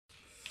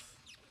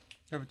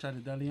Ever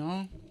tried the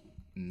DeLeon?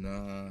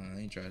 Nah, I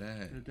ain't tried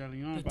that. The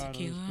DeLeon The bottle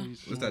tequila? is pretty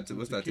What's that? smooth.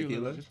 What's that,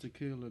 tequila? It's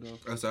tequila though.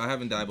 Oh, so I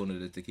haven't dabbled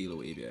into the tequila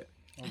wave yet.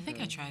 I think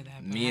I tried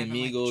that. But Me I and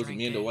haven't, Migos, drank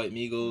me and the it. white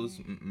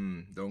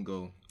Migos, don't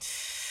go.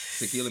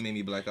 Tequila made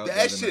me black out. the That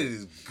other shit night.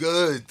 is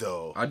good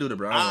though. I do the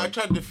brown I one.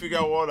 tried to figure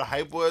out what all the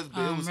hype was, but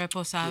it was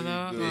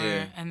Reposado pretty or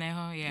good.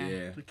 Anejo, yeah.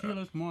 Yeah.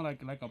 Tequila's more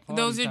like a party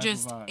Those are type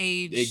just of vibe.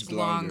 aged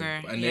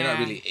longer. And they're not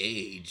really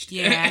aged.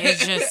 Yeah,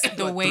 it's just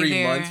the Like way 3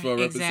 they're... months for a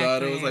Reposado.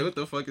 Exactly. It's like, what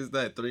the fuck is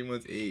that? 3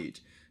 months age.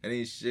 And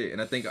ain't shit.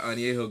 And I think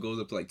Añejo goes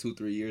up to like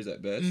 2-3 years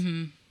at best.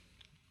 Mm-hmm.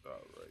 all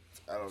right.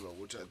 I don't know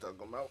what y'all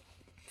talking about.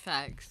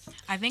 Facts.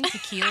 I think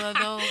tequila,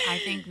 though,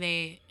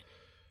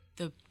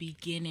 the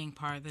beginning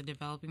part, the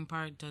developing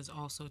part, does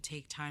also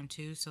take time,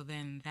 too. So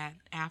then that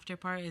after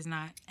part is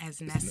not as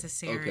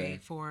necessary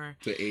for...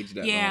 To age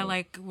that Yeah, long.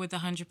 like with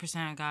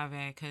 100%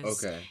 agave,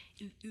 because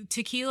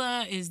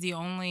tequila is the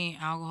only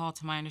alcohol,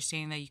 to my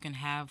understanding, that you can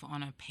have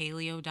on a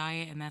paleo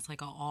diet, and that's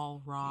like an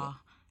all raw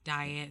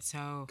diet.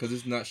 So because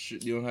it's not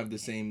you don't have the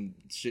same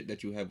shit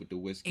that you have with the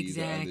whiskeys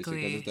or other shit.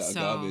 exactly, Because the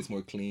agave is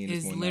more clean.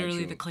 It's more literally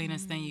natural. the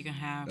cleanest thing you can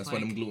have. That's like,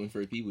 why them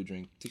gluten-free people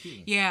drink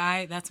tequila.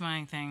 Yeah, that's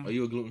my thing. Are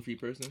you a gluten-free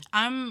person?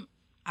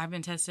 I've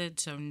been tested,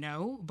 so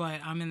no,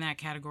 but I'm in that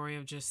category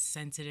of just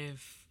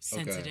sensitive.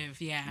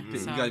 Yeah. You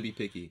So, gotta be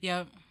picky.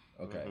 Yep.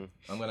 Okay.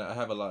 I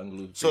have a lot in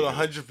gluten. So the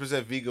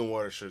 100% vegan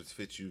water shirts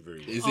fit you very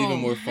well. It's even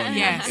more fun.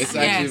 Yes, It's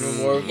actually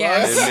even more fun.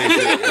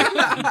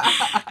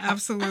 Yes.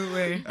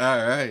 Absolutely.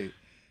 All right.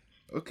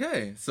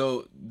 Okay.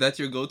 So that's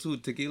your go-to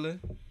tequila?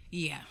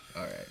 Yeah.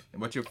 All right.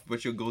 And what's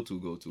your go-to?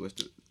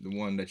 What's the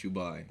one that you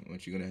buy?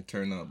 What you're gonna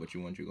turn up? What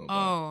you want? You gonna buy?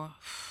 Oh,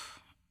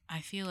 I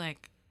feel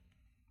like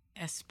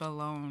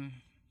Espolón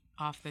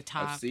off the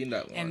top. I've seen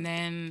that one. And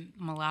then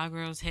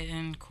Milagros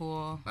hitting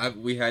cool.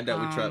 We had that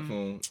with Trap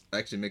Phone. I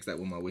actually mixed that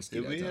with my whiskey.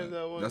 Did that we time. have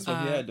that one? That's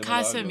what we had. The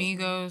Milagro.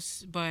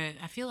 Casamigos, but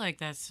I feel like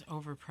that's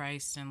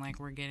overpriced and like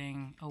we're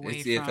getting away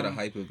It's from for the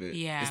hype of it.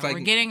 Yeah, it's like, we're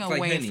getting it's like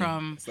away Henny.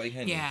 from. It's like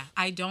Henny. Yeah,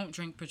 I don't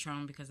drink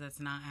Patron because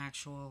that's not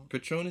actual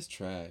Patron is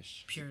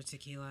trash. pure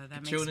tequila.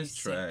 That Patron makes me is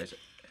trash. sick.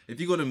 If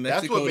you go to That's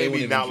Mexico, what they made me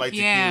won't not even like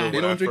Yeah. tequila. They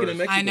when don't I drink it in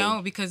first- Mexico. I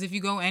know, because if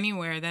you go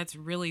anywhere, that's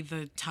really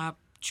the top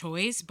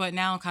choice. But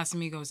now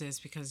Casamigos is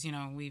because,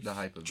 we've The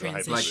hype of it.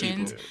 transitioned. Black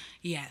people.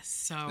 Yes,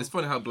 so It's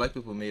funny how black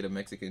people made a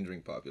Mexican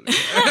drink popular.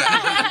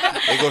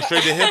 They go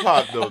straight to hip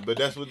hop though, but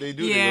that's what they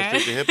do. Yeah. They go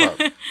straight to hip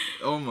hop.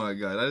 Oh my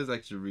god, that is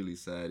actually really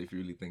sad if you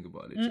really think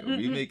about it. Joe.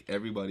 We make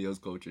everybody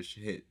else's culture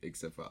hit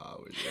except for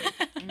ours.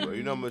 Right? Bro,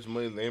 you know how much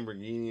money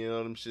Lamborghini and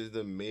all them shits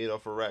that made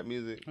off of rap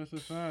music? That's a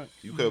fact.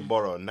 You could have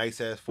bought a nice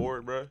ass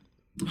Ford, bro.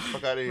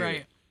 Fuck out of here.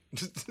 Right.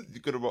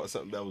 You could have bought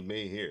something that was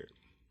made here.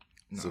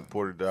 Nah.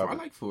 Supported the I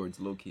like Fords,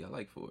 low key. I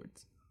like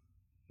Fords.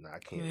 Nah, I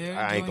can't. they're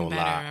I ain't doing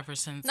gonna better lie. ever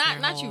since. Not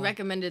their you whole-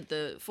 recommended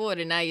the Ford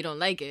and now you don't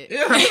like it.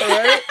 Yeah,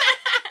 right.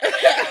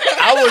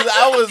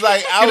 I was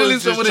like, I Could have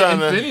was some just with trying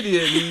an to. Infinity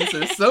at least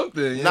or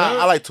something. You Nah, know?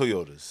 I like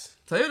Toyotas.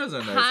 Toyotas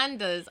are nice.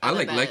 Hondas I are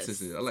like the best.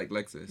 Lexuses. I like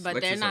Lexus. But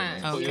Lexus they're are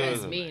not nice. Okay.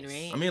 US made,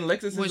 right? I mean,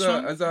 Lexus Which is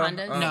one? a Hondas?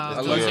 No, a Toyota.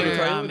 those luxury are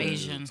Toyota.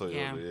 Asian. Toyota,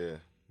 Yeah. yeah.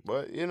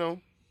 But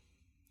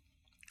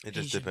it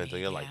just Asian depends on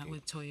made, your yeah, liking.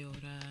 with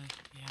Toyota.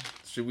 Yeah.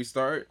 Should we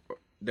start?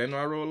 Then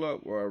I roll up,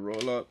 or I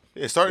roll up.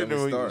 Yeah, start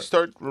Then we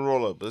start and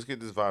roll up. Let's get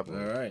this vibe. All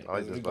right, I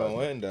like this let's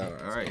vibe. go down.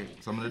 All right,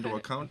 so I'm gonna do a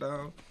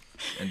countdown,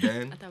 and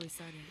then I thought we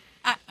started.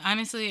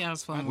 Honestly, I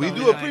was fun. We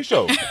do a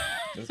pre-show.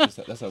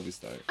 that's how we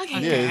start. Okay.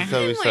 Yeah, that's how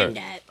we start.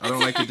 I don't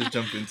like to just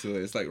jump into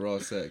it. It's like raw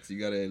sex. You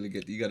gotta you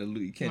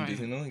can't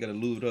just, you gotta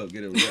lube it up,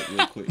 get it wet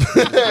real quick.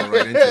 Just go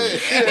right into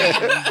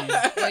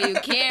it. Well, you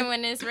can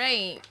when it's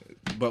right.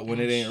 But when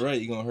it ain't right,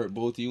 you're gonna hurt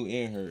both you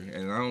and her.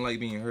 And I don't like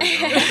being hurt. I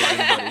don't know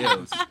about anybody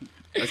else.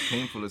 That's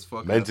painful as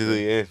fuck.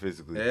 Mentally and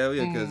physically. Hell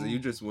yeah, because you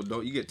just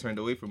you get turned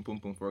away from pum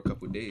pum for a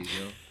couple of days,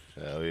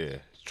 Hell yeah.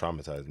 It's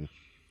traumatizing.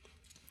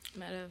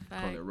 Matter of Call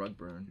fact. it rug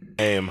burn.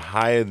 I am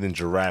higher than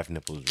giraffe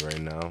nipples right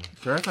now.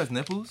 Giraffe has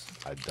nipples?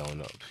 I don't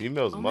know.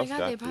 Females Oh my must God,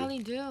 got they to. probably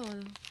do.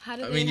 How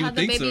do I they? mean, you how the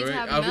think babies so,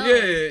 right? have milk?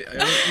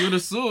 Yeah, you would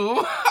assume.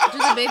 Do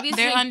the babies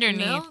They're drink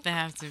underneath. milk? They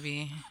have to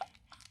be.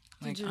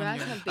 Do Like,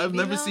 giraffes under. have baby I've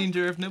never milk? seen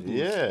giraffe nipples.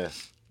 Yeah.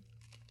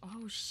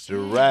 Oh shit.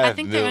 Giraffe I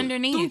think they're milk.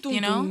 underneath. You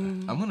know,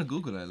 I'm gonna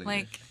Google that later.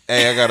 like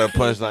Hey, I got a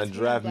punchline.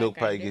 Giraffe Black milk guy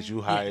probably there. gets you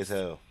high as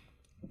hell.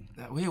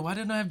 Wait, why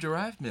didn't I have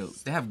giraffe milk?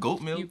 They have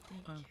goat milk.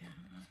 okay.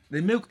 They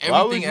milk Why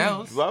would everything you,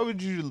 else. Why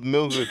would you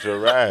milk a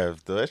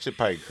giraffe though? That shit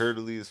probably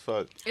curdly as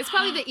fuck. It's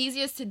probably the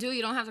easiest to do.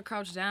 You don't have to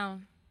crouch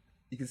down.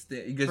 You can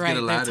stay. You just Right,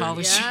 get a that's ladder. all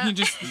the shit. Yeah. You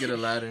just You get a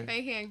ladder.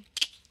 Right here.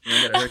 You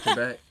ain't gotta hurt your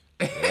back.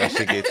 That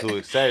shit get too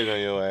excited on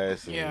your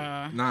ass. and-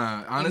 yeah.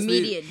 Nah, honestly,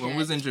 Immediate when we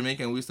was death. in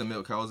Jamaica and we used to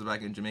milk cows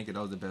back in Jamaica, that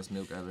was the best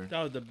milk ever.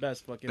 That was the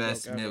best fucking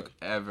Best milk milk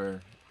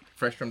ever.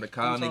 Fresh from the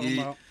cow, I'm talking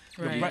nigga. about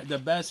Right. the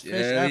best fish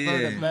Yeah, ever,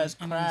 yeah. the best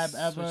And crab it's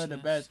ever, the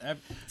swishness. best ever.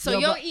 So Yo,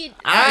 you'll but eat.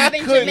 I I've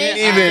been couldn't Jamaican.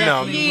 even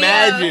definitely-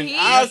 imagine. He-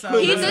 I He He,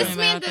 couldn't. this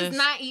man About does this.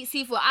 not eat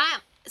seafood.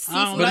 Seafood.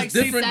 I don't But like it's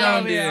different seafood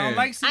down out here. I there. don't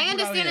like seafood I out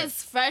understand here.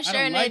 it's fresher I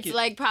don't and like it's it.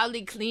 like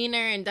probably cleaner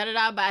and da da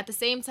da, but at the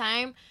same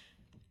time,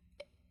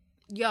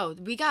 Yo,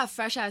 we got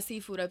fresh ass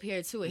seafood up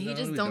here too, and he No,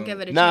 just we don't don't. give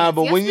it a Nah, chance.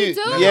 but Yes, when we you,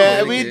 do.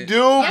 yeah, we we do. do,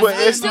 Yes, but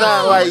we it's do.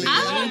 not like.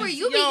 I don't know where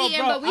you be Yo, eating,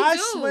 bro, but we I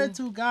do. swear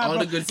to God, All bro.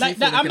 the good like,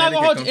 seafood I'm in not gonna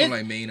Connecticut hold come you. from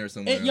like Maine or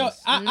somewhere Yo,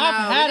 else. I've we had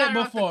got it it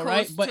off the before,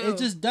 right? coast, But too. it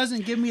just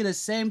doesn't give me the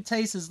same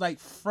taste as like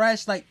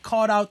fresh, like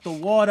caught out the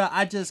water.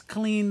 I just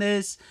clean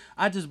this.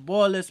 I just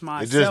boil this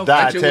myself. It just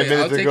died Actually, 10 wait,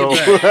 I'll minutes take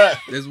ago. it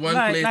back. There's one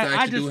Like- place like, that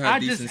actually do have I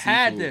decent just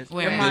had seafood. this.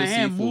 Where? In my Good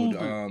hand seafood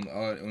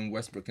moving. in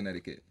Westbrook,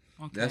 Connecticut.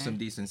 Okay. That's some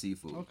decent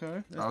seafood.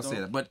 Okay, that's I'll say dope.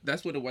 that. But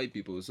that's where the white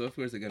people is. So of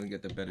course they're gonna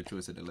get the better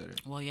choice of the litter.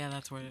 Well, yeah,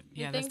 that's where. You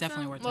Yeah, that's think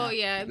definitely so? where it's Well, at.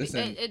 yeah,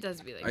 Listen, it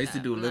does be like I used to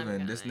that. do I'm not living.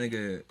 gonna This lie.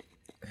 nigga,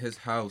 his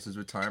house, his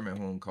retirement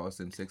home cost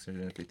him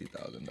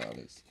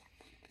 $650,000.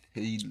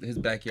 His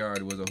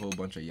backyard was a whole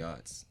bunch of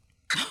yachts.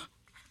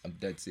 I'm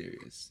dead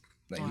serious.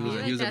 Like he was,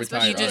 Wow. he was a That's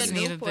retired He what just artist.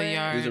 needed the Newport.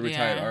 yard. He was a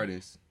retired yeah.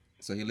 artist.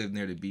 So he lived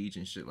near the beach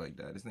and shit like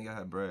that. This nigga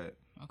had bread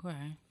Okay.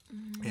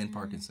 and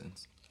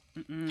Parkinson's.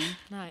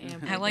 Not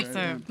Amber. I like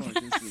the.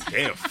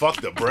 Damn,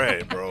 fuck the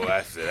bread, bro.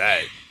 After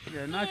that,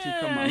 Yeah, not you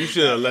come on. you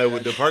should have led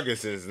with the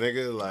Parkinson's,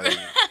 nigga. Like,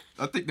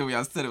 I think the way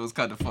I said it was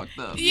kind of fucked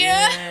up.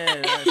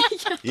 Yeah.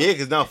 yeah,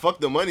 cause now fuck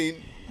the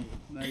money,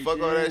 Like, fuck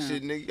all that damn.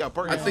 shit, nigga. You got I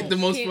Parkinson's. think the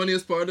most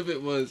funniest part of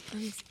it was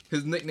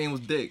his nickname was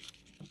Dick.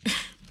 Dick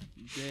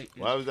is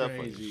Why was that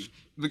crazy. funny?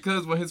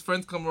 Because when his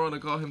friends come around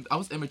and call him, I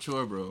was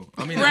immature, bro.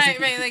 I mean, Right,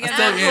 right. Like at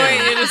still that am.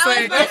 point, you're just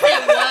like.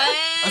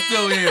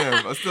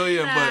 I still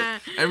am.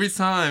 But every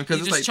time, because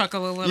You it's just like,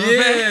 chuckle a little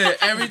yeah, bit.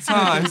 every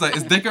time he's like,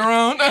 "Is Dick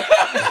around?"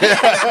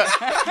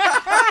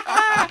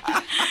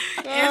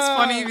 It's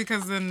funny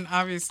because then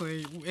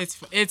obviously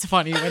it's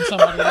funny when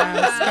somebody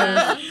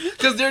asks.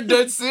 Because they're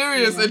dead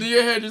serious, and in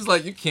your head just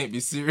like, you can't be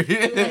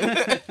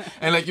serious,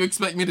 and like you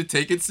expect me to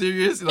take it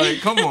serious. Like,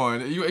 come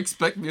on, you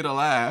expect me to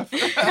laugh.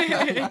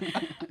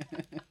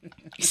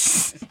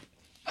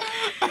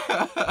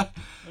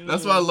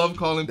 That's why I love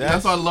calling.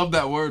 That's why I love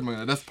that word,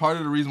 man. That's part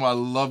of the reason why I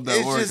love that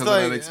It's word, just because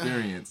of that like,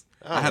 experience.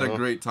 I I had a don't know.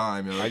 great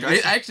time, yo. Like,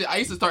 guess- I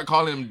used to start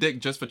calling him Dick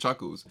just for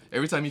chuckles.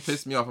 Every time he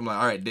pissed me off, I'm like,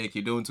 all right, Dick,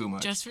 you're doing too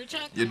much. Just for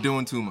chuckle. You're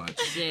doing too much.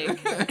 Dick.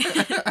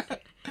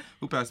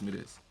 Who passed me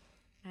this?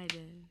 I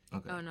did.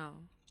 Okay. Oh no.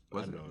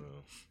 What's I it? don't know.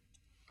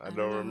 I know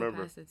don't who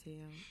remember. passed it to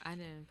you. I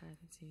didn't pass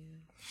it to you.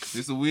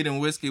 This is weed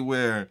and whiskey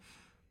where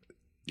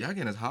y'all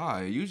getting us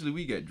high. Usually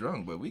we get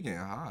drunk, but we getting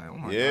high. Oh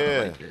my God, I Yeah.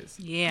 like this.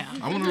 Yeah.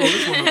 I want to roll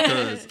this one up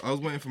because I was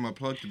waiting for my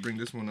plug to bring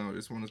this one out.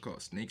 This one is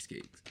called Snakes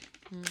Cakes.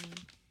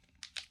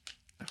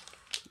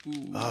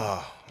 Ooh.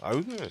 Oh, are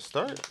we gonna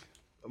start?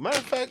 Matter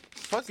of fact,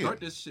 fuck it. Start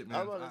this shit,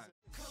 man. I'm about to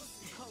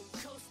Alright.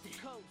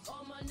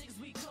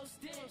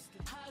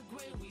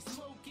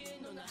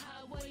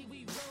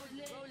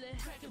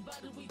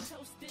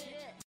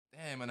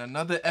 Damn, and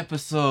another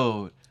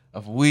episode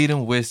of Weed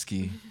and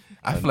Whiskey.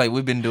 I feel like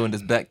we've been doing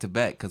this back to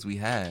back because we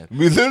have.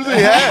 We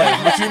literally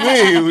have. What you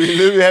mean? We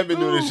literally have been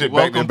doing this shit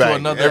back Welcome to back to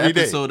another every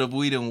day. episode of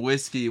Weed and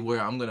Whiskey,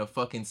 where I'm gonna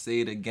fucking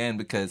say it again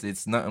because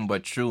it's nothing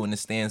but true and it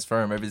stands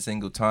firm every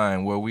single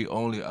time. Where we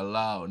only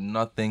allow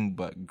nothing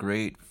but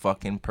great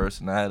fucking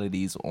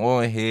personalities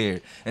on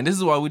here, and this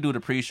is why we do the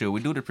pre-show.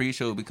 We do the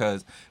pre-show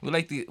because we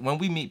like to, when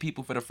we meet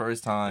people for the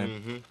first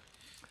time.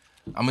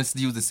 I'm gonna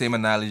use the same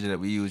analogy that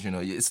we use. You know,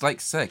 it's like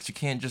sex. You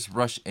can't just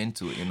rush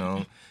into it. You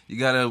know, you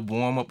gotta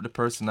warm up the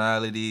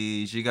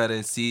personalities. You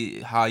gotta see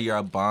how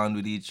y'all bond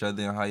with each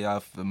other and how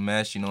y'all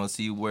mesh. You know,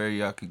 see where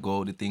y'all could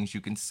go, the things you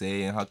can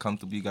say, and how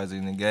comfortable you guys are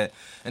gonna get.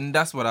 And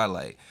that's what I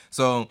like.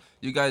 So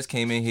you guys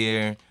came in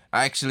here.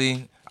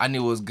 I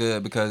knew it was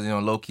good because, you know,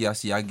 low-key, I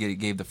see y'all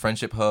gave the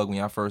friendship hug when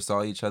y'all first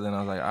saw each other, and I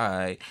was like, all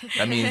right,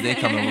 that means they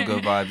coming with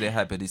good vibes. They're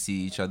happy to see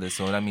each other,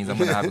 so that means I'm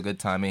going to have a good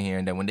time in here.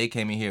 And then when they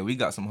came in here, we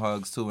got some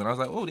hugs, too, and I was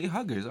like, oh, they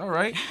huggers, all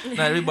right. Not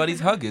everybody's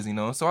huggers, you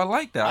know, so I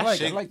like that. I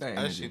like that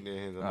I energy. shake their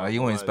hands on my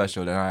You ain't body.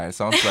 special then, all right,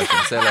 so I'm special.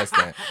 Say less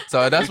than.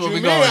 So that's what you we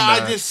mean? going I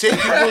now. just shake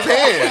people's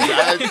hands.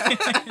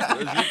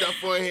 Let's get that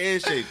for a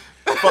handshake.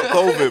 Fuck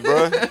COVID,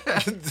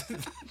 bro.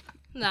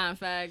 Not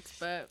facts,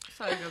 but it's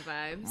all good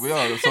vibes. We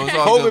all, so it's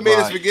all COVID good made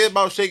us vibes. forget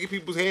about shaking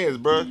people's hands,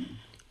 bro.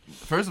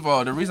 First of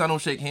all, the reason I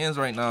don't shake hands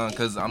right now,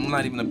 because I'm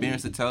not even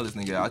embarrassed to tell this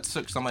nigga. I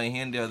shook somebody's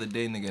hand the other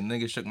day, nigga.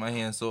 Nigga shook my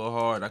hand so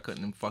hard, I couldn't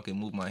even fucking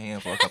move my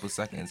hand for a couple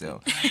seconds, yo.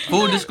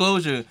 Full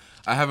disclosure,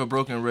 I have a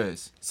broken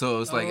wrist. So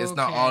it's like, it's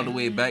not all the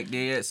way back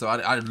there yet. So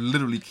I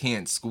literally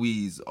can't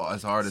squeeze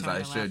as hard as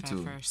I should,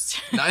 too.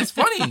 Nah, it's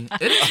funny.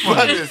 It is I'm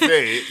funny. just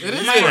saying. It is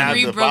You Might don't funny. have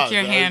to re-broke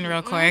your apologize. hand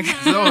real quick.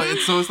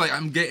 So it's like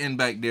I'm getting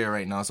back there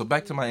right now. So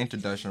back to my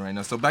introduction right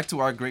now. So back to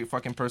our great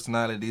fucking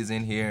personalities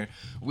in here.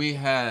 We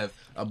have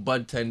a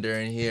bud tender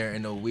in here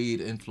and a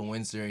weed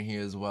influencer in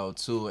here as well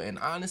too. And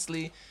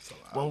honestly,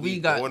 when we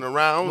got going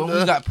around, when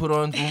we got put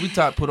on to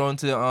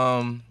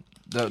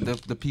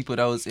the people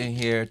that was in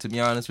here, to be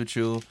honest with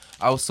you,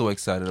 I was so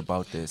excited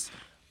about this.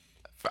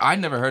 I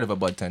never heard of a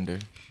bud tender.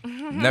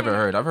 Never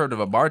heard. I've heard of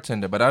a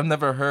bartender, but I've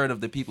never heard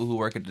of the people who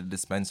work at the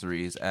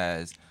dispensaries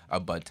as a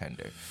bud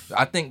tender.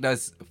 I think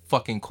that's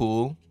fucking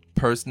cool.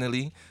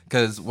 personally,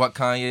 because what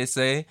Kanye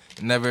say,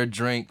 never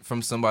drink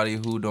from somebody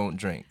who don't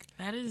drink.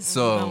 That is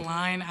So- the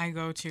line I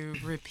go to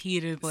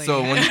repeatedly.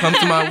 So when it comes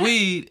to my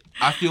weed,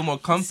 I feel more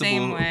Same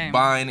comfortable way.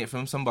 buying it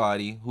from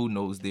somebody who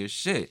knows their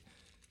shit.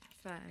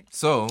 Facts.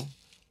 So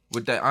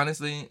with that,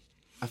 honestly,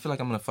 I feel like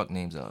I'm gonna fuck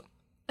names up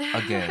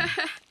again.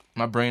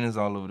 My brain is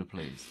all over the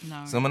place.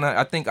 No. So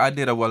I think I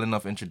did a well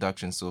enough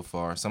introduction so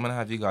far. So I'm gonna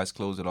have you guys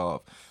close it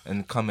off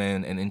and come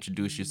in and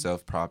introduce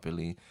yourself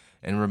properly.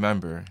 And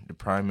remember, the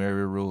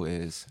primary rule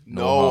is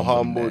No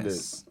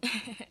humbleness.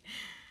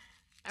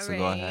 All So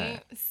go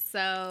ahead.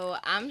 So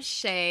I'm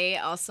Shay,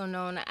 also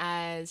known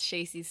as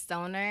Shacy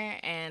Stoner,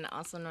 and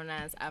also known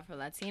as Afro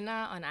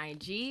Latina on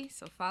IG.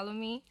 So follow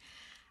me.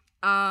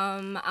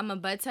 I'm a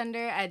bud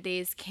tender at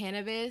Days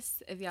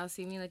Cannabis. If y'all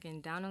see me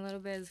looking down a little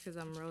bit, it's because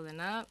I'm rolling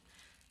up.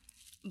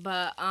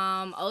 But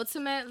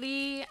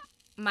ultimately,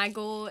 my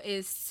goal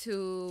is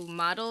to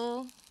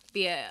model,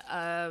 be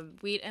a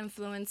weed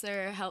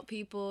influencer, help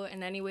people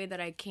in any way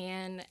that I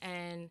can,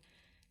 and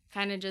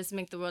kind of just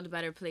make the world a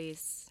better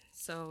place.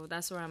 So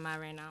that's where I'm at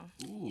right now.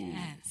 Ooh,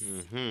 Yes.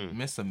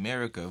 Miss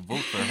America, vote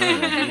for her.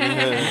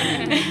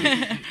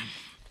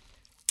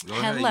 Go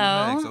ahead, you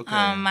Hello. next.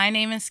 Okay. My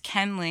name is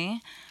Kenley.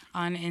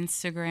 On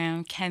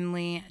Instagram,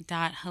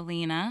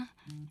 kenley.helena,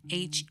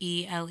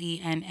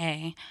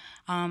 Helena.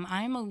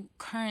 I'm a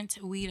current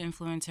weed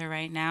influencer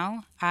right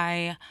now.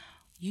 I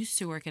used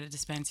to work at a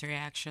dispensary,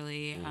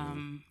 actually,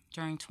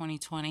 during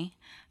 2020.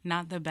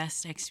 Not the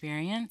best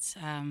experience.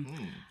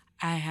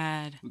 I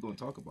had... We're going to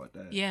talk about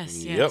that.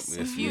 Yes, Yep, yes. A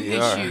yes, few we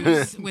are.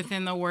 issues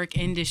within the work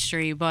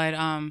industry, but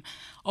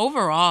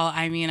overall,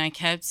 I mean, I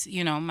kept,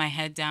 my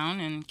head down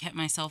and kept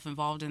myself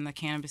involved in the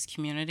cannabis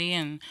community.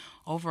 And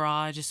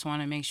overall, I just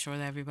want to make sure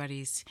that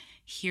everybody's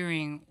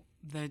hearing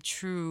the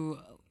true,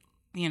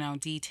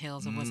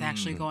 details of what's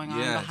actually going on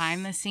yes.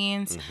 behind the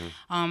scenes.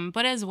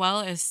 But as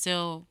well as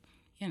still,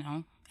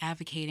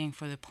 advocating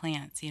for the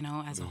plants,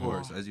 as a Of whole.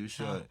 course, as you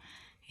should.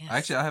 Yes.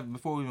 Actually, I have,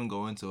 before we even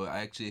go into it, I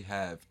actually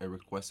have a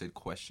requested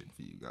question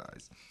for you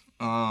guys.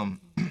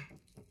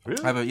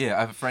 Really? I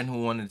have a friend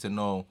who wanted to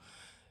know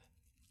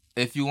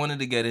if you wanted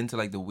to get into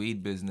like the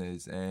weed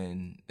business,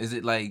 and is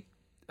it like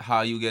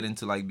how you get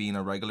into like being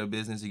a regular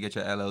business? You get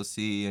your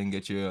LLC and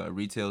get your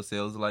retail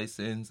sales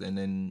license, and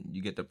then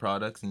you get the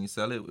products and you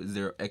sell it. Is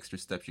there extra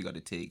steps you got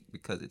to take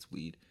because it's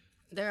weed?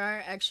 There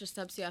are extra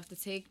steps you have to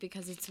take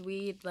because it's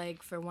weed.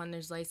 Like, for one,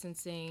 there's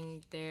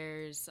licensing,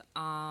 there's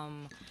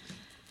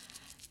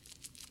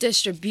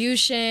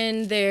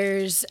distribution,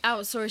 there's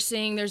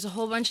outsourcing, there's a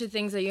whole bunch of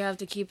things that you have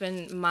to keep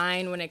in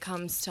mind when it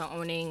comes to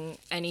owning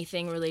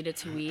anything related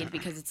to weed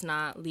because it's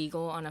not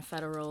legal on a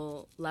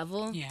federal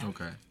level. Yeah.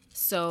 Okay.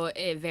 So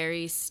it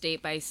varies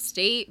state by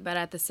state, but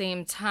at the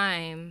same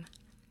time,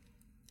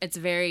 it's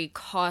very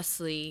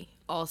costly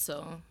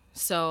also.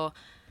 So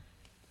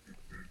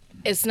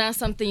it's not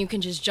something you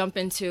can just jump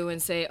into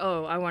and say,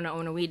 oh, I want to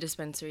own a weed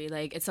dispensary.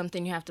 Like, it's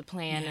something you have to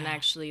plan and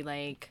actually,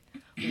 like,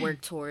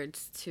 work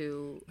towards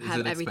to Is have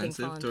it everything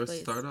expensive fall into to a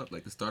place. startup?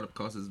 Like the startup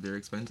cost is very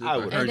expensive. I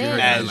would heard It you is.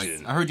 have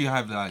imagine. I heard you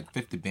have like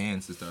 50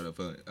 bands to start up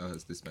a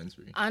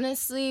dispensary.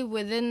 Honestly,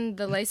 within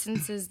the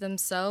licenses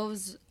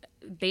themselves,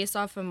 based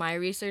off of my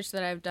research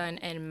that I've done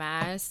in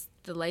Mass,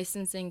 the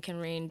licensing can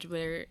range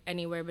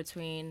anywhere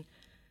between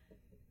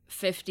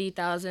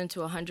 $50,000 to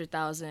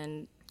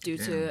 $100,000 due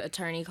Damn. to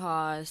attorney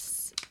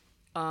costs,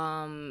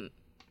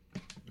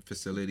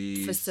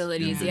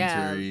 Facilities,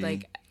 yeah,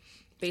 like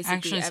basically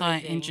Actually saw an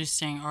everything.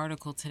 interesting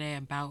article today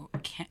about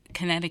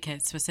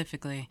Connecticut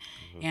specifically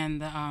and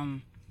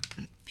the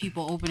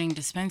people opening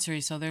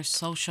dispensaries. So their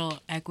social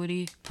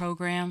equity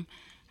program,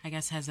 I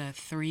guess, has a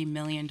 $3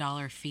 million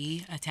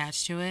fee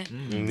attached to it.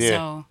 Yeah.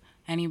 So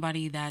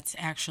anybody that's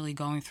actually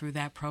going through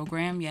that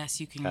program, yes,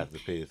 you can Have to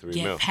pay the $3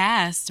 get million.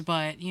 passed,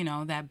 but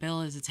that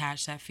bill is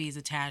attached, that fee is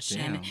attached,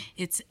 Damn. and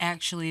it's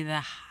actually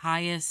the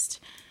highest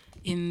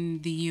in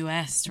the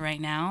U.S.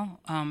 right now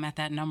at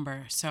that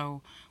number.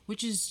 So,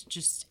 which is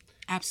just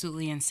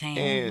absolutely insane.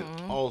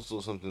 And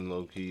also something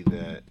low key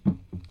that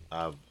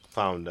I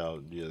found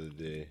out the other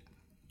day,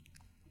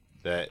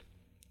 that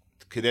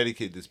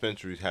Connecticut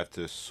dispensaries have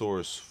to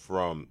source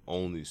from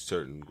only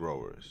certain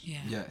growers. Yeah.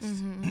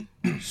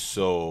 Yes.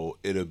 So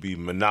it'll be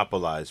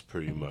monopolized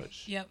pretty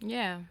much. Yep.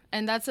 Yeah,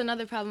 and that's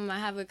another problem I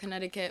have with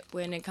Connecticut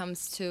when it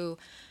comes to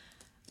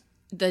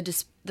the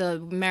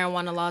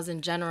marijuana laws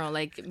in general.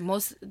 Like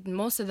most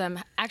of them,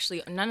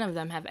 actually none of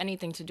them have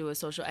anything to do with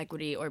social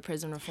equity or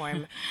prison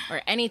reform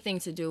or anything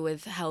to do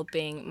with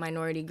helping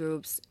minority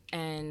groups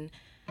and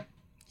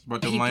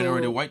But the People-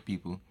 minority white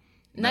people.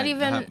 not that even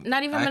have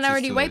access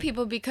minority to white it.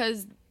 people,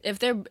 because if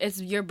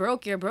you're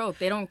broke, you're broke.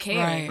 They don't care.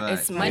 Right.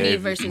 It's Right. money Yeah,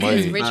 it's versus money.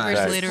 it's rich Facts.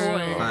 versus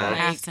Literally poor. Facts.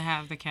 have to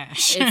have the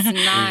cash. It's not You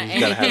just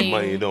gotta have anything.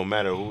 money. It don't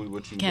matter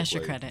what you Cash or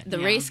look like. credit. The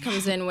yeah. race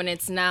comes in when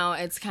it's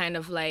kind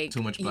of like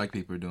Too much black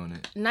people are doing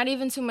it. not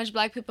even too much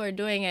black people are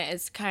doing it.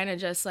 It's kind of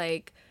just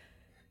like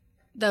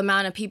the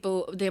amount of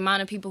people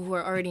who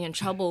are already in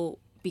trouble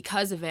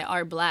because of it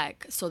are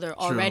black, so they're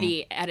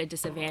already at a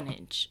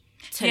disadvantage.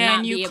 to yeah, not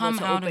and be you able come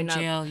to out of open up.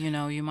 jail, you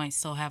know, you might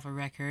still have a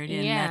record,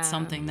 and that's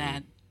something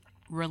that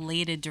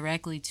related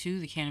directly to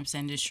the cannabis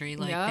industry.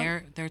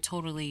 Like they're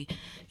totally,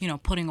 you know,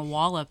 putting a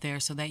wall up there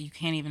so that you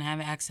can't even have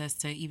access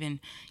to even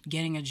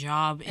getting a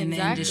job in the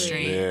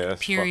industry. Yeah,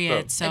 that's period.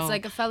 fucked up. So It's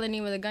like a felony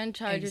with a gun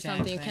charge or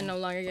something. You Exactly. can no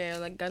longer get a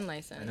like gun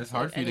license. And it's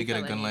hard for you to Any get a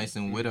gun felony.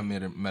 license with a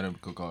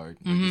medical card.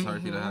 Like, it's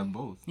hard for you to have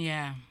both.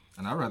 yeah.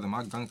 And I'd rather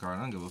my gun card.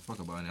 I don't give a fuck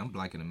about it. I'm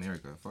black in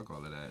America. Fuck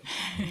all of that.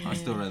 I'd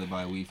still rather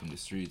buy weed from the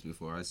streets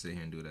before I sit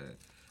here and do that.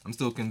 I'm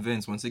still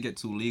convinced once it get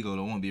too legal,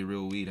 it won't be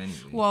real weed anyway.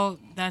 Well,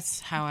 that's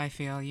how I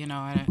feel, you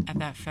know, at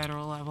that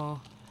federal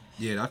level.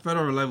 Yeah, that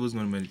federal level is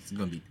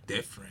gonna be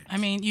different. I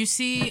mean, you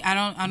see, I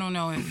don't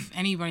know if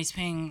anybody's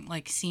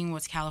seeing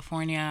what's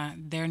California,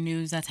 their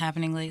news that's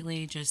happening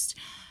lately. Just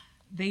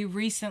they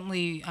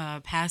recently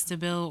passed a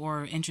bill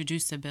or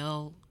introduced a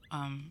bill,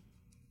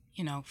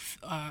 you know,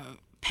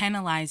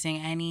 penalizing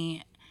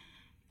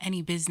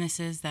any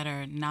businesses that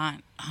are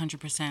not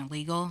 100%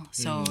 legal.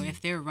 So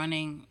if they're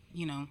running,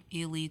 you know,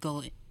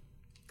 illegal.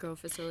 Grow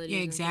facilities. Yeah,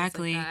 and things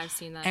exactly. like that. I've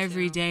seen that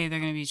Every too. day they're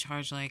going to be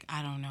charged, like,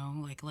 I don't know,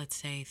 like, let's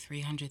say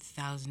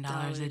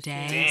 $300,000 a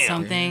day, Damn.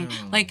 something.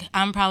 Like,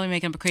 I'm probably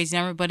making up a crazy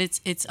number, but it's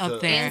up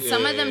there. And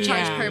some of them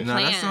charge Yeah. per No, that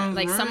plant. sounds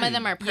Like some of right.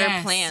 them are per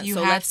Yes, plant. you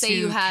So have let's say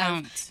you to have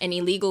count. an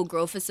illegal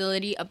grow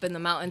facility up in the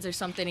mountains or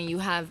something, and you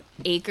have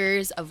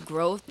acres of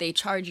growth. They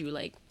charge you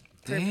like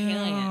per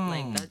plant.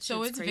 Like that's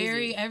So it's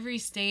very, every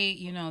state,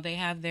 you know, they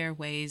have their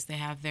ways, they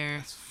have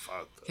their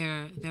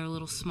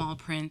little small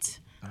print.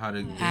 How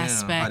they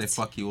aspect.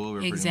 fuck you over.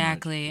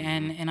 Exactly.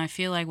 And I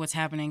feel like what's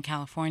happening in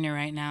California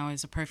right now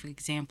is a perfect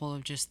example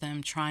of just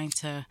them trying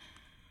to,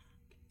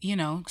 you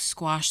know,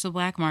 squash the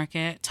black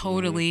market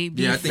totally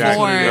Yeah, I think that's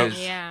what it before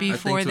is. Yeah. I before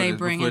think so. they It's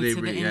bring before it they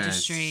to the yeah,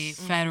 industry,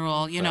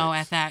 federal, you know,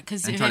 at that.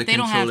 Because and if try to they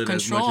don't control have it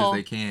as much control, as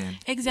they can.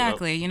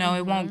 exactly, you know,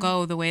 it won't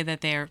go the way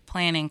that they're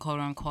planning, quote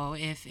unquote,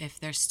 if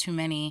there's too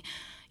many,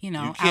 you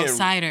know, You can't-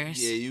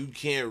 outsiders. Yeah, you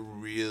can't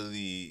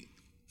really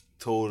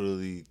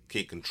totally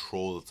take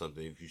control of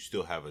something if you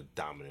still have a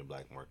dominant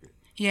black market.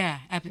 Yeah,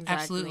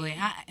 absolutely.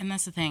 And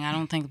that's the thing. I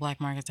don't think the black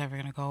market's ever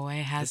going to go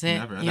away, has it?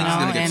 never. You That's know,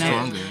 gonna get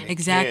and stronger.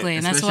 exactly, Yeah,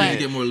 and that's especially what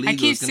as you get more I legal,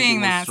 keep it's gonna get seeing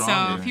more that. So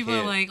stronger. people are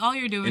Yeah. like, all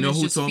you're doing You know is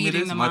who just told me feeding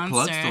this? the My monster.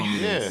 plugs told me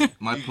this. Yeah.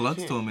 My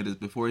plugs told me this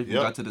before he even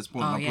Yep. got to this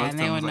point. Oh, My yeah, plugs and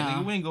told they me, was would like,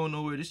 know. nigga, we ain't going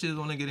nowhere. This shit is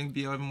only getting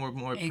be even more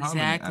prominent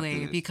Exactly, after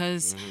this.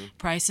 because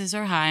prices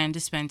are high in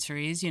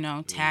dispensaries. You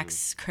know,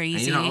 tax crazy.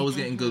 And you're not always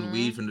getting good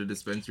weed from the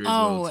dispensary as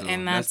Oh, well, too.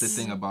 and that's the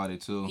that's- thing about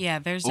it, too. Yeah,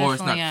 there's Or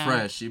it's not definitely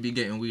fresh. You be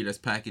getting weed that's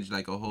packaged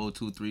like a whole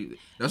 2-3.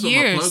 That's what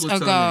years my plug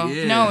was ago. telling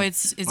me. Yeah. No,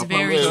 it's My plug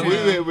very was true.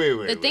 telling me.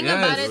 Wait. The thing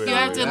about it, You though,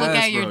 have to look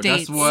at your bro.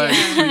 dates. That's why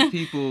Yeah. street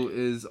people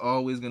is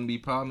always gonna be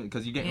problem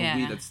because you're getting Yeah.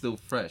 weed that's still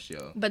fresh,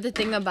 yo. But the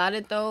thing about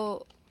it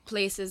though,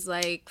 places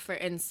like, for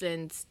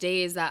instance,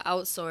 Days that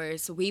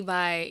outsource, we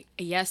buy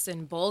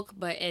in bulk,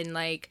 but in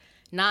like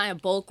not in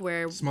bulk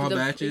where Small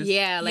batches?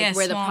 Yeah, like Yeah,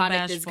 where the small product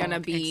batch is gonna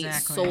bulk, be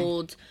exactly.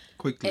 sold.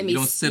 Quickly, and you be-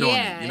 don't sit on it.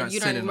 yeah, You're not you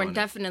sitting don't. We're on it.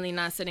 definitely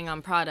not sitting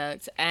on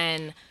product,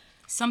 and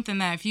Something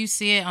that if you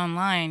see it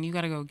online, you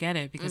got to go get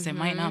it because it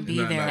might not be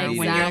It might there not be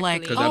when there. you're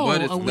like, Exactly. oh,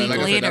 butter, a week like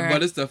I said, later. that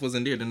butter stuff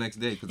wasn't there the next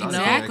day because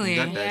Exactly.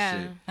 I got that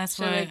Yeah. shit. That's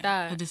Shit what like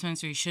that. a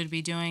dispensary should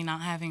be doing, not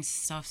having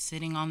stuff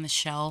sitting on the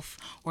shelf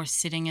or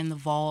sitting in the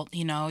vault.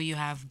 You know, you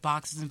have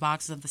boxes and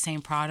boxes of the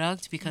same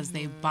product because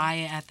they buy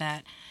it at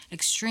that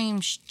extreme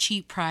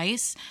cheap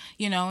price.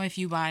 You know, if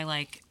you buy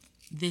like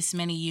this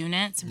many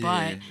units,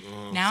 but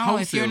now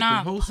if you're Wholesale,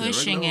 not wholesale,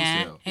 pushing regular it,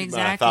 wholesale. Buy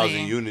exactly.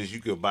 1,000 units, you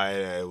could buy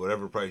it at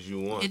whatever price you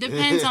want. It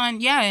depends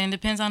on it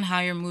depends on how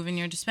you're moving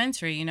your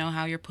dispensary. You know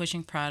how you're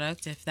pushing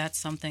product. If that's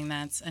something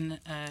that's a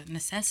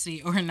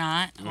necessity or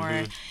not,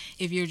 or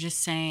if you're just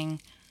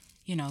saying,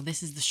 you know,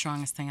 this is the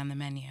strongest thing on the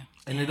menu.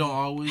 And it don't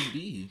always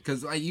be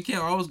because like, you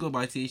can't always go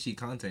by THC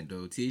content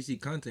though.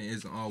 THC content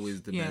isn't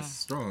always the Yeah.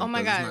 best strong. oh my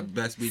 'cause it's god! not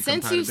best weed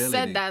Since you compatibility.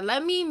 said that,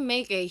 let me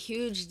make a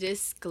huge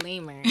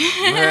disclaimer,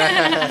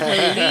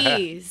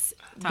 please.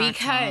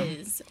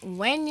 Because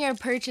when you're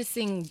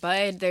purchasing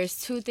bud,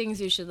 there's two things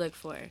you should look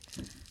for: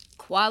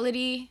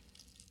 quality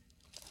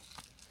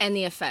and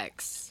the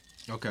effects.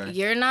 Okay.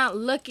 You're not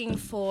looking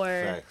for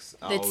Facts.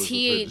 I the always look for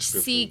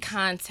THC descriptions.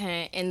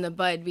 content in the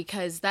bud,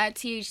 because that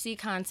THC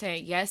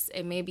content, yes,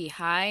 it may be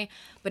high,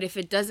 but if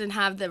it doesn't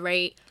have the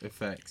right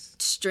Effects.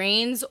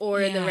 strains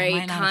or Yeah, the it right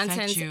might not affect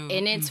contents you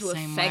in it in to the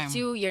same affect way.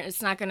 you,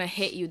 it's not going to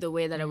hit you the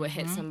way that it would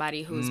hit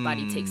somebody whose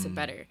body takes it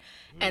better.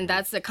 And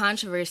that's the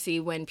controversy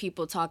when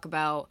people talk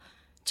about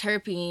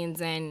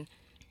terpenes and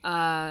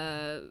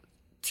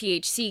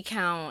THC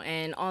count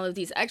and all of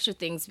these extra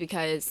things,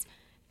 because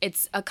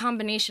it's a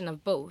combination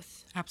of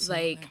both.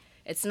 Absolutely. Like,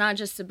 it's not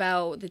just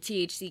about the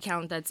THC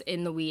count that's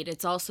in the weed,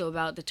 it's also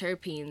about the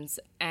terpenes.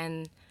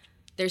 And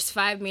there's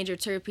 5 major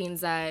terpenes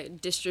that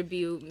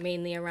distribute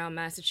mainly around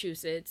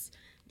Massachusetts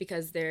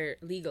because they're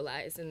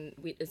legalized, and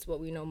it's what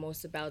we know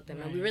most about them.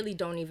 And we really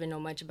don't even know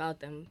much about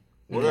them.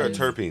 What are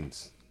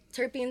terpenes?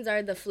 terpenes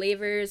are the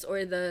flavors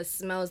or the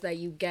smells that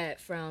you get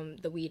from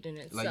the weed in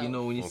itself. Like, you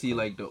know, when you see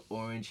like the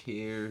orange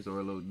hairs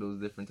or those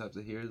different types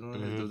of hairs on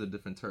it, those are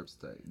different terps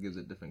that gives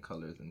it different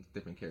colors and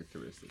different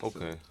characteristics.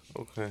 Okay.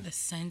 The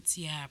scent,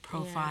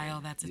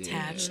 profile that's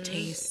attached,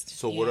 taste.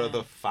 So what are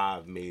the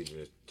 5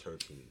 major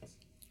terpenes?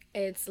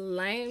 It's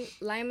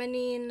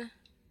limonene.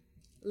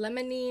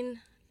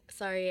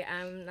 Sorry,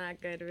 I'm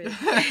not good with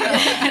That's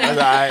all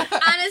right.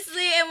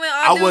 honestly, and with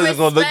all I wasn't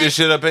gonna look this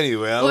shit up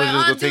anyway. I was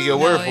just gonna take your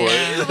word for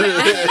it.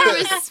 With all due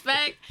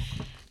respect,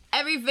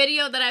 every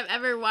video that I've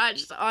ever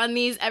watched on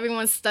these,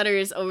 everyone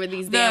stutters over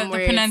these damn The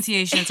words.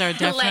 pronunciations are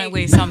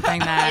definitely something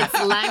that It's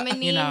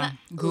limonene, you know,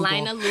 Google.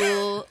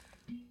 linalool,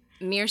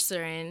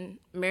 myrcene.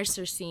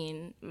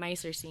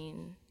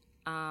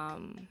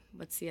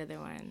 What's the other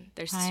one?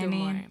 There's 2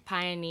 more.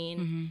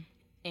 Pionine,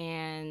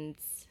 and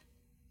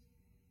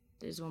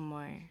there's one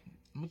more.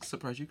 I'm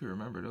surprised you could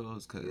remember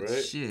those, cause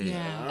Right? shit.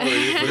 Yeah.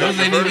 Those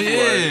ain't even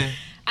yeah.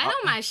 I know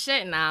my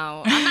shit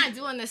now. I'm not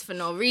doing this for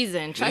no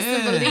reason. Trust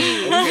and Yeah.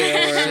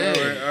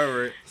 believe. All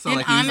right. Sound And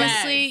like he's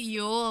honestly,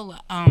 you'll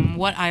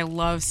what I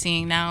love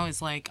seeing now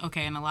is like,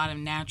 okay, and a lot of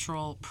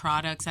natural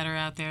products that are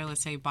out there,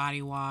 let's say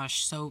body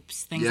wash,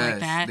 soaps, things like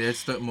that.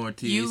 There's more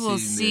THC You will in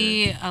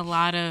see a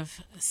lot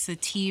of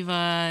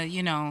sativa,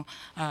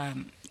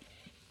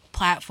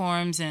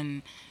 platforms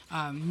and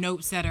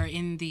notes that are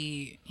in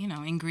the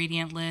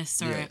ingredient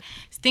list or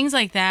things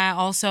like that.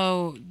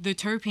 Also, the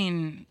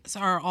terpenes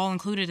are all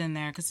included in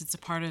there because it's a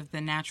part of the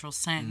natural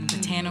scent and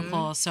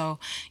botanical. So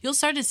you'll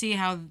start to see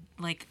how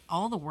like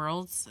all the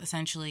worlds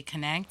essentially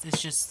connect.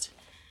 It's just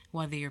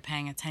whether you're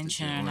paying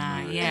attention or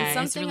not. Yeah, And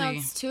it's something really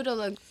else too to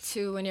look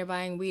to when you're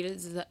buying weed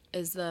is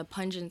the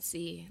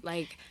pungency.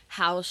 Like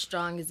how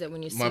strong is it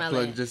when you My smell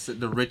plug it? just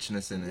the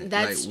richness in it.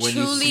 That's like when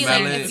truly you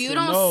smell like it, if you It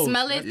don't knows.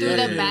 smell it through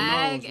Yeah. the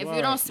bag, if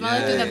you don't smell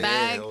it through the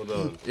bag, Hold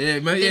on. yeah,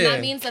 man, then yeah. that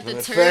means that the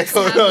Fact, terps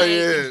hold have on,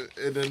 like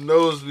In the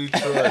nose we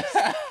trust.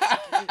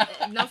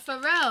 no for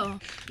real.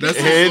 That's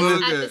the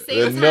And At the slogan. same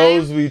The time,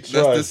 nose we That's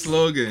the trust.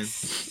 slogan.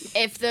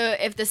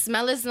 if the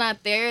smell is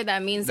not there,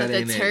 that means that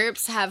That the ain't it.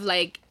 terps have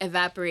like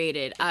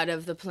evaporated out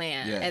of the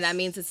plant, Yes. and that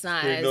means it's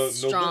not Yeah, as no good.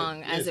 strong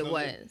Yeah, as it's it no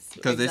good. was.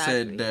 Because they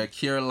said Exactly. the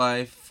cure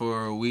life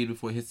for weed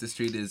before it hits the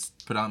street is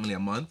predominantly a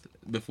month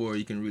before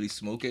you can really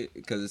smoke it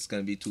because it's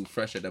going to be too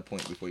fresh at that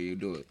point before you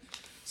do it.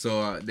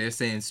 So they're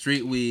saying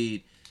street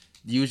weed,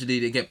 usually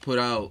they get put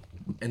out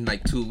in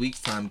like 2 weeks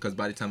time because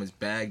by the time it's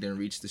bagged and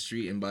reach the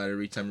street and by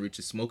the time it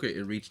reaches smoker,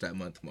 it reached that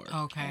month mark.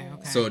 okay.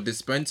 So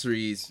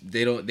dispensaries,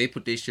 they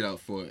put their shit out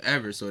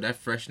forever, so that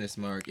freshness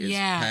mark is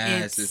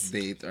past its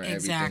date or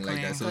everything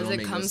like that. So because don't it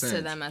make comes no to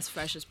sense. them as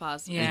fresh as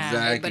possible. Yeah.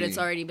 Exactly. But it's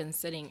already been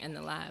sitting in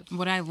the lab.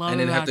 What I love And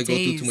then about have to go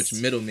through Days, too much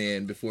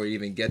middleman before it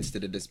even gets to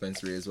the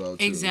dispensary as well.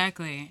 Too.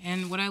 Exactly.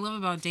 And what I love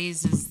about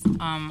Days is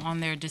on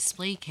their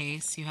display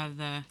case,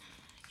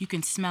 you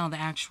can smell the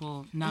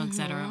actual nugs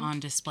that are on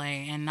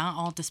display, and not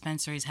all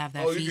dispensaries have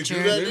that Oh, you feature.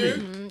 can do that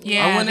there?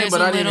 Yeah, I went in, there's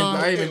but a I didn't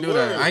little, even do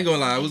that. I ain't gonna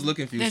lie, I was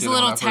looking for you. There's shit a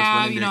little when I first went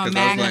tab, in you there, know, 'cause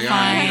I was like,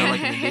 I need a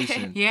magnifying.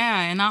 recommendation. Yeah,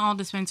 and not all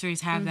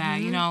dispensaries have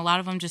that. You know, a lot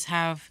of them just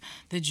have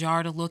the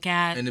jar to look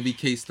at. And to be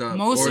cased up.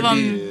 Most or of it'd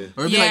them, be, or it'd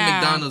be like yeah.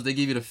 McDonald's, they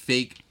give you the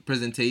fake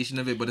presentation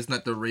of it, but it's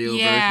not the real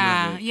version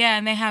Yeah, of it. yeah,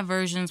 and they have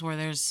versions where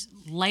there's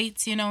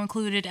lights,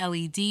 included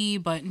LED,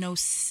 but no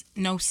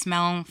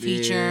smell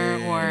feature,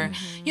 Yeah. or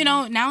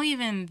now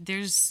even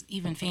there's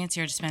even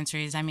fancier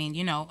dispensaries. I mean,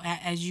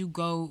 as you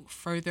go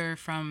further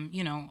from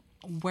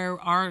where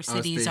our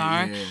cities state,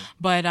 are, yeah.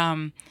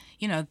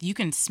 but you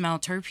can smell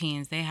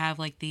terpenes. They have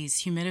like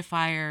these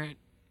humidifier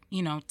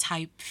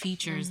type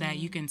features that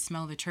you can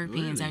smell the terpenes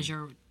Really? as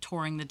you're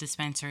touring the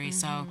dispensary.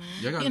 So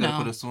Y'all gotta You know.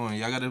 put us on.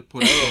 Y'all gotta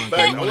put us on. 'cause Fact,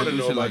 we I wanna want to do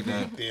know shit about like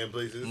that. these damn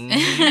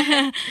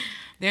places.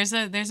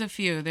 there's a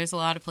few. There's a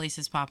lot of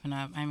places popping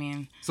up. I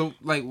mean, So,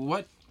 like,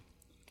 what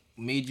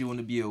made you want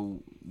to be a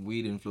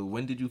weed influencer?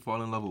 When did you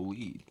fall in love with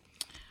weed?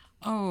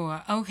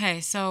 oh, okay.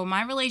 So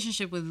my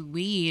relationship with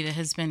weed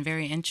has been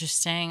very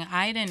interesting.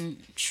 I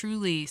didn't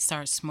truly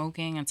start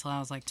smoking until I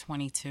was like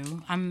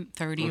 22. I'm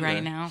 30 Okay.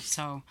 right now,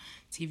 so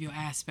to give you an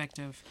aspect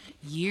of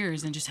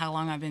years and just how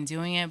long I've been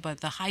doing it.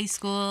 But the high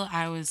school,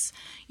 I was,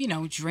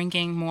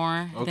 drinking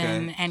more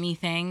than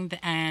anything.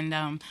 And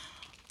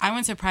I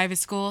went to private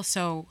school,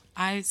 so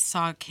I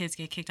saw kids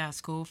get kicked out of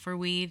school for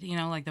weed,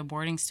 like the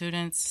boarding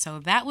students. So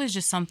that was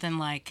just something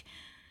like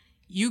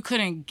you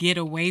couldn't get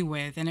away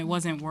with, and it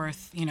wasn't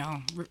worth,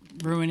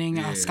 ruining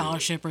a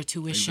scholarship or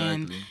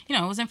tuition. Exactly.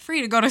 It wasn't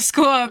free to go to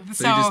school.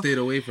 So you just stayed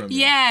away from it.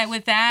 Yeah,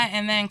 with that.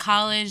 And then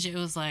college, it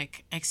was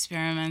like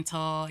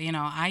experimental.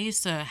 I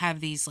used to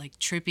have these like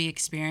trippy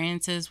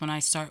experiences when I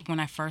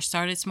first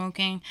started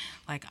smoking.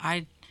 Like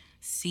I'd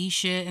see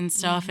shit and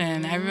stuff,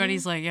 and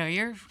everybody's like, yo,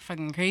 you're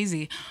fucking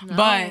crazy.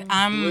 But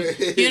now I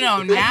experiences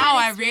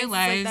like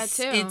realize that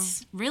too.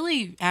 it's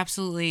really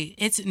absolutely,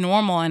 it's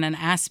normal in an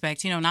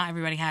aspect. Not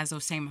everybody has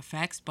those same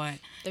effects, but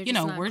They're just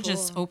not we're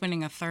just cool.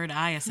 opening a third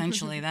eye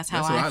essentially. That's how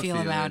That's what I I feel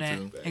feel about like, it.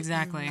 too.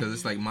 Exactly. Because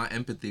it's like my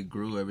empathy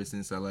grew ever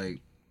since I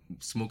like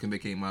smoking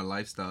became my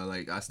lifestyle,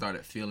 like I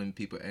started feeling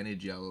people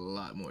energy a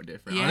lot more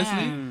different. Yeah.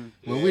 Honestly,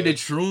 when we did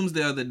shrooms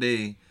the other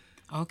day,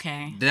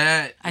 Okay.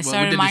 I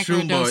started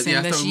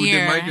microdosing this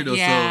year.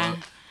 Yeah.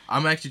 So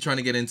I'm actually trying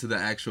to get into the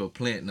actual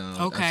plant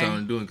now. Okay. That's what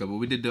I'm doing. But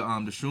we did the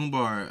shroom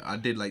bar. I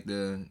did like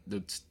the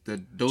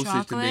dosage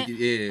Chocolate? to make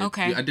it. Yeah.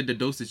 Okay. I did the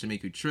dosage to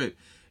make you trip.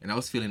 And I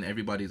was feeling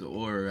everybody's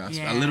aura. I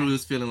Yeah. literally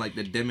was feeling like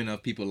the dimming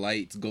of people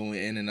lights going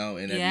in and out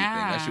and everything.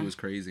 That shit was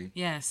crazy.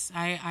 Yes,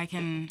 I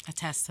can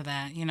attest to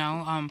that. You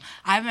know,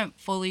 I haven't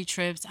fully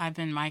tripped. I've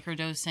been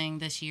microdosing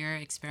this year,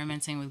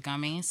 experimenting with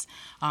gummies,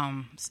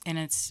 and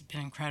it's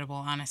been incredible.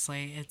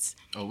 Honestly, it's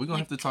Oh, we're gonna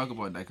have to talk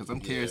about that because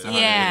I'm curious.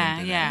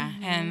 yeah.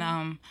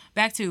 And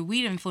back to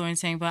weed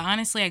influencing, but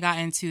honestly, I got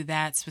into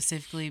that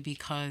specifically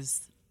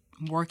because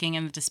working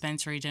in the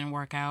dispensary didn't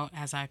work out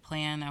as I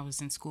planned. I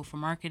was in school for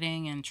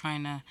marketing and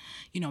trying to,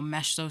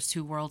 mesh those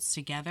two worlds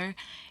together.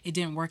 It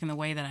didn't work in the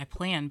way that I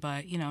planned,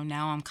 but,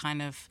 now I'm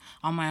kind of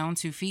on my own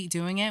 2 feet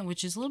doing it,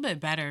 which is a little bit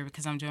better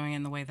because I'm doing it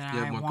in the way that You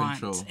have I more want.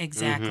 control.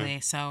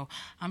 Exactly. So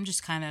I'm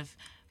just kind of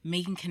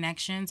making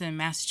connections, and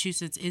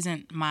Massachusetts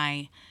isn't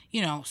my,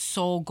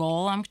 sole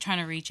goal. I'm trying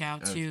to reach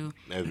out to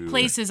everywhere.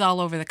 places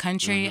all over the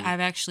country. I've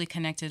actually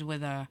connected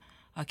with a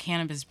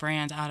cannabis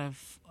brand out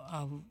of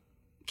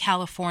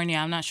California.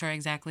 I'm not sure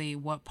exactly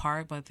what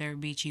part, but they're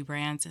beachy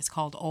brands. It's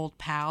called Old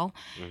Pal,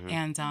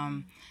 and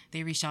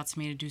they reached out to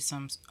me to do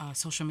some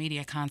social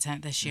media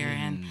content this year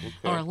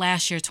or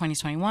last year,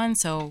 2021.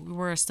 So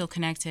we're still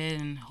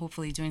connected and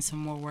hopefully doing some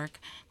more work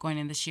going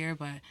in this year.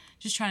 But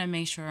just trying to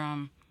make sure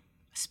I'm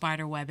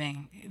spider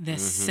webbing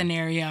this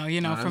scenario,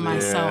 for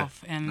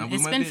myself, and Now,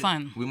 it's been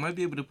fun. We might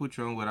be able to put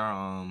you on with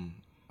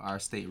our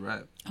state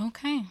rep.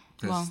 Okay.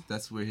 Because Well,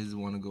 that's where he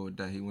want to go with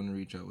that. He want to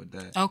reach out with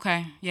that.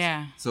 okay.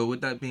 Yeah. So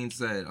with that being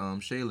said,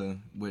 Shayla,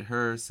 with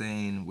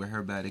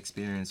her bad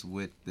experience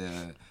with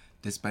the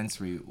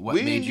dispensary, what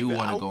made you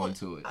want to go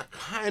into it? I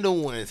kind of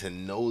wanted to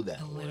know that.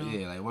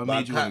 Yeah, like what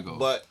made you want to go?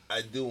 But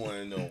I do want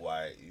to know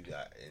why you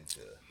got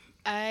into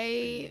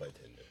I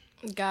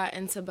bartender. got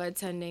into bud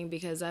tending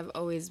because I've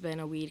always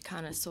been a weed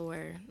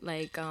connoisseur.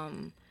 Like,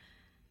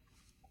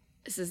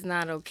 this is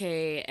not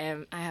okay,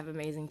 and I have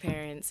amazing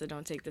parents, so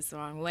don't take this the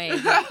wrong way.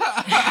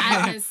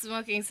 I've been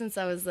smoking since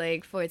I was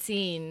like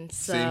 14,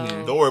 so Same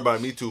here. Don't worry about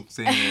it, me too.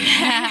 Same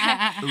here.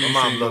 My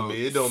mom loved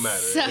me. It don't matter.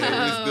 So-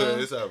 It's good.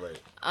 It's all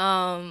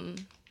right.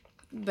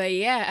 But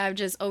yeah, I've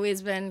just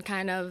always been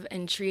kind of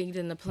intrigued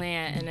in the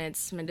plant and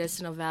its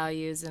medicinal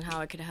values and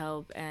how it could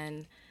help,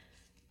 and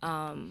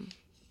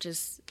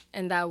just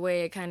in that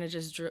way, it kind of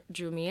just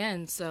drew me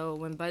in. So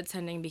when bud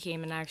tending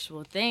became an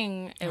actual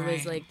thing, it was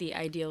Right. like the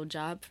ideal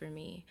job for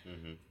me.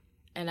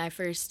 And I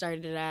first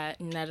started at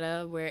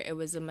Netta, where it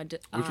was a Which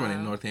one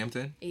in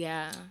Northampton?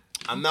 Yeah.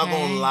 I'm not Okay.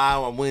 gonna lie.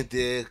 I went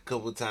there a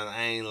couple times.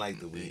 I ain't like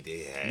the weed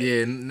they had.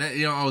 Yeah,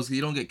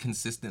 you don't get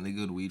consistently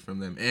good weed from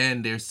them,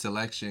 and their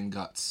selection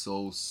got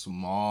so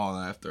small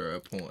after a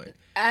point.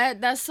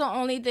 That's the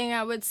only thing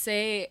I would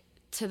say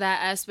to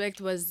that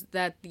aspect was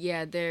that,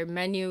 yeah, their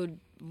menu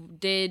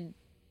did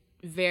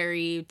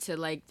vary to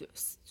like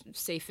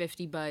say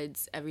 50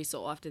 buds every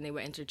so often. They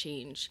would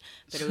interchange,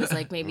 but it was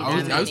like maybe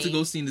I that used to many.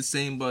 go see the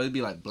same bud. It'd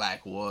be like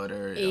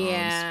Blackwater,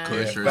 Yeah.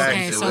 Kush, or Yeah,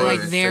 Okay, something. so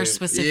like Same. their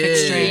specific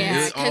Yeah. strains. Yeah,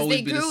 It'd because always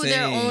they be the grew their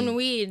same. own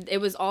weed. It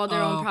was all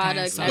their Oh, own okay,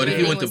 products. so- But if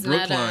you went to everything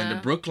was Brookline, Netta.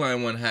 the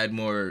Brookline one had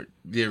more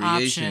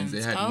variations. Options.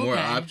 They had more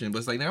Okay. options. But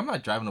it's like, nigga, I'm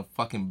not driving to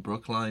fucking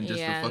Brookline just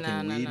Yeah, for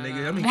fucking no, weed, no,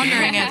 nigga. no. I mean,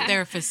 Wondering if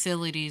their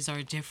facilities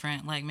are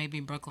different. Like maybe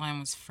Brookline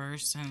was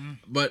first, and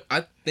But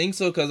I think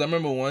so because I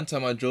remember one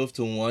time I drove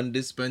to one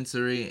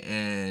dispensary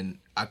and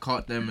I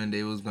caught them and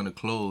they was gonna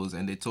close,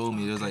 and they told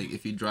me it was like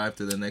if you drive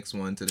to the next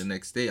one to the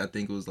next state, I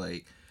think it was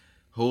like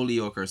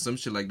Holyoke or some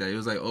shit like that. It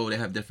was like, oh, they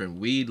have different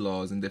weed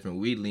laws and different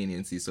weed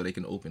leniencies, so they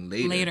can open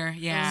later.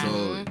 yeah.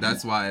 So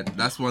that's one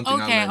thing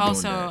I Okay. learned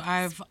Also, doing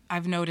that.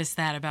 I've noticed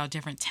that about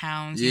different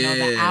towns. Yeah,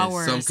 the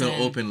hours. some can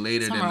and open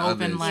later some than are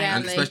open others, like Yeah,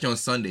 and like especially on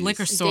Sundays.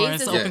 liquor stores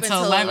Days is open open till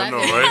till 11. I know,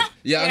 right?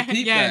 Yeah, I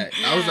peeped Yeah. that.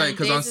 I was like,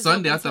 because on Days is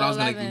Sunday I open thought I was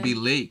till gonna 11. be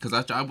late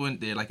because I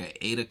went there like at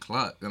 8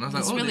 o'clock, and I was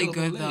like, It's oh, really they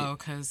open good late. though,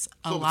 because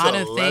a So lot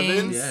till of 11?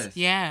 things. Yes.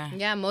 Yeah.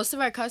 Yeah, most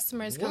of our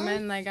customers come What?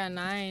 in like at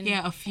 9.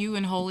 Yeah, a few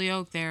in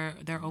Holyoke, they're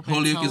open.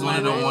 Holyoke till is one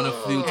of 11. the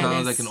few And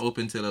towns that it's- can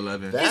open till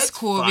 11. That's It's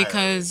cool fire.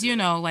 because,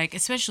 like,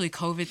 especially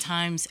COVID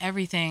times,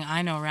 everything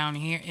I know around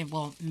here,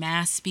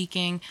 mass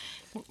speaking,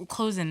 we're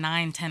closing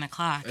 9, 10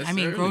 o'clock. That's I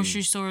mean, early.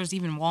 grocery stores,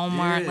 even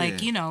Walmart,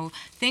 Yeah.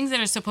 things that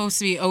are supposed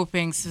to be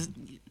open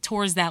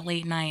towards that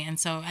late night. And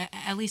so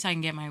at least I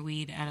can get my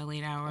weed at a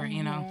late hour,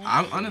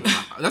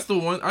 That's the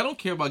one. I don't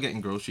care about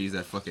getting groceries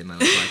at fucking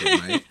 9 o'clock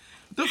at night.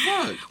 The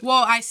fuck?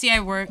 Well,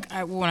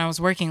 when I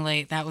was working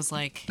late, that was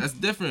like... That's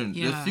different.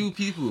 There's Yeah. few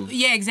people.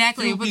 Yeah,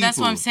 exactly. Few But that's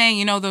what I'm people.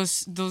 saying.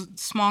 Those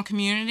small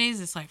communities,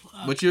 it's like...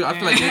 But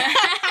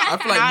I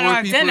feel like I don't more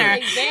have people. dinner.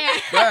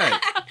 Right.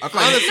 I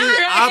feel like Honestly,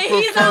 I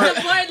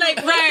prefer. board like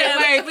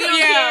Right, we don't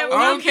yeah, care. we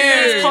don't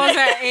care. It's close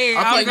at 8.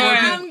 I feel like more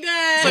I'm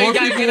good. So you more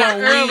gotta people get up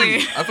want early.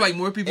 weed. I feel like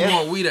more people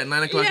want weed at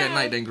 9 o'clock at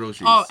night than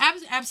groceries. Oh,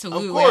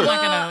 absolutely. Of course. I'm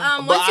not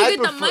gonna. But Once you I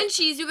get the prefer-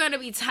 munchies, you're gonna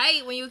be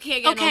tight when you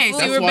can't get Okay, no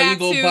so food. we're why back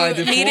you go buy to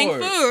before. needing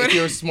food. If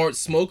you're a smart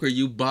smoker,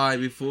 you buy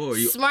before.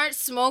 You Smart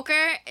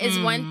smoker is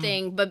one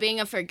thing, but being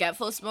a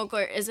forgetful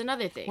smoker is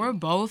another thing. We're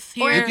both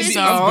Or here, if it's-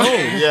 so I'm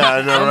both. Yeah,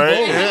 I know, I'm right?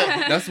 both.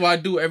 Yeah. That's why I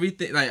do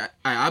everything. Like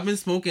I've been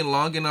smoking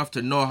long enough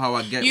to know how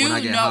I get you when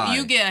I get know high.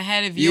 you get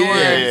ahead of Yeah, your.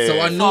 Yeah. so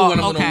I know thought. what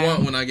I'm Okay. gonna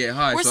want when I get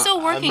high. We're so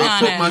still working I on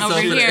put it myself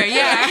over in here. a-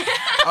 Yeah,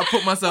 I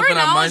put myself we're in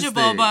that mind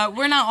knowledgeable, state. but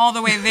we're not all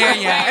the way there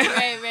yet.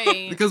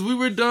 right. Because we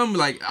were dumb.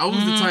 Like I was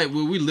the type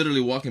where we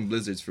literally walk in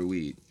blizzards for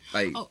weed.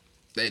 Like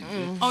that,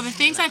 Oh, the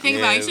things I think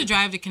about. I used to Yeah.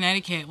 drive to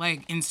Connecticut,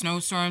 like in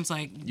snowstorms,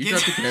 like. you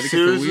drive to Connecticut for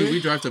Seriously? weed. We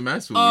drive to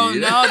Mass for Oh weed.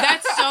 no,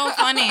 that's so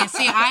funny.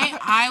 See,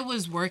 I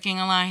was working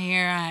a lot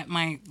here.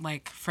 My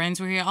like friends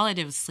were here. All I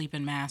did was sleep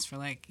in Mass for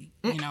like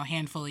a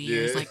handful of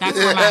years. Yeah. Like that's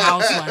where my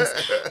house was.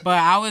 But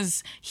I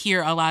was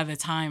here a lot of the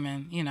time,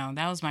 and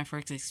that was my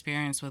first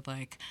experience with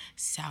like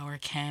sour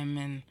chem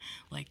and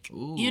like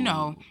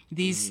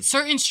these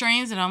certain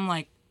strains that I'm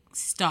like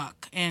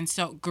stuck. And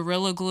so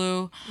Gorilla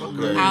Glue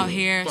Okay. out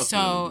here. Fuck So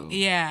Gorilla Glue.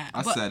 yeah,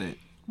 I but- said it.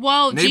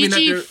 well, Maybe not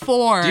their-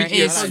 GG4 GG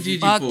is fuck GG4.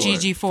 fuck Fuck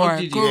GG4.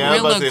 GG4. Yeah, I was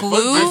about Gorilla to say, fuck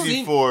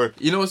Glue. GG4.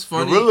 You know what's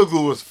funny? Gorilla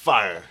Glue was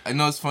fire. I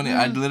know it's funny.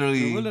 I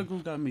literally, Gorilla Glue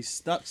got me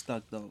stuck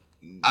though.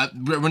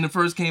 when it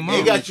first came out.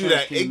 It got you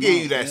that. It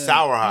gave you that Yeah.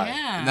 sour high.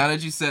 Yeah. Now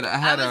that you said, it, I I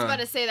had was a. about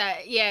to say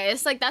that. Yeah,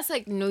 it's like that's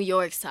like New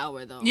York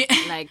sour though. Yeah.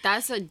 Like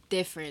that's a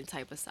different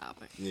type of sour.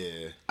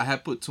 Yeah. I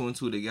had put two and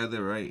two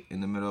together right in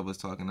the middle of us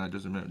talking. I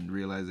just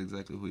realized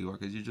exactly who you are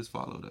because you just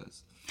followed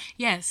us.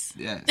 Yes.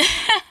 Yes.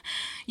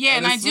 Yeah,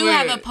 and I do swear.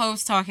 have a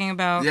post talking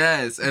about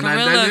Yes. And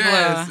Gorilla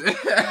yes.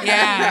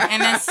 yeah,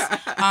 and it's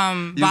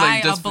He's by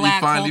like, a just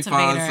black finally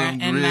found cultivator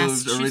some in real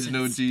Massachusetts.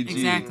 original GG.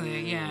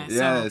 Exactly. Yeah.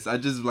 Yes. I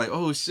just like,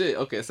 oh shit.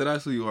 Okay, so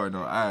that's who you are now.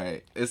 All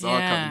right. It's all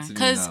coming to me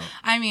because now.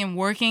 I mean,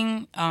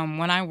 working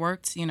when I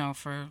worked,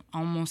 for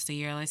almost a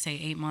year, let's say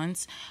 8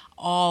 months,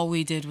 all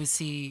we did was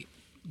see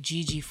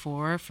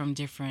GG4 from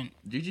different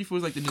GG4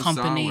 is like the new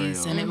companies,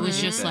 sour, and it was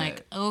yo. just Look at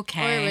like that.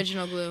 okay, Or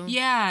Original Glue.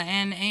 yeah,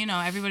 and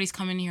everybody's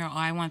coming here. Oh,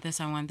 I want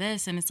this,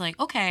 and it's like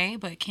okay,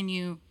 but can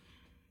you?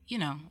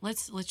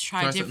 Let's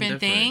try Try something different different.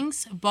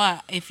 things.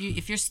 But if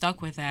you're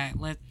stuck with that,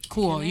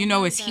 cool. Can I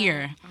have it's that,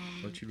 here.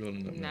 What you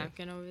rolling up now?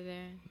 Napkin over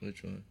there.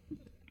 Which one?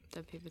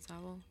 The paper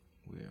towel.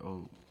 Where?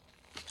 Oh.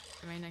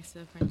 Right next to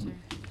the printer.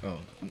 Oh.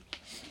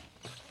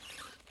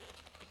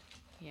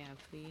 Yeah,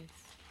 please.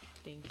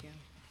 Thank you.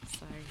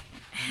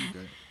 Sorry.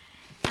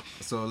 Okay.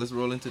 So let's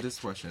roll into this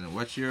question.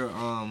 What's your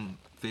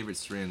favorite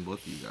strain?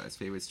 Both of you guys,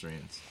 favorite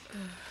strains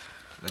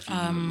that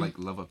you like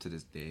love up to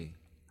this day.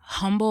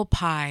 Humble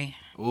pie.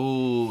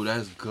 Oh,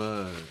 that's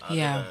good.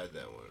 Yeah. I had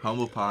that one.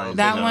 Humble pie.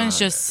 That is one's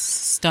good. just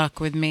stuck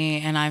with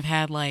me, and I've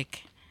had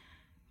like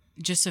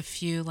just a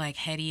few like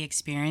heady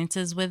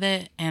experiences with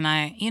it, and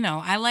I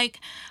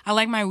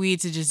like my weed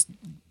to just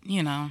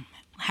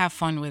have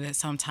fun with it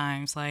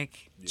sometimes,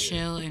 like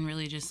chill and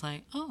really just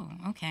like, oh,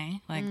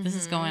 okay, like this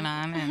is going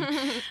on,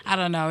 and I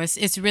don't know,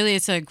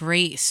 it's a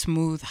great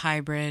smooth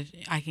hybrid.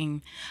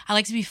 I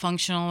like to be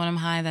functional when I'm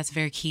high. That's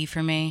very key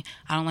for me.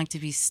 I don't like to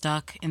be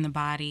stuck in the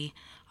body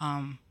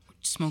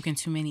smoking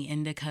too many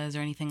indicas or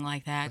anything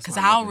like that, because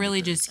why I love I'll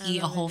really indicas. just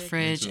eat a whole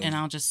fridge too. and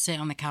I'll just sit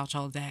on the couch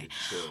all day.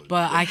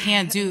 But I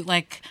can't do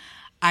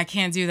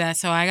that,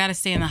 so I gotta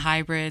stay in the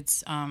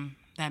hybrids,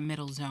 that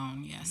middle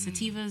zone. Yeah,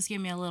 sativas get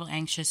me a little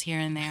anxious here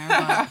and there,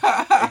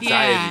 but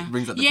yeah,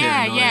 Brings out the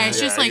yeah, paranoia. it's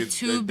just Yeah, like it's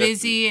too definitely-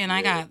 busy, and I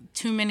yeah. got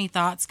too many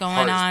thoughts going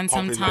Heart is on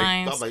pumping, like,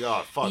 sometimes. I'm like,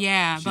 oh, fuck.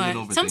 Yeah, She's an but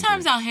overthinker.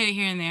 sometimes I'll hit it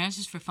here and there. It's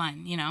just for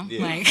fun, Yeah.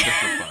 like Just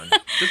for fun.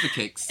 Just for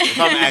kicks. If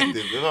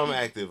I'm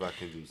active, I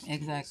can do sativas.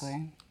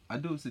 exactly. I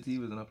do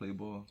sativas and I play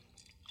ball.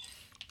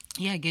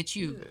 Yeah, get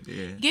you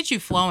Yeah.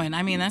 flowing.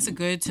 I mean, that's a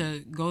good to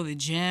go to the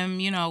gym,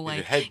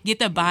 like head- get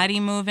the body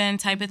moving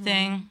type of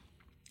thing.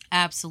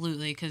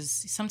 Absolutely, because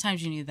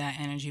sometimes you need that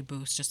energy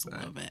boost just a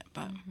little bit.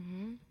 But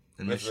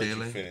And Let's let you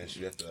Michelle. finish.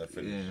 You have to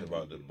finish Yeah.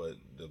 about the bud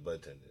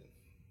tendon.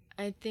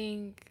 I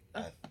think.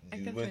 I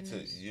You can went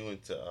finish.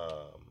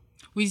 to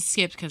we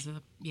skipped because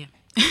of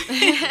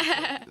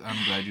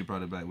I'm glad you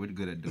brought it back. We're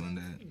good at doing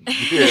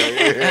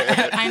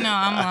that. I know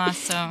I'm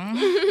lost. So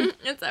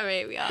It's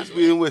alright. We all.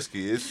 weed and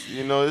whiskey. It's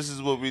this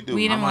is what we do.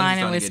 weed and I'm wine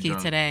and starting to get whiskey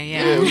drunk. today.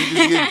 Yeah, Yeah. we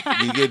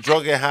just we get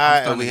drunk and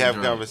high, starting and we to get have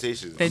drunk.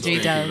 conversations. The G Thank you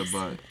for does. the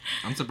bud.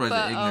 I'm surprised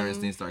But, the ignorance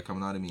didn't start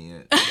coming out of me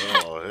yet.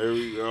 Oh, here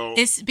we go.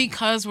 It's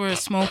because we're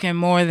smoking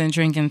more than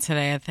drinking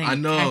today. I think. I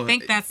know. I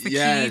think that's the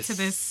Yes. key to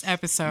this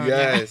episode.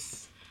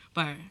 Yes.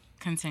 But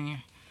continue.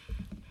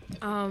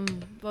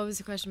 What was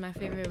the question? My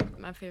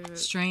favorite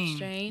Strain.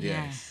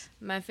 Yes.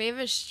 My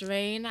favorite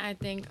strain, I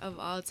think, of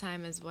all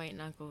time is White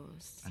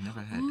Knuckles. I never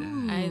had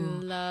that. I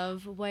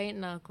love White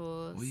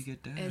Knuckles. Where you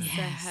get that? It's a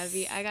Yes.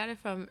 heavy. I got it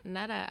from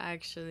Netta,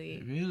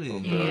 actually. Really?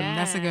 Yeah,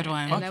 That's a good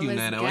one. and Fuck that you, was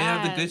Nana. Why you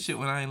have the good gas. shit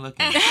when I ain't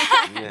looking?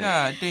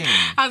 God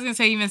damn. I was gonna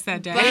say you missed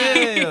that day.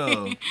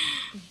 Damn.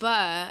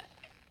 But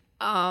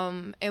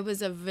it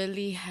was a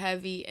really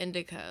heavy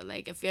indica.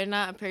 Like if you're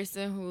not a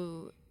person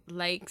who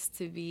likes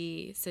to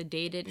be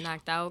sedated,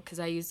 knocked out, because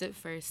I use it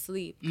for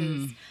sleep.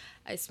 Because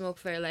I smoke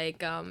for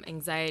like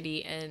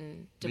anxiety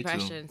and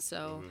depression.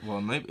 So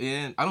Well,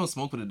 maybe I don't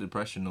smoke for the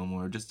depression no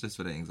more. Just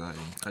for the anxiety.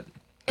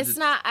 it's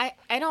not.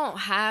 I don't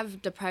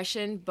have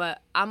depression,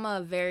 but I'm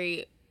a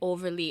very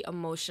overly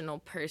emotional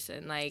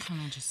person. Like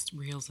Kind of just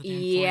reels it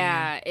in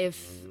yeah, for you.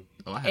 if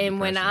Oh, I have and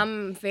when depression.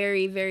 I'm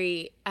very,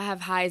 very, I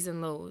have highs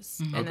and lows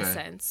in Okay. a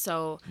sense.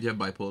 So You have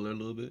bipolar a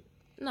little bit.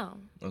 no,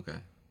 Okay.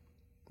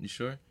 You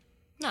sure?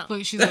 no.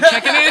 Look, she's like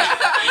checking it.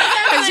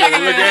 She's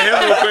checking Look it. at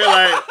him real quick,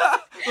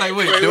 like, Like,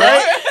 wait, wait, do what?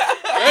 I?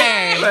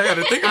 Hey. I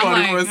gotta think about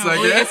I'm it for a like,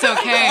 second. no, it's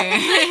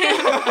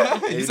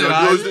okay. You said know,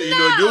 I-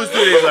 dudes do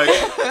it, like,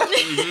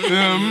 I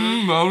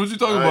don't know what you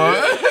talking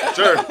about.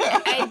 sure.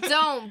 I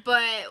don't,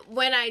 but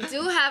when I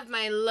do have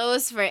my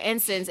lows, for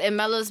instance, it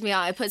mellows me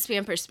out. It puts me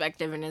in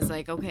perspective, and it's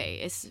like, okay,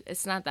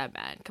 it's not that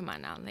bad. Come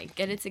on now, like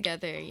get it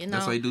together, you know.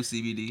 That's why you do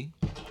CBD.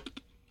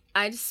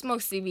 I just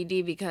smoke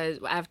CBD because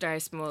after I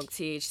smoke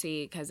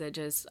THC, because it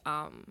just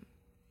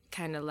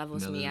kind of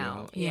levels Mellows me you out.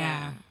 out.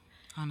 Yeah.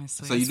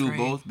 Honestly. So you it's do great.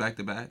 both back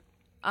to back?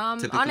 On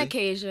typically?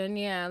 occasion,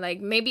 yeah. Like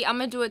maybe I'm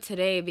gonna do it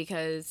today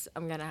because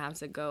I'm gonna have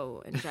to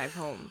go and drive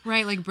home.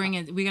 Right, like bring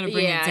it. We gotta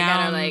bring Yeah, it I down.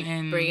 gotta, like,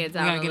 and bring it we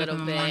down gotta a get up little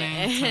in the bit.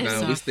 morning type Nah,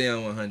 we stuff. stay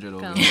on 100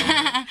 over Come here. on.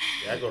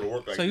 Yeah, I go to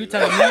work like So you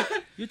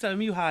this. telling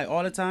me you high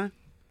all the time?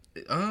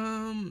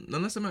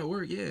 Unless I'm at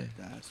work, yeah.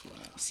 That's wild.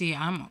 See,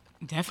 I'm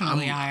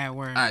definitely high at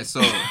work. All right,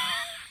 so I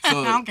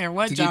don't care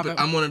what job it-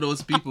 I'm one of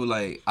those people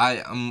like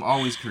I'm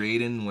always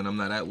creating when I'm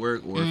not at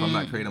work, or if I'm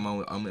not creating,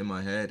 I'm in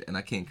my head and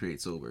I can't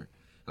create sober.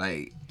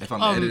 Like if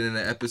I'm editing an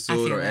episode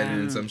feel or that.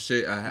 editing some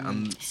shit,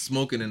 I'm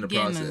smoking in the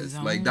Get in the process.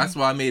 zone. Like that's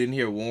why I made it in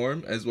here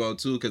warm as well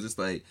too, because it's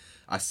like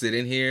I sit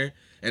in here.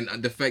 And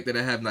the fact that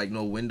I have like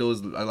no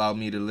windows allow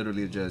me to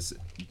literally just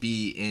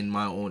be in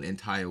my own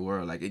entire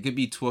world. Like it could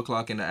be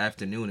 2:00 in the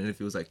afternoon and it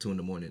feels like 2 in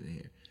the morning in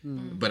here.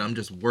 But I'm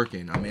just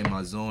working. I'm in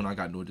my zone. I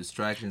got no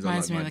distractions.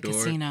 Reminds I me lock of my the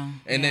door. casino.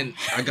 And then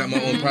I got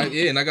my own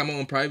and I got my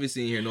own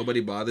privacy in here.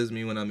 Nobody bothers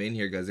me when I'm in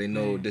here because they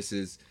know this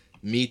is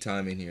me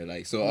time in here.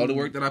 Like so, all the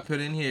work that I put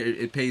in here,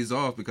 it pays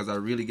off because I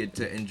really get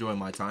to enjoy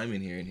my time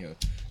in here.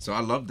 So I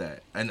love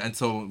that. And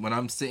so when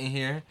I'm sitting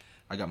here,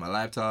 I got my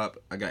laptop.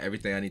 I got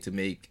everything I need to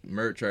make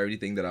merch or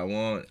everything that I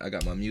want. I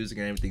got my music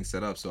and everything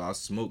set up. So I'll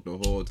smoke the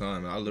whole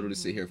time. I'll literally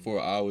sit here 4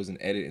 hours and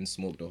edit and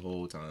smoke the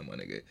whole time, my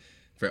nigga.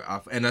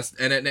 And at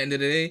the end of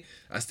the day,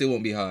 I still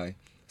won't be high.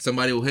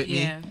 Somebody will hit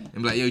me Yeah. and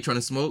be like, yo, you trying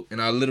to smoke? And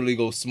I literally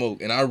go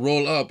smoke. And I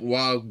roll up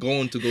while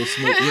going to go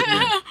smoke with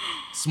them.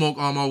 Smoke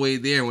on my way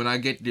there. When I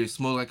get there,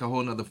 smoke like a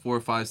whole nother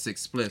 4, 5,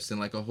 6 spliffs in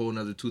like a whole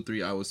nother 2,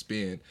 3 hour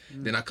span.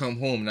 Then I come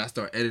home and I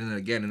start editing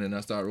again, and then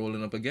I start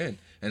rolling up again.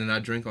 And then I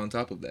drink on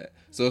top of that.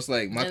 So it's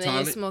like my And then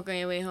time. you smoke on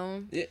your way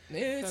home. Yeah, From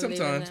leaving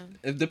sometimes. them.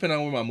 It depends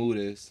on where my mood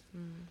is.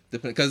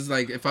 Because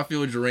like if I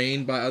feel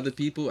drained by other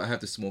people, I have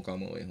to smoke on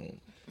my way home.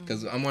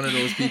 Because I'm one of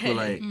those people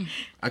like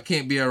I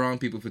can't be around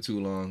people for too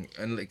long,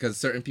 and because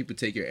certain people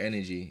take your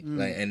energy,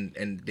 like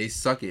and they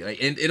suck it.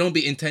 Like and it don't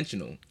be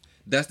intentional.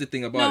 That's the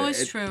thing about it. No,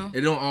 it's It- true.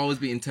 It don't always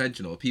be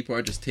intentional. People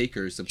are just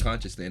takers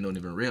subconsciously and don't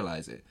even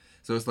realize it.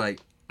 So it's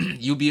like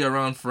you be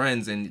around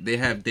friends and they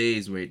have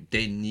days where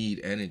they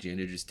need energy and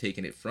they're just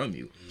taking it from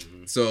you.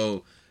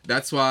 So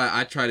that's why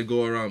I try to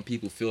go around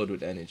people filled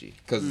with energy,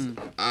 because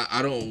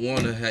I don't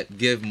want to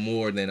give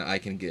more than I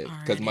can give,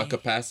 because my Already,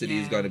 capacity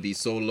is yeah. going to be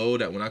so low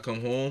that when I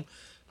come home,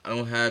 I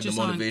don't have Just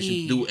the on motivation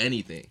E. to do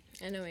anything.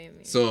 I know what you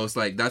mean. So it's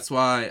like that's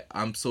why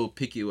I'm so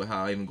picky with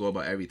how I even go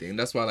about everything. And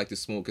that's why I like to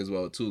smoke as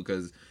well too,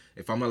 because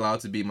if I'm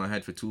allowed to be in my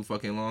head for too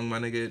fucking long, my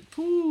nigga,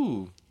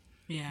 whew,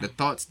 Yeah. the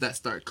thoughts that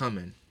start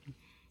coming,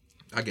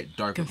 I get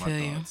dark Can with my feel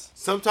you. thoughts.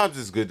 Sometimes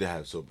it's good to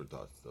have sober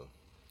thoughts, though.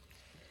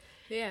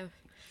 Yeah.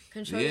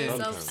 Control Yeah.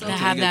 yourself. Sometimes. So To Until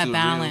have it get that too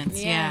balance.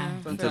 real. Yeah. Yeah.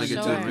 Until For it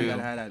gets sure. too You real.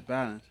 gotta have that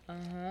balance.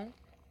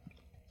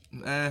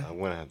 Eh, I'm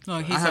gonna have to. Look,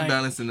 try. he's I have like,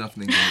 balanced enough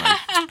things in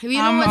life. You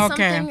know I'm what?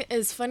 okay. Something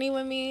is funny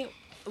with me.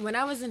 When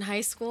I was in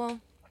high school,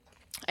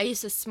 I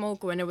used to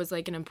smoke when it was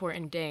like an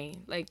important day,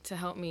 like to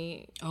help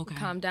me Okay.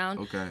 calm down.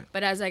 Okay.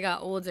 But as I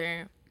got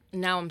older,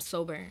 now I'm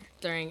sober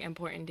during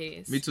important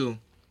days. Me too.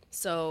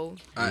 So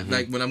I,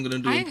 like when I'm gonna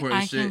do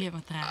important I shit, can get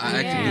with that. I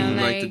actually Yeah,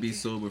 really like to like- be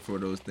sober for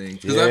those things,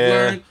 because Yeah.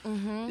 I've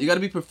learned you got to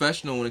be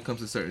professional when it comes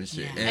to certain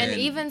shit. Yeah. and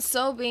even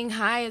so, being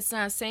high, it's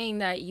not saying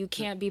that you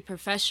can't be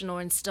professional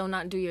and still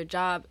not do your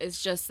job.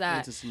 It's just They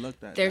that just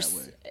looked at there's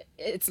that way.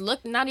 it's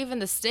not even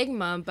the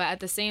stigma, but at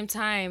the same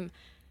time,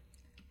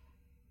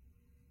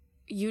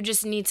 you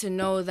just need to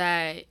know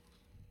that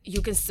you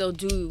can still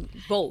do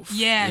both.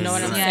 Yeah. You know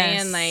what I'm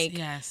Yes. saying? Like,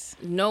 yes.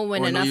 know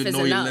when or enough is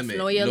know enough. Your limit.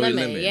 Know your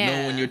limit.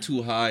 Yeah. Know when you're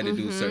too high to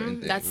do certain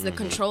things. That's the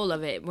control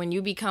of it. When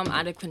you become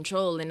out of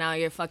control and now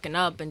you're fucking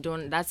up and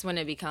doing, that's when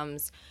it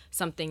becomes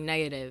something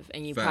negative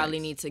and you probably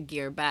Facts. need to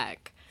gear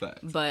back. Facts.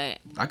 But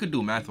I could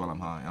do math while I'm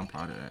high. I'm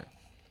proud of that.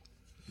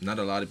 Not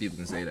a lot of people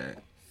can say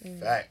that.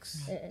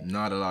 Facts.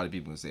 Not a lot of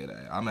people can say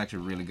that. I'm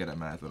actually really good at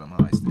math when I'm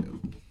high still.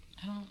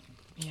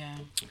 Yeah.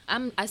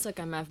 I suck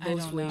at math I both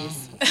don't know.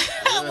 ways. Look,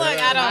 I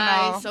High,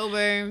 don't know.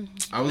 sober.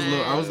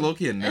 I was low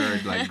key a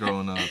nerd like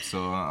growing up,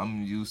 so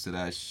I'm used to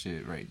that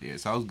shit right there.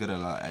 So I was good at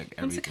Once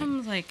everything. it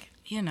comes like,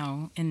 you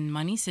know, in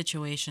money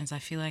situations, I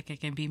feel like it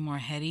can be more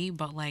heady.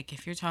 But like,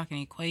 if you're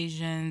talking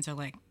equations or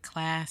like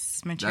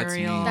class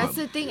material, That's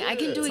the thing. I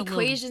can do It's a little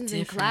equations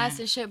in class different.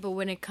 and shit, but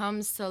when it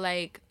comes to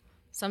like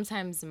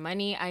sometimes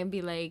money, I'd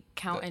be like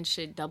counting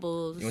shit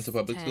doubles. You went to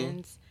public school?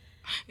 tens.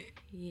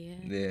 Yeah.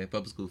 Yeah,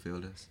 public school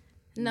failed us.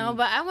 No,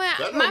 but I went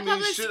That my don't mean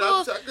public shit.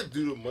 school. I could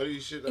do the money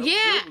shit. Yeah,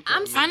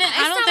 I'm. I don't think not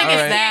it's like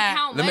that.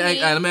 Count Let me money.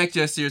 let me ask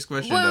you a serious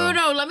question Wait, though. wait,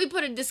 no. Let me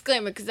put a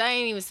disclaimer because I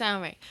ain't even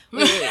sound right.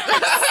 Wait.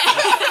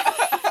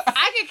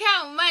 I could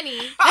count money,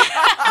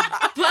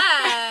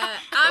 but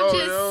I'm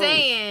just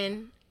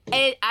saying.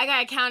 I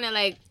got counted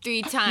like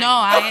 3 times.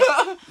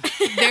 no,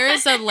 there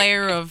is a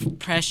layer of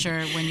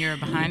pressure when you're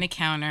behind a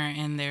counter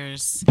and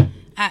there's,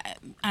 I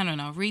don't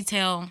know,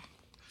 retail.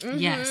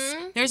 Yes,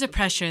 there's a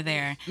pressure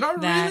there. Not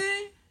that,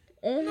 really.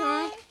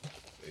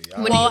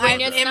 Well,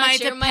 when it's it not might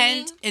your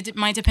money, depend. It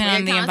might depend when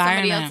on the you're counting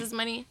somebody environment. else's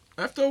money.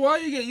 After a while,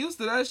 you get used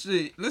to that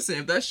shit. Listen,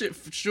 if that shit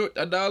short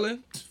 $1,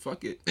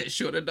 fuck it, it's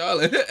short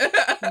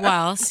 $1.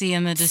 Well, see,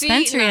 in the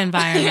dispensary no.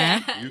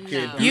 environment, You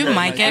can't. you do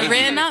might get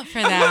written up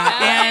for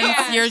that,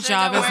 and your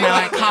job is now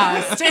at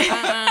cost.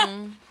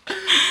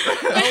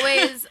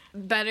 Always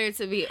better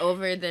to be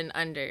over than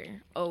under.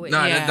 Always.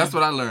 Nah, Yeah. that's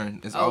what I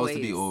learned. It's always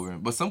to be Always. over.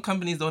 But some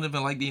companies don't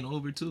even like being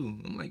over too.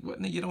 I'm like, what?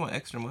 Nigga, you don't want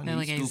extra money. They're You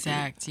like, stupid.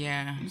 exact,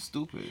 yeah. You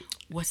stupid.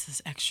 What's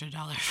this extra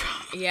 $1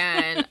 from?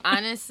 Yeah, and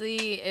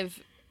honestly, if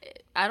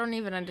I don't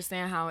even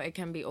understand how it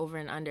can be over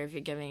and under if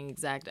you're giving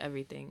exact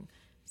everything.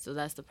 So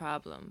that's the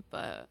problem.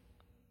 But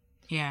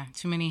Yeah,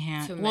 too many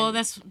hands. Too Well,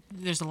 many.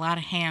 there's a lot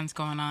of hands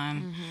going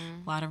on.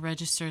 A lot of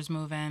registers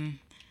moving.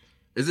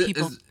 Is it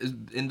People- is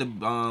in the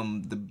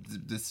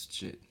this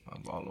shit?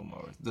 I'm all on my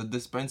words. The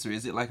dispensary,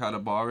 is it like how the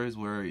bar is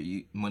where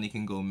money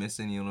can go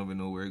missing? You don't even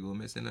know where it go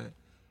missing at.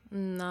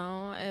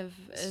 no, if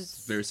It's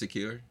it's very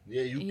secure.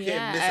 Yeah, you Yeah,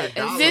 can't miss a it's-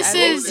 dollar.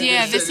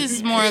 This Everything-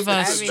 is more of a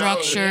Everything.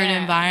 structured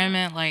Yeah.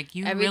 environment. Like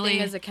you everything really,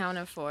 is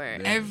accounted for.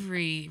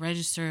 every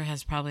register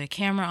has probably a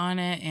camera on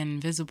it and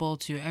visible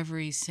to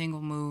every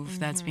single move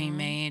that's Mm-hmm. being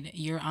made.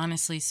 You're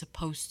honestly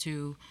supposed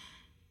to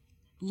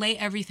lay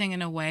everything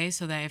in a way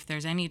so that if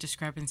there's any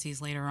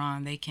discrepancies later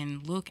on, they can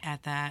look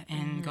at that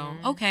and go,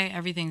 Mm-hmm. okay,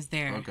 everything's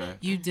there. Okay.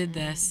 You did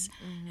this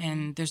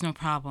and there's no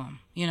problem,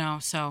 you know?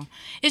 So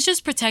it's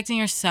just protecting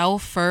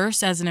yourself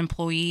first as an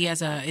employee,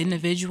 as an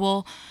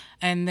individual,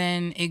 and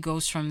then it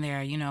goes from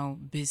there, you know,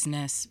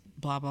 business,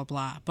 blah, blah,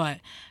 blah. But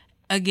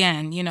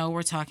again, you know,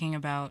 we're talking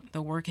about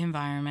the work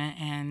environment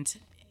and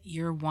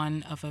you're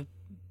one of a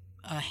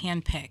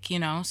handpick, you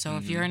know? So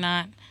if you're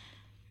not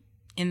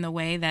in the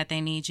way that they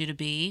need you to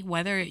be,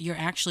 whether you're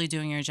actually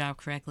doing your job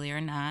correctly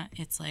or not,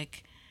 it's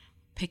like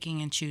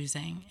picking and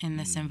choosing in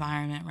this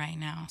environment right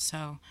now.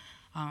 So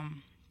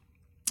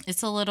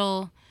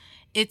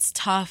it's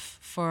tough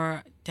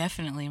for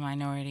definitely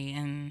minority,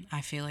 and I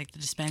feel like the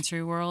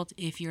dispensary world,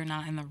 if you're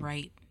not in the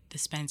right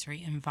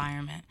dispensary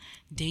environment.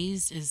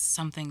 Dazed is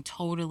something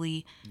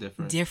totally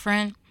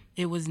different.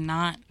 It was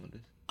not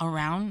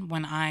around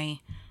when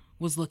I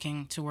was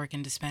looking to work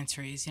in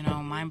dispensaries. You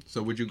know,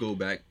 So would you go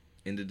back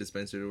in the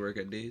dispensary to work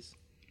at Days?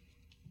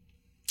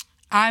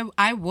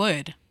 I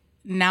would.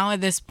 Now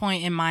at this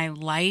point in my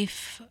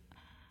life,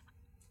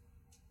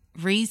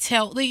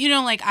 retail, you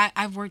know, like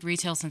I've worked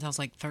retail since I was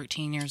like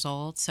 13 years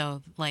old.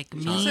 So like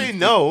me. Say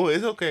no,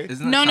 it's okay.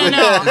 No.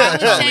 I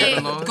would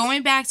say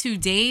going back to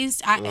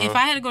Dazed, if I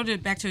had to go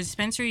back to a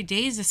dispensary,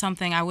 Dazed is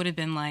something I would have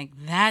been like,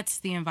 that's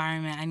the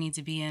environment I need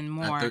to be in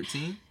more. At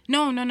 13?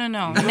 No.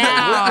 Now.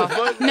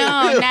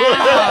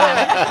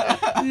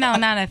 No,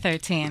 not at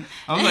 13.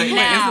 I was like,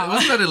 Now.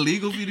 wasn't that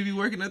illegal for you to be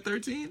working at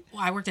 13?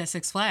 Well, I worked at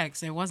Six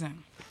Flags. It wasn't.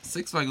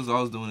 Six Flags was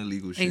always doing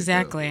illegal shit.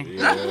 Exactly.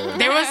 Yeah.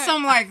 There was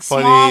some like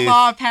Funny small is-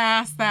 law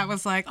passed that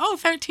was like, oh,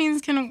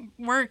 13s can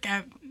work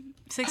at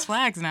Six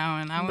Flags now,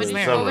 and I was But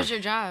there. summer. What was your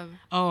job?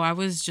 Oh, I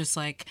was just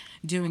like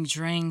doing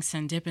drinks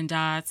and Dippin'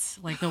 Dots,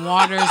 like the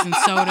waters and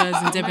sodas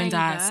and Dippin'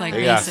 Dots, like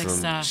They got basic some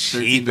stuff.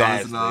 cheap $13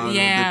 ass an hour. things.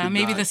 Yeah, Dippin'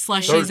 maybe the Dots.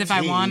 slushies if I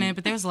 13. wanted,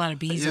 but there was a lot of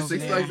bees Yeah, over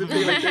Six there. Flags would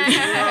be like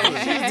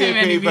 $13. They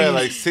many paid for bees.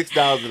 like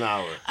 $6 an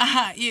hour.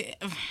 Yeah.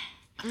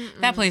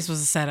 That place was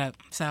a setup,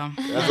 so.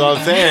 That's what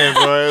I'm saying,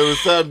 bro. It was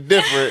something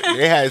different.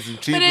 They had some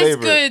cheap But it's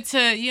labor. good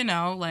to, you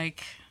know,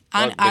 like,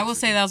 I Fuck will Mexican.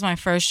 say that was my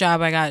first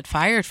job I got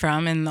fired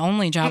from, and the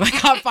only job I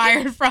got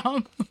fired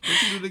from. What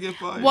you do to get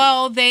fired?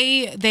 Well,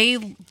 they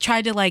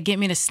tried to like get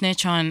me to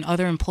snitch on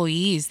other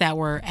employees that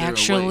were They're away,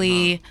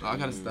 actually huh? I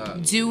gotta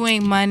stop.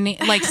 doing money,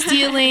 like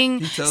stealing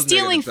tells me I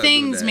stealing gotta stop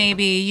doing things, that.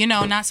 maybe, you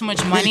know, not so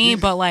much money,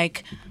 but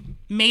like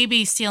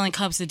maybe stealing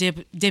cups of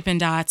Dippin'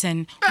 Dots.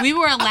 And we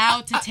were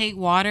allowed to take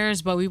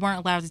waters, but we weren't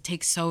allowed to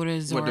take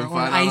sodas What, or them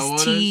 $5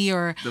 iced tea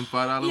or Them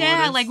 $5 yeah,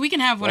 waters? like we can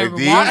have whatever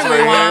these water we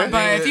right want, here? but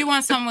Yeah. if you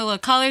want something with a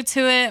color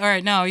to it,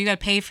 or no, you got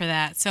to pay for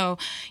that. So,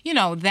 you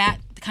know, that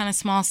kind of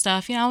small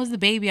stuff. You know, I was the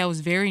baby. I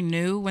was very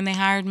new when they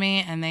hired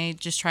me, and they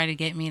just tried to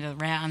get me to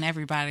rat on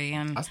everybody.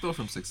 And I stole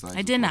from Six Flags.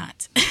 I did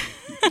not.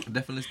 I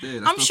definitely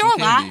did. I'm sure a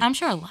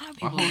lot of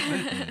people.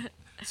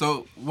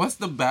 So, what's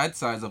the bad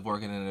sides of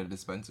working in a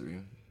dispensary?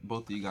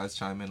 Both of you guys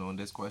chime in on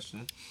this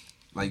question.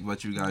 Like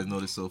what you guys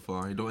noticed so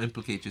far. Don't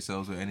implicate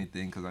yourselves or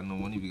anything, because I know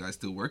one of you guys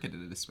still working at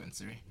a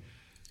dispensary.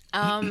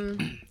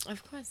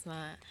 Of course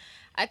not.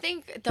 I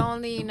think the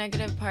only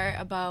negative part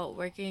about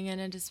working in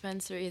a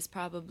dispensary is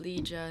probably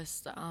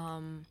just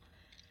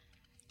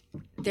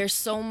there's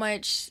so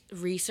much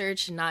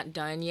research not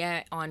done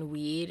yet on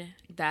weed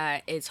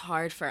that it's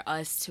hard for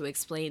us to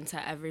explain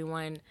to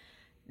everyone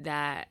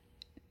that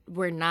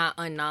we're not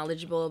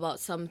unknowledgeable about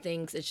some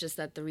things. It's just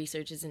that the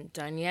research isn't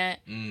done yet.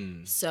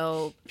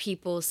 So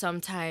people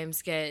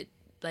sometimes get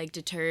like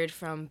deterred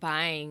from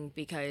buying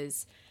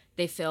because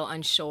they feel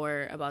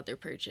unsure about their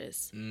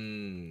purchase.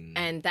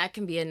 And that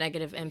can be a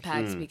negative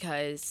impact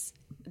because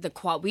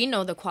we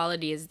know the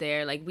quality is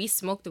there. Like, we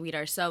smoke the weed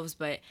ourselves,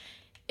 but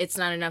it's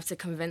not enough to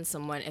convince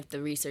someone if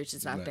the research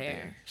is not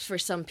there for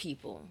some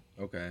people.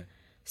 Okay.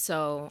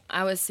 So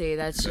I would say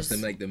that's just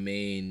like the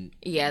main.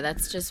 Yeah,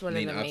 that's just one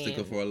of the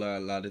obstacle for a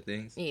lot of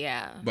things.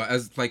 Yeah. But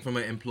as like from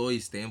an employee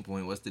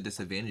standpoint, what's the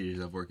disadvantages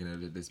of working at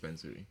a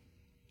dispensary?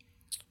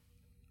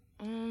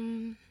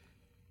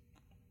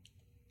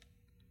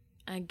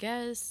 I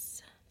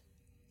guess.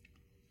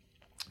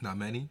 Not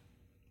many.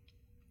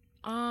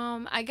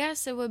 I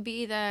guess it would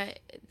be that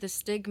the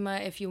stigma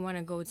if you want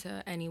to go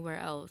to anywhere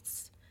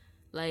else.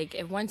 Like,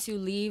 if once you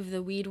leave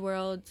the weed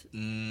world,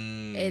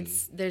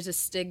 there's a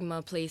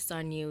stigma placed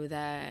on you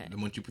that...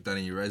 And once you put that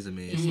in your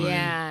resume, it's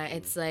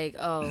it's like,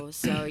 oh,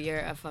 so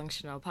you're a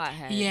functional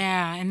pothead.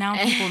 Yeah, and now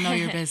people know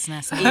your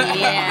business.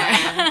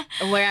 Yeah.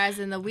 Whereas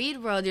in the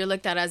weed world, you're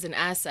looked at as an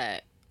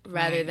asset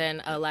rather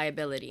than a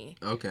liability.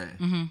 Okay.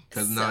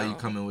 Because now you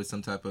come in with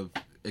some type of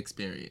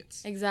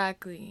experience.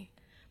 Exactly.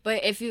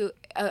 But if you...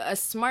 A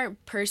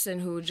smart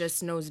person who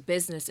just knows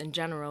business in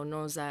general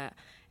knows that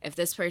if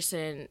this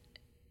person...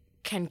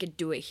 can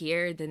do it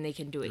here, then they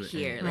can do it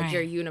here. Right. Like,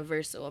 you're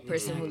universal, a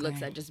person who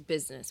looks at just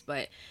business,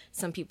 but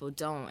some people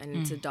don't, and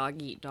it's a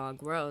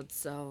dog-eat-dog world,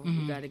 so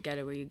you gotta get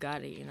it where you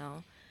got it, you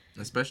know?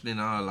 Especially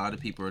now, a lot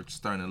of people are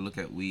starting to look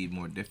at weed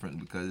more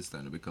different because it's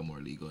starting to become more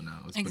legal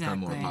now. It's become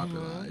more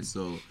popularized,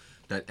 so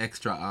that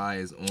extra eye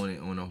is on it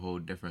on a whole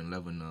different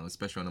level now,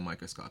 especially on a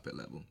microscopic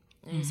level.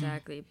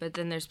 Exactly. But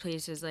then there's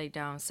places like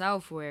down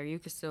south where you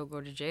could still go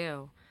to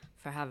jail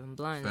for having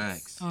blunts.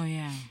 Facts. Oh,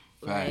 yeah.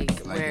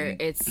 Facts. Like where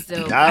it's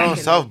still Not on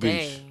South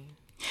Beach.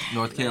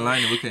 North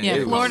Carolina, we can't.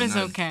 Yeah, Florida's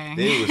okay.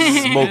 They was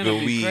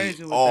smoking weed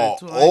crazy with all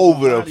that, too.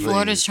 over the place.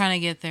 Florida's trying to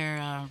get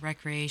their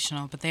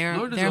recreational, but they're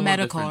Florida's a whole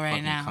medical different right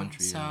fucking now. country,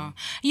 So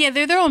yeah,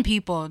 they're their own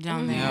people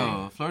down there.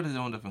 Yo, Florida's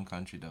their own different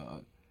country,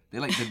 dog. They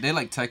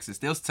like Texas.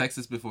 There was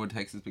Texas before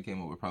Texas became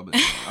a republic.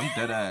 I'm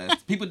dead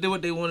ass. People did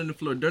what they wanted in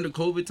Florida. During the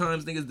COVID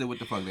times, niggas did what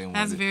the fuck they wanted.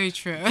 That's very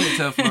true. You can't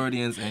tell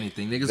Floridians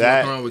anything. Niggas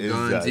That walk around with is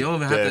guns. a You don't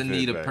even have to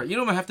need definite fact. you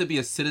don't even have to be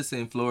a citizen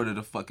in Florida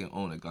to fucking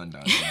own a gun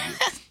down there.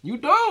 You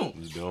don't.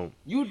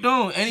 You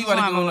don't.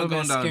 Anybody I'm can a own a little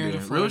gun bit down scared there.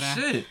 of Real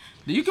Florida. shit.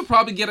 You could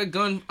probably get a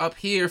gun up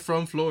here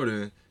from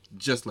Florida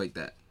just like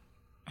that.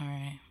 All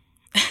right.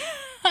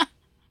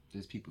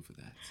 There's people for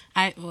that.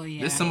 Yeah.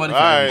 There's somebody for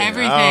All right.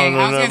 Everything. I don't know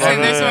I was gonna nothing say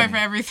about there's that. somebody for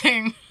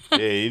everything. Yeah,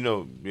 you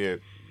know, yeah.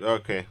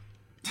 Okay.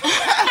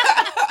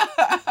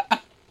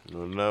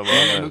 No, no,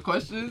 No no.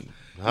 questions?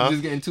 Huh? You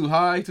just getting too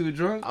high, too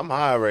drunk? I'm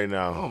high right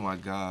Oh now. my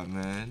god,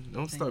 man.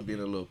 Don't start being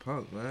a little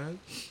punk, man.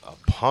 A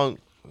punk.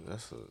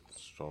 That's a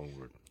strong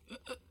word.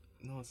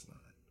 No, it's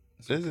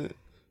not. Is it?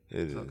 It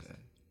is. Okay.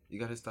 You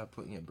gotta start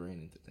putting your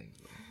brain into things,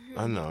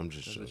 bro. I know. I'm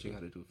just That's what you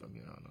joking. gotta do from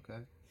here on,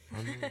 okay?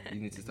 You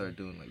need to start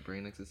doing like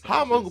brain exercises.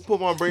 How am I gonna put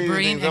my brain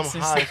Brain into things?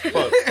 I'm high as fuck.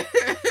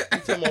 You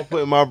talking about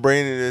putting my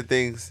brain into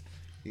things?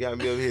 You got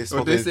me over here Or they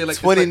smoking say, like,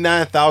 it's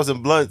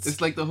 29,000 blunts. It's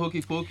like the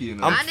hokey pokey, you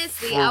know.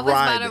 Honestly, I was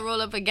about to fried.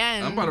 roll up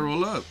again. I'm about to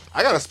roll up.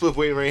 I got a split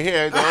weight right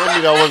here. That don't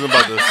mean I wasn't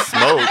about to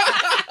smoke.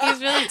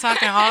 He's really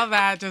talking all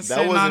that, just That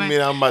sitting on wasn't it.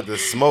 mean I'm about to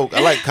smoke.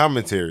 I like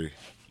commentary.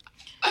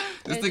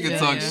 This nigga Yeah,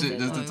 talk yeah. shit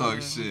just to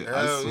talk shit.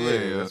 I Hell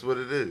swear. yeah, that's what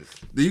it is.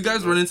 Do you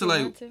guys run into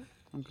like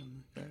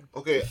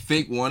Okay.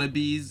 fake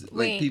wannabes? Like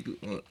Wait. people.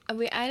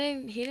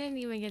 He didn't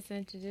even get to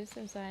introduce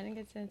him, so I didn't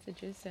get to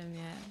introduce him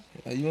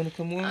yet. You wanna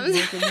come on? You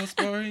wanna come on,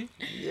 Sparry?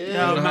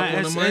 Yo, wanna hop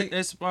man, on the mic?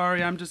 it's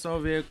Barry. I'm just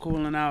over here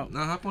cooling out.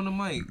 Nah, hop on the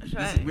mic.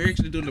 right. We're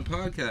actually doing the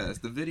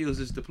podcast. The video is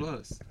just the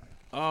plus.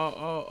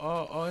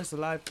 Oh, it's a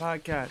live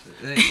podcast.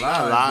 It ain't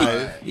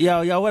live. Live.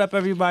 Yo, what up,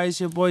 everybody? It's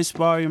your boy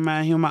Sparry,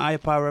 man. Human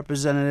iPod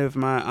representative,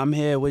 man. I'm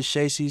here with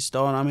Shacey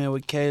Stone. I'm here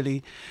with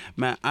Kaylee.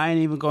 Man, I ain't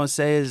even gonna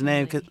say his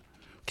name, cause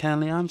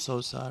Kenley, I'm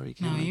so sorry.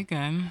 No, Kenley. you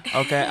good.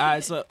 Okay, all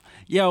right, so,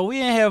 yo, we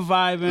in here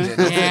vibing.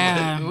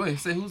 Yeah. Wait,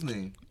 say whose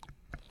name?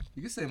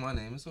 You can say my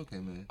name. It's okay,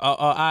 man.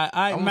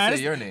 I won't man,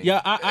 say your name.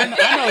 Yeah, I know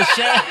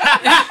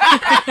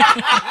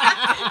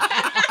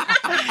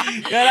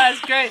that's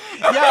great.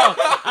 Yo,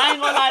 I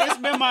ain't gonna lie, this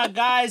been my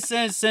guy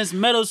since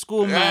middle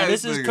school, man.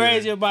 Yes, This is nigga.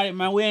 crazy about it,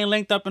 man. We ain't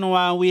linked up in a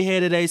while, and we here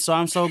today, so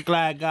I'm so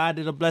glad God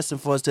did a blessing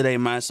for us today,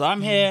 man. So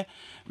I'm here,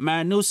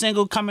 man. New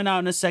single coming out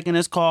in a second.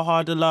 It's called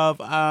Hard to Love.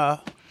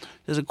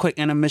 There's a quick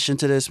intermission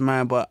to this,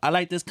 man, but I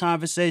like this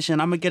conversation.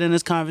 I'm gonna get in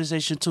this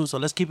conversation too, so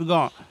let's keep it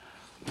going.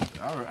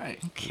 All right.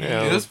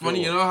 Yeah, It's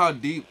funny, you know how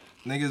deep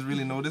niggas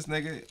really know this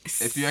nigga?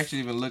 If you actually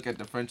even look at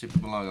the friendship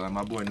belong, like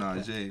my boy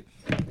Najee,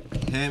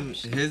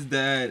 his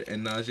dad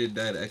and Najee's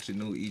dad actually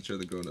knew each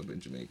other growing up in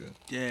Jamaica.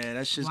 Yeah,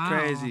 that shit's Wow.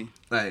 crazy.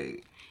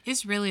 Like,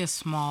 It's really a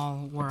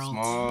small world.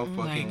 small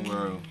fucking Like-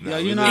 world. Yo,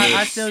 you know,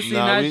 I still see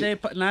Nah,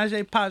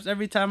 Najee Pops.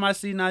 Every time I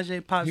see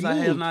Najee Pops, He I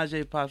hail moved.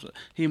 Najee Pops.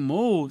 He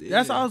moved.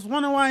 That's why I was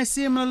wondering why I ain't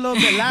see him in a little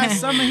bit. Last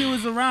summer he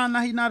was around.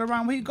 Now he not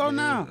around. Where he go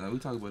now? We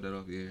talk about that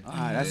off here. All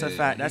right, that's a Yeah,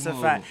 fact. he That's a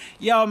moved. fact.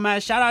 Yo,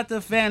 man, shout out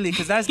to family,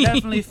 because that's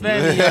definitely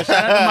family. Yo,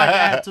 shout out to my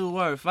dad, too.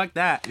 Word. Fuck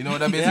that. You know what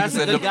that Yeah, basically that's a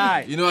said? good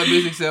guy. You know what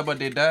basically said about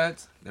their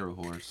dads? They were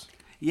whores.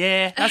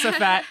 Yeah, that's a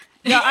fact.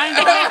 Yo, I ain't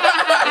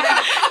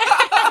gonna...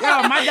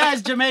 Yo, my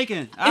dad's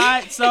Jamaican. All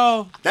right,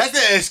 so... That's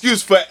an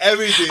excuse for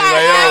everything.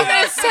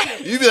 Like,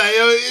 yo, you be like,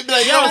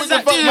 yo, what the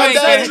fuck, my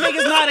certain dad?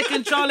 niggas know how to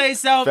control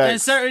themselves, and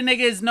Facts. certain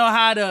niggas know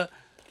how to,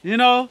 you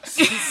know,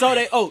 sow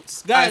their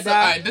oats. Go ahead,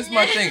 Alright, dog. this is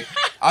my thing.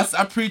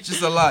 I preach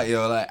this a lot,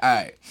 yo. Like,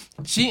 alright,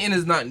 cheating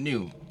is not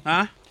new.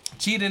 Huh?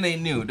 Cheating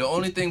ain't new. The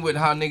only thing with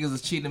how niggas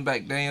was cheating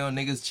back then, yo,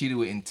 niggas cheated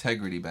with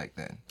integrity back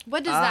then.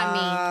 What does that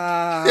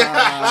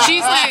mean?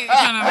 She's like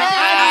trying to.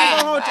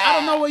 I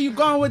don't know where you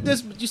going with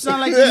this, but you sound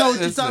like you know what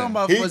you're Listen, talking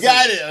about. He for a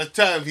got second. it. A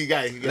time he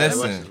got it. He got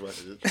Listen. it.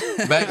 Watch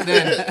this. Back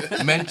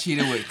then, men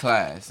cheated with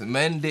class.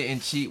 Men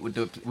didn't cheat with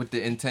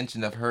the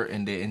intention of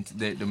hurting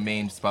the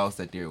main spouse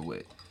that they're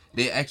with.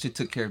 They actually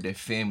took care of their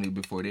family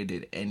before they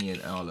did any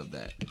and all of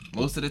that.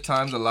 Most of the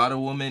times, a lot of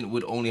women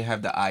would only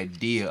have the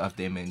idea of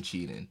their men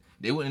cheating.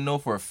 They wouldn't know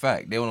for a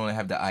fact. They would only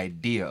have the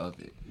idea of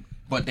it.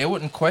 But they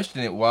wouldn't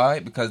question it. Why?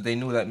 Because they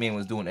knew that man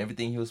was doing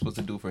everything he was supposed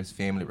to do for his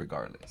family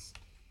regardless.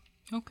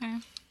 Okay.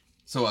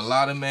 So a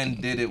lot of men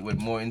did it with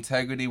more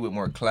integrity, with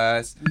more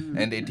class,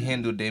 and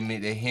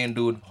they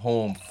handled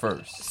home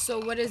first. So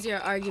what is your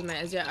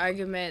argument? Is your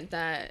argument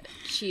that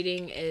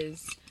cheating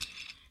is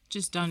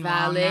Just done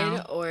wrong valid,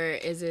 now. or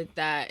is it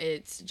that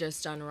it's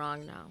just done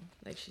wrong now,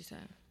 like she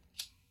said?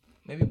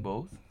 Maybe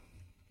both.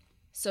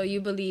 So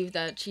you believe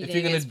that If cheating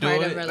you're gonna is do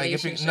part of it, a like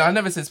if you, relationship? no, I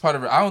never said it's part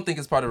of. I don't think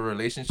it's part of a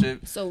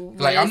relationship. So what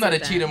Like I'm is not a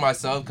it cheater then?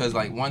 myself, because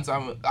like once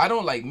I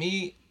don't like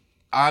me.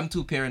 I'm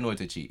too paranoid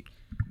to cheat.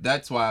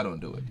 That's why I don't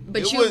do it.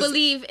 But It you was-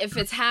 believe if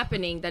it's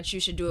happening that you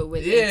should do it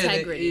with Yeah,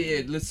 integrity.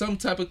 yeah, there's some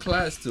type of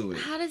class to it.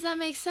 How does that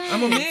make sense?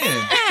 I'm a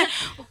man.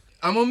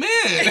 I'm a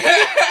man.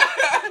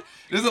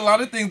 There's a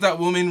lot of things that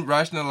women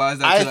rationalize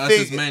that I to us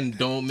think- as men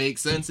don't make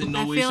sense in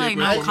no I way, feel shape,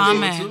 like or no form.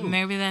 comment. Too.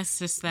 Maybe that's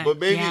just that. But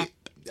maybe gap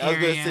I was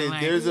gonna area, say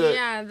like- there's a.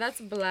 Yeah, that's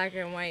black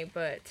and white,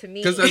 but to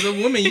me, Because as a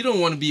woman, you don't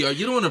want to be,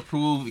 you don't want to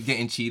prove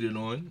getting cheated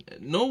on.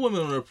 No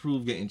woman want to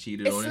prove getting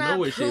cheated it's on in not no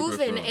way, shape, or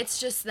proven. form. It's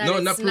just that No,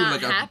 it's not not,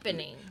 proven, like,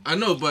 happening. I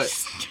know, but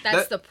That's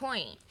that- the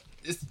point.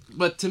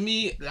 but to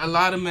me, a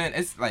lot of men,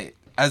 it's like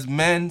as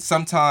men,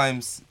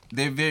 sometimes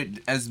they're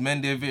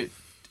very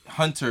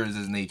hunters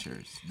as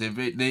natures.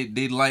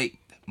 They like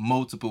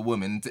multiple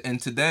women, and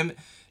to them,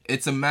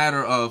 it's a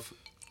matter of,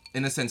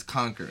 in a sense,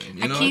 conquering.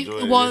 You know,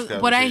 enjoying Well,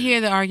 this what I conversation.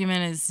 hear the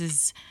argument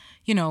is,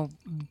 you know,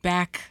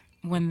 back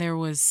when there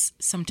was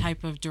some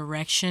type of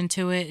direction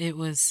to it, it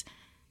was,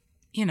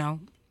 you know,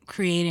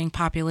 creating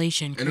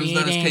population, and it was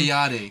not as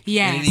chaotic. And it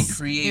didn't Yes,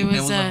 create. it And it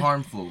was wasn't a-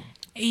 harmful.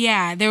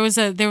 Yeah, there was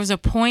a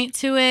point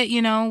to it,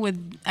 you know,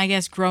 with I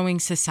guess growing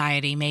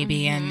society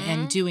maybe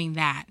and doing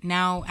that.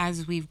 Now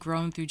as we've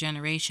grown through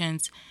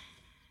generations,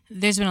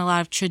 there's been a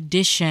lot of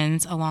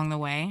traditions along the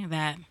way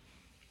that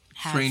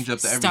have Strange up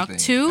to stuck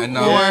everything. to And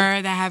or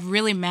now- that have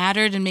really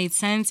mattered and made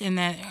sense, and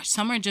that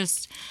some are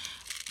just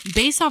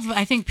based off of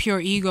I think pure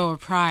ego or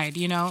pride,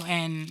 you know,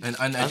 and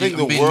I think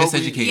the being world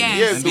miseducated.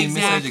 Yes, and being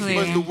exactly.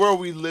 But miseducated. the world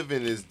we live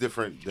in is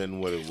different than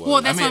what it was.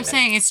 well, that's I what mean, I'm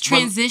saying. It's but,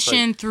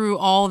 transitioned through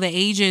all the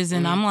ages,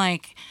 and I'm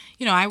like,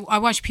 you know, I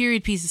watch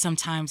period pieces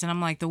sometimes, and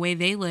I'm like, the way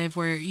they live,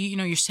 where you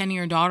know you're sending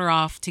your daughter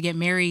off to get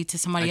married to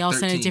somebody Like else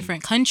in 13. a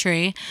different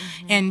country,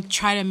 and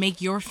try to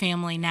make your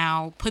family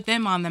now put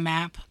them on the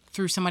map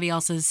through somebody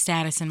else's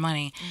status and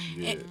money.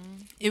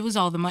 It was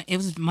all the money. It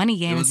was money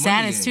game and was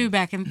money status game. too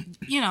back in,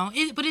 you know.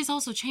 But it's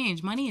also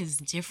changed. Money is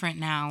different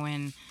now,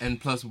 and And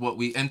plus what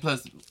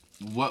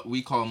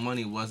we call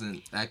money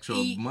wasn't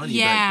actual money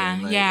yeah, back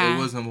then. Like, yeah. It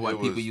wasn't what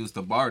It people was- used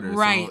to barter.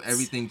 Right. So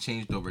everything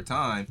changed over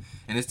time.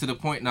 And it's to the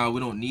point now we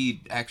don't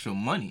need actual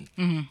money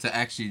to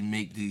actually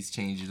make these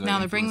changes. Or now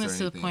to bring influence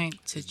this or to the anything.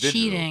 point to It's digital.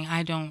 cheating,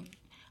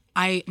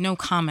 I no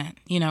comment,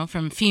 you know,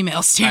 from female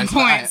Alright,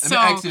 standpoint. let me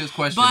ask you this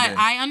question but then.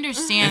 I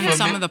understand If a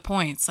some man- of the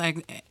points.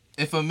 Like,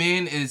 If a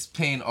man is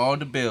paying all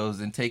the bills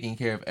and taking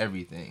care of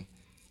everything,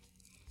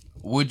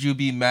 would you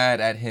be mad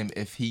at him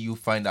if you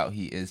find out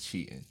he is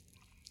cheating?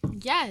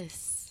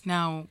 Yes.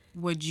 now,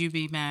 would you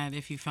be mad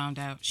if you found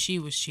out she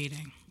was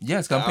cheating?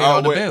 Yes, 'cause I'm paying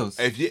all the bills.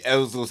 I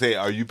was gonna say,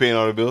 are you paying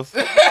all the bills?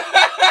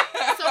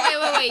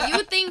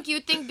 wait. You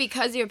think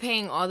because you're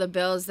paying all the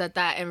bills that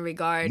in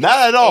regard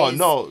Not at all. is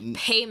No.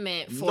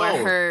 payment for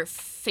No. her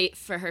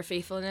for her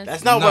faithfulness?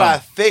 That's not No. what I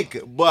think.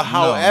 But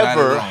not at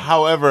all.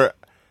 however,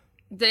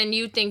 Then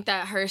you think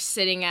that her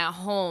sitting at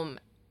home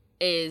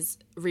is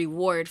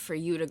reward for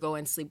you to go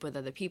and sleep with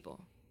other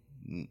people?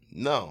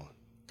 no.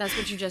 That's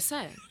what you just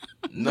said.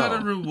 Not a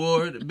No.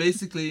 reward.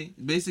 Basically,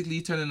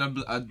 you turning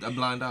a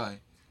blind eye.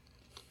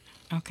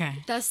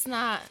 Okay. That's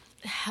not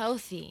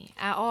healthy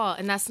at all,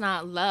 and that's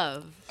not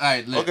love. All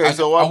right, look, Okay,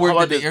 so I how worked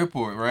about at the this?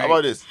 airport, right? How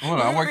about this? Hold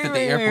on, I worked at the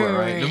airport,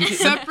 right?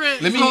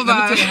 Separate. Let me Hold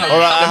on. tell you how,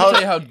 Hold on, let me hold-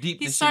 tell you how deep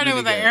He this started shit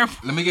really with the get.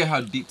 airport. Let me get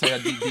how deep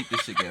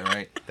this shit get,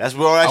 right? That's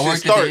where all that I shit worked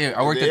at the started. air-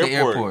 I worked at the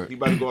airport. He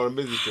about to go on a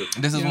business trip.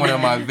 This is one of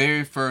my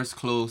very first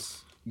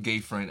close gay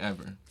friend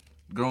ever.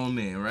 Grown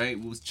man,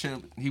 right? Was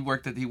chill. He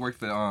worked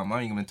for I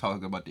ain't even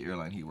talk about the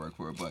airline he worked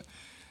for, but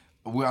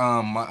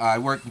I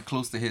worked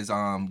close to his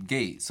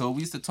gate, so we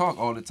used to talk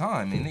all the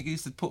time. And nigga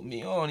used to put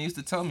me on. He used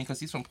to tell me because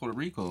he's from Puerto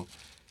Rico,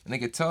 and they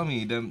could tell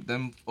me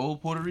them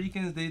old Puerto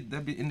Ricans they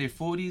be in their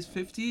 40s,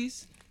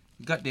 50s,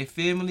 got their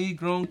family,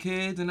 grown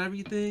kids, and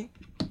everything.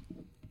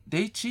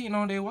 They cheating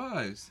on their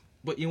wives,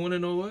 but you want to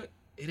know what?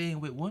 It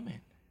ain't with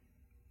women.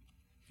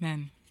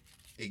 Men.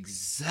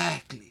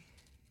 Exactly.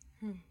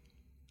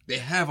 They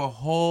have a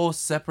whole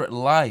separate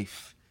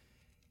life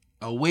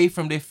away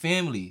from their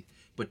family,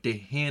 but they're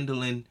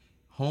handling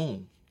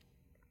home.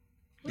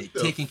 They're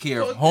taking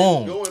care of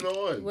home. What's going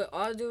on? With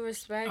all due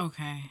respect,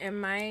 Okay. in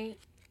my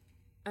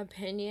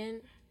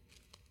opinion,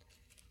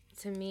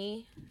 to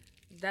me,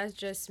 that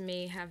just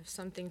may have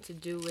something to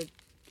do with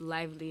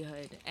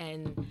livelihood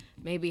and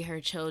maybe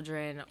her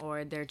children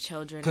or their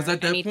children. Because or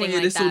at that anything point,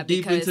 like it is so that,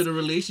 deep because into the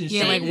relationship.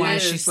 Yeah, like, why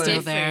is she it's still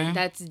like-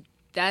 there?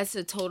 That's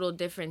a total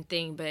different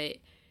thing, but.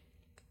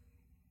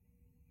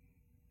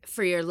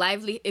 For your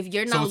lively, if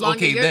you're So no it's longer,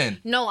 okay then?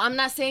 No, I'm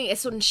not saying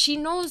it's. So she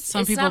knows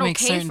Some it's people not make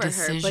okay certain for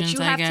her, but decisions, you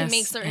I have to guess,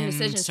 make certain and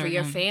decisions for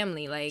your certain-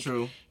 family. Like,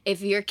 True.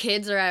 if your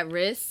kids are at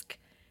risk,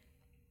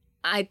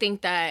 I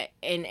think that,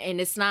 and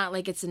it's not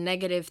like it's a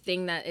negative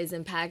thing that is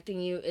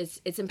impacting you. It's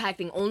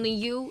impacting only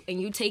you,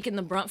 and you taking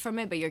the brunt from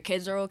it. But your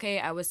kids are okay.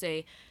 I would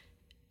say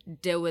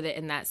deal with it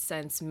in that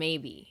sense,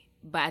 maybe.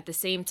 But at the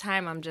same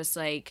time, I'm just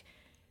like.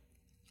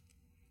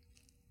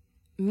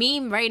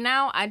 Me right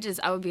now, I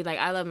would be like,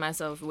 I love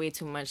myself way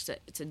too much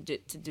to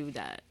do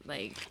that.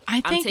 Like, I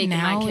I'm think taking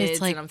now my kids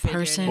it's like and I'm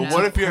figuring person it But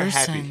what to if you're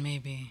person, happy?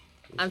 maybe.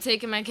 I'm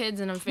taking my kids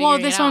and I'm figuring Well,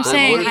 that's it what I'm out.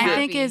 saying. what if I you're-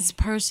 think it's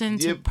person Yeah,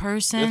 to that's what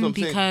person I'm saying.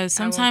 because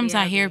I won't sometimes be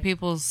I hear happy.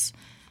 people's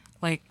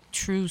like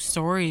true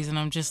stories and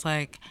I'm just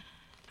like,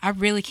 I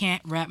really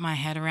can't wrap my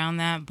head around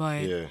that.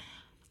 But Yeah.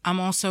 I'm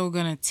also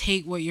gonna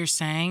take what you're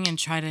saying and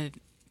try to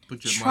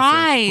Put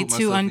try myself in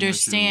to your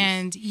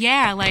understand.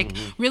 Yeah, like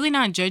Mm-hmm. really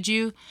not judge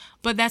you,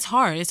 but that's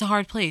hard. It's a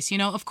hard place. You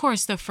know, of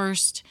course, the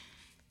first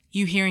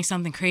you hearing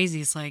something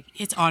crazy, it's like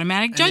it's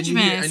automatic then you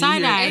hear- judgment, and you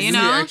side hear- eye. and You you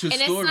hear know, actual And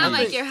it's stories. not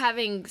like you're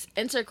having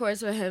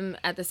intercourse with him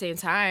at the same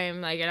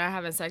time. Like, you're not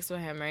having sex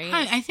with him, right?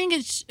 I think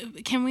it's.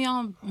 Can we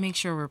all make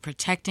sure we're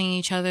protecting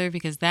each other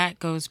because that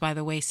goes by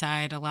the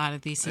wayside a lot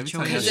of these Every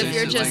time situations. I Because if say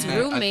you're shit just like that, I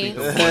roommates-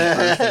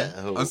 think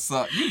of one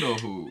person. You know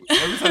who.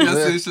 Every time I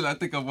say shit, I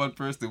think of one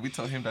person. We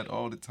tell him that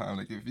all the time.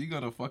 Like, if you're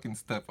gonna fucking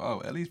step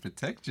out, at least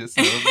protect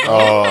yourself. Oh,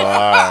 all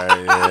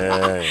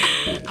right.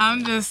 Yeah.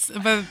 I'm just,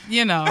 but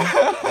you know, All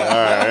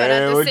right.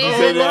 at the What'd you same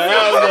say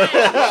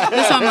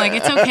that? so I'm like,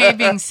 it's okay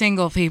being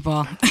single,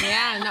 people.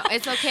 Yeah, no,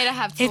 it's okay to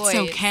have toys. It's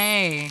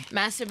okay.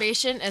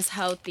 Masturbation is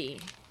healthy.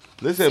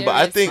 Listen, but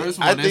I Serious. think First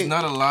of all, there's think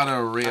not a lot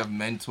of array of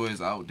men toys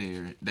out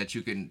there that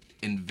you can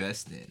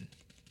invest in.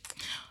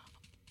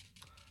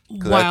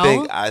 'cause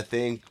Well, I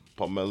think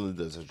Pamela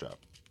does her job.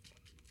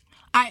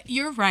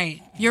 you're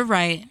right. You're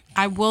right.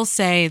 I will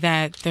say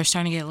that they're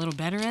starting to get a little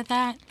better at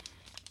that.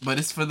 But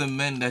it's for the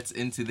men that's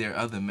into their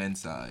other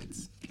men's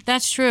sides.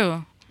 That's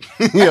true.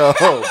 Yo,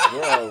 bro.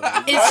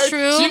 It's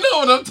true. You know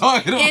what I'm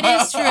talking about. It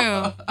is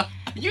true.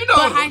 You know.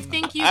 But I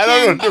think you I don't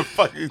know can. what the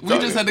fuck you we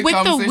just talking had the With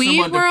the conversation weed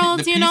about world,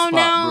 the you P know, spot,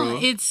 now bro.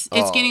 it's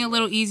Oh. getting a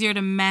little easier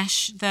to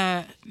mesh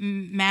the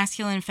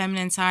masculine,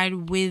 feminine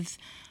side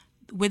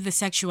with the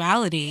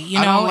sexuality, you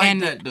know, I don't like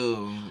and that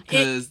though.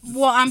 'Cause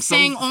well, I'm some-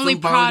 saying only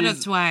some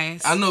boundaries- product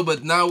wise. I know,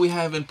 but now we're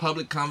having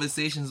public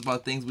conversations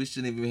about things we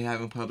shouldn't even be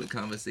having public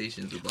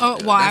conversations about.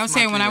 Oh, well, I That's would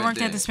my say when thing I right worked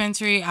at there. the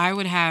dispensary, I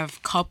would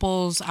have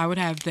couples, I would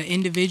have the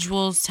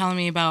individuals telling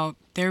me about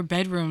their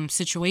bedroom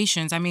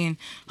situations. I mean,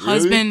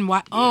 husband,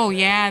 wife. Oh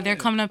yeah, they're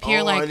coming up here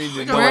Oh, like I need to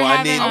we're know. I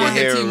having. need to I work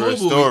hear at her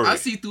T-Mobile. story. I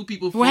see through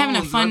people's We're having a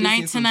phones, fun and I be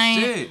night seeing some tonight.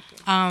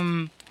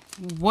 shit.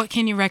 What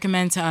can you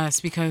recommend to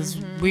us? Because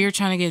we're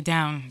trying to get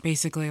down,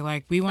 basically.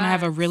 Like, we want to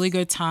have a really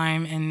good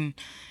time and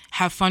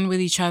have fun with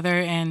each other.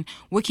 And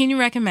what can you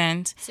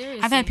recommend?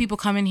 Seriously. I've had people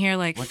come in here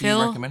like, What do you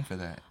Phil. recommend for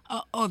that?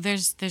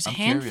 There's a I'm curious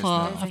handful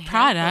now. of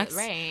products.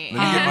 Right.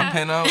 Let me get my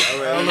pen out.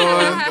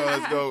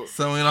 Let's go.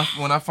 So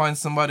when I find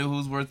somebody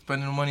who's worth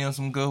spending money on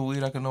some good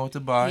weed, I can know what to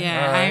buy.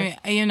 Yeah, All right.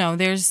 you know,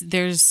 there's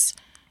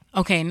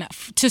okay,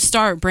 to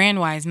start brand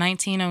wise,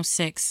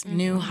 1906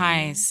 New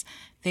Highs.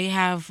 they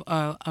have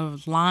a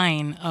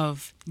line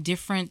of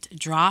different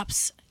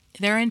drops.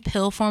 They're in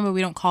pill form, but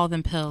we don't call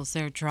them pills.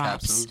 They're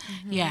drops. Capsules?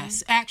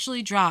 Yes,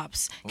 actually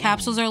drops.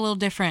 Capsules are a little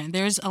different.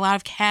 There's a lot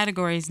of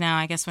categories now,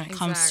 I guess, when it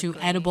comes to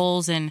Exactly.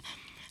 edibles and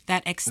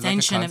that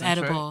extension of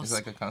edibles. It's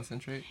like a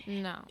concentrate.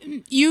 No.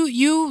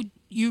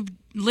 You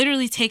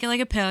literally take it like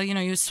a pill.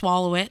 You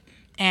swallow it,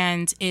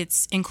 and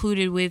it's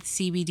included with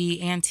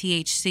CBD and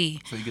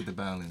THC. So you get the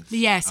balance.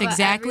 Yes, But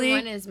exactly.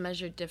 everyone is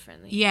measured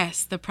differently.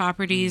 Yes, the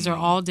properties are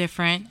all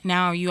different.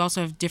 Now you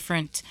also have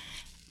different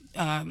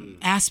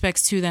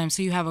aspects to them.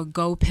 So you have a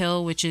Go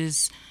pill, which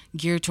is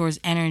geared towards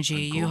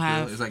energy. You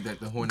have It's like that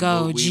the horny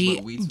Go goat weed,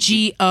 but weed's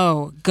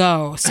G-O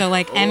Go. So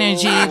like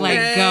energy,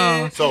 like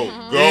go. So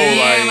go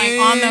Yeah, like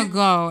on the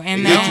go,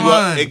 and it get then you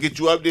up. It get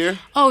you up there.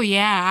 oh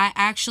yeah, I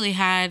actually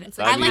had.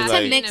 like I I mean, like to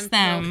like- mix in pill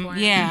them. form.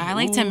 Yeah, I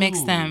like to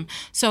mix them.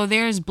 So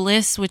there's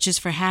Bliss, which is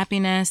for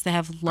happiness. They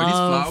have Are these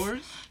love.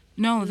 flowers?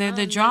 No, they're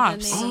the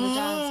drops.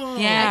 Oh,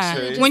 Yeah.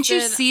 okay. Once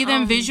you Just see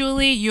them did,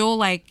 visually, you'll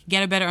like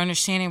get a better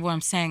understanding of what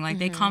I'm saying. Like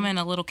they Mm-hmm. come in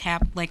a little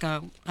cap, like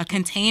a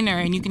container,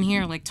 and you can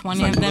hear like 20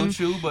 It's like of them. Blue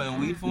Chew, but in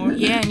weed form.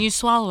 Yeah, and you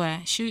swallow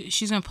it.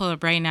 She's gonna pull it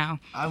up right now.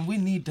 We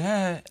need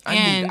that.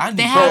 And I need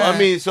they So have-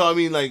 that. I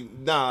mean, like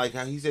like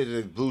how he said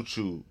it's like Blue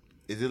Chew.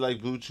 Is it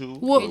like Blue Chew?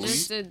 Well, We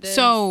just did this,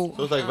 so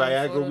So it's like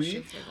Viagra photo weed?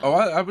 shoot for them.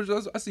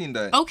 Oh, I seen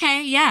that.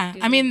 okay, yeah.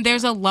 I mean,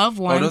 there's a love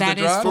one those that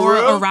the is drops? for For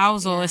real?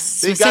 arousal They got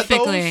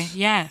specifically. those?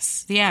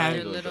 Yes, yeah.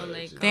 They're little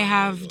like They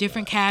have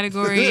different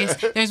categories.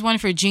 There's one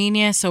for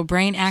genius, so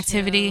brain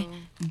activity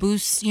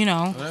boosts,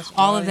 that's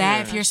all of that.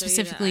 fire. If you're I'll show you the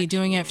specifically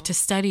doing it to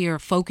study or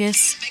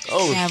focus,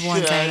 Oh they have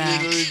ones shit! like I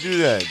that. didn't really do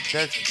that.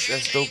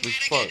 That's dope as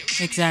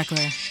fuck.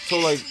 Exactly. So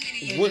like,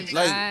 what that,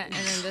 like and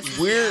then this is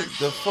where the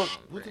the fuck?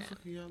 What the fuck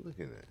are y'all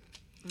looking at?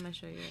 I'm gonna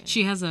show you.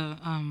 She has a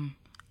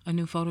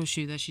new photo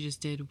shoot that she just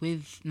did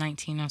with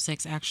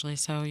 1906 actually,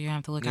 so you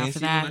have to look You out ain't for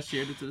see when I that.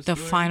 shared it to The story?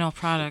 final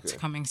product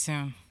coming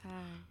soon.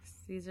 Facts.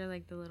 These are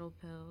like the little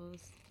pills.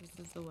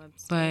 This is the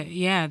website. But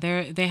yeah,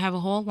 they have a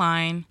whole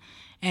line,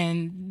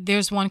 and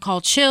there's one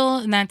called Chill,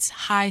 and that's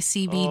high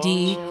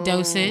CBD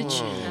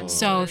dosage.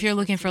 So if you're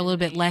looking for a little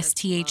bit less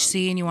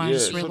THC and you want to Yeah,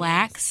 just so-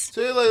 relax.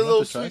 So they're like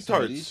little to try sweet some of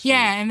tarts. these.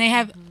 Yeah, and they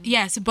have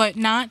yes, but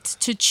not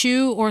to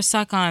chew or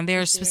suck on.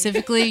 They're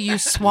specifically you yeah,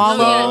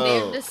 swallow.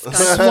 they're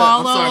disgusting.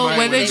 Swallow sorry,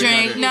 with a Mike.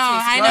 drink. No,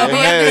 I Go know we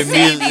have ahead, to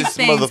say me, these this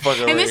things.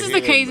 motherfucker And this right is the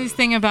here, craziest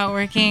thing about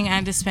working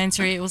at a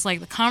dispensary. It was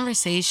like the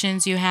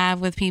conversations you have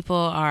with people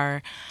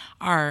are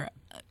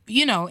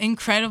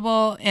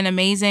incredible and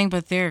amazing,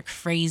 but they're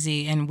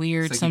crazy and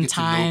weird It's like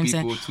sometimes. You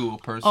get to know people to a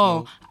personal.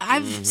 Oh,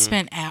 I've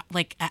spent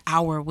like an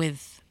hour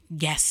with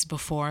guests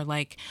before,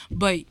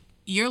 but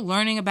you're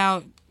learning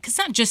about, because it's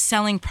not just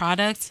selling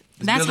products.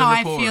 That's building how I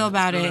rapport. feel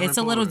about It's it. building It's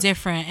a little rapport.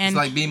 different. And It's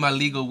like being my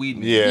legal weed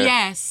man. Yeah.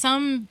 yeah,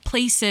 some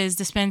places,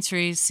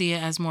 dispensaries, see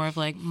it as more of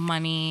like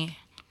money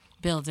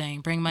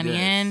building. Bring money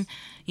Yes.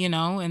 in,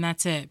 and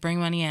that's it. Bring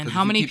money in. 'Cause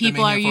How if many keep them in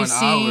people are here you for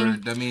an hour,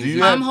 seeing? that means Do you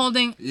you- have- I'm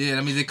holding. yeah,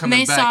 that means they're And coming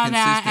they back saw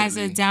that as a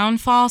consistently.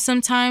 downfall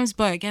sometimes,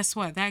 but guess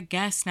what? That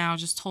guest now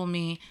just told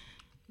me,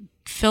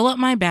 fill up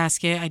my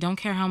basket. I don't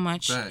care how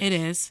much Facts. it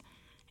is,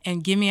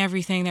 and give me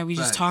everything that we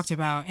just Facts. talked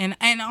about. And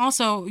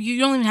also, you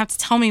don't even have to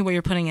tell me what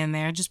you're putting in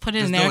there. Just put it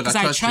in Just there know it. because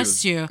I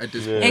trust you. At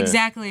this Yeah. point.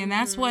 Exactly, and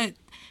that's what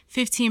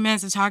 15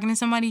 minutes of talking to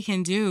somebody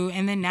can do.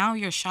 And then now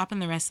you're shopping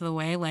the rest of the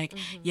way, like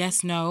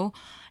yes, no,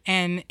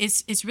 and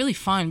it's really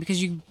fun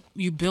because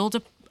you build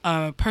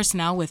a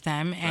personnel with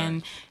them,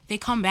 and they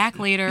come back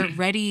later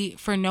ready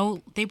for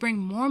they bring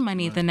more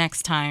money the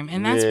next time,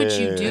 and that's what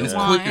you Yeah. do And it's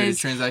want quicker. The is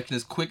transaction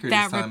is quicker.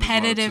 that this time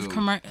repetitive as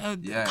well,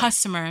 too. Yes.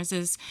 customers.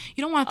 Is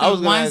you don't want I the was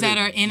gonna ones ask that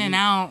you, are in and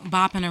out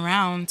bopping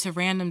around to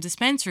random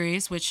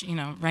dispensaries, which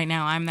right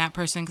now I'm that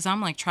person because I'm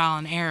like trial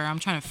and error. I'm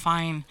trying to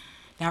find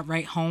that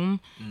right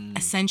home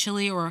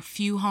essentially, or a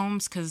few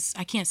homes, because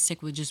I can't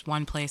stick with just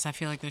one place. I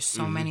feel like there's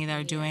so many that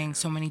are doing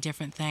so many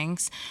different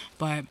things,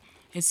 but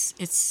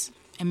it's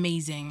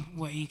amazing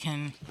what you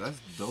can That's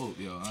dope,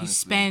 yo. Honestly. you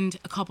spend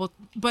a couple,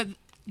 but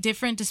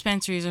different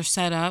dispensaries are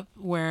set up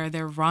where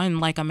they're run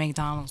like a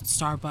McDonald's,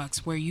 Starbucks,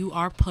 where you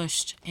are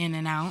pushed in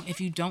and out.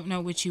 If you don't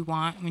know what you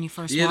want when you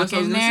first Yeah, walk that's what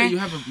I was in gonna there, say.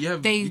 You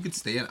have. they- You could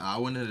stay an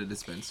hour in a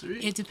dispensary.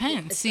 it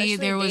depends. See, Especially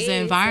there was an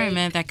days,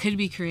 environment that could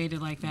be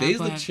created like that. Days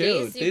but look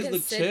chill. Days, you Days can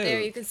look sit chill.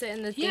 there. You can sit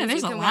in the yeah, things,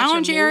 there's you a can watch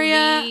lounge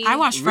area. movie. I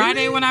watched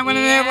Friday when I went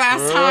in there Yeah.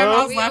 last time. I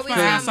was We laughing always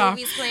my have ass off.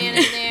 movies playing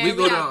in there. We We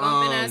go got to,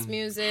 bumping ass we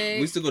music.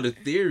 used to go to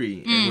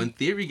Theory, and when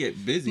Theory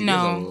get busy, Mm.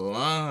 No. there's a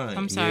line.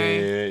 I'm sorry.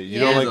 Yeah, you Yeah.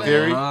 don't There's like a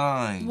theory?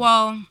 line.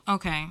 Well,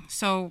 okay.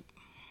 So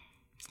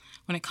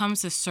when it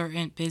comes to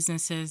certain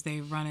businesses, they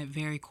run it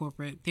very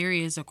corporate.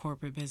 Theory is a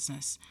corporate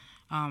business.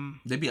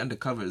 They be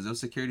undercover. Those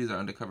securities are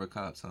undercover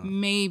cops, huh?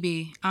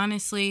 Maybe.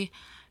 Honestly,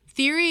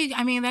 Theory,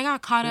 I mean, they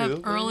got caught Yeah, up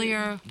those-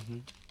 earlier,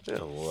 Yeah,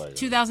 like,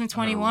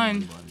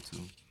 2021. About it,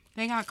 too.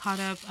 They got caught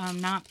up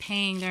not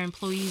paying their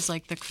employees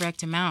like the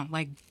correct amount.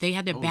 Like they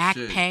had to Oh, back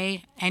shit.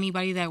 pay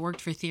anybody that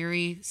worked for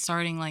Theory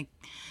starting like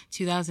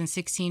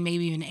 2016,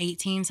 maybe even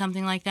 18,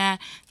 something like that.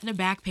 They had to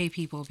back pay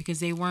people because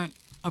they weren't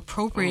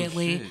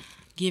appropriately shit.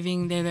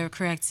 giving their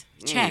correct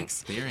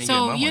checks. They ain't getting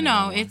So my you money know,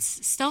 no more.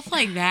 it's stuff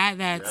like that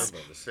that's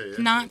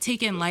not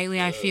taken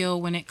lightly. I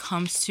feel when it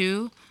comes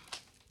to,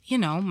 you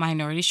know,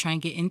 minorities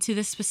trying to get into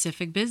this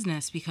specific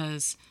business,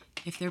 because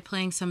if they're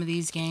playing some of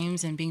these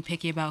games and being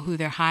picky about who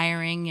they're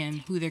hiring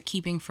and who they're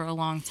keeping for a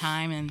long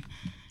time and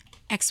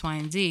X, Y,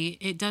 and Z,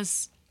 it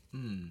does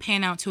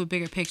pan out to a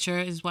bigger picture.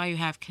 Is why you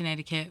have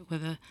Connecticut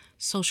with a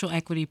social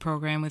equity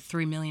program with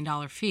 $3 million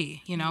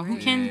fee. You know, who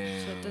can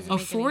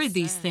afford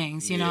these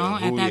things, you know,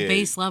 at that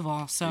base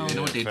level. So They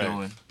know what they're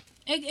doing.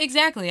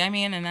 Exactly. I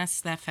mean, and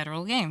that's that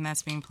federal game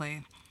that's being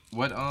played.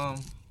 What are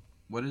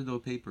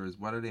those papers?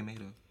 What are they made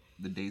of?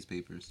 The Days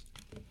papers.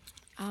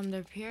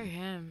 They're pure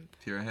hemp.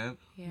 Pure hemp?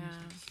 Yeah.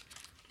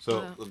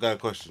 So, I got a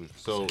question.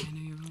 So, I know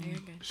you're wrong. You're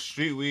good.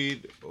 street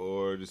weed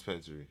or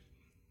dispensary?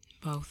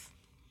 Both.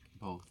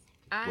 Both.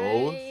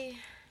 Both?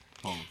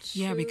 Both.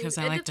 Yeah, because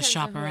I It like to depends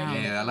shop on who it around.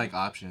 is. Yeah, I like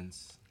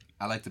options.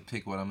 I like to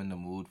pick what I'm in the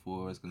mood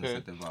for. It's gonna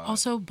set the vibe.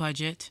 Also,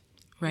 budget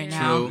right Yeah.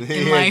 now True.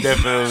 in life.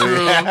 definitely.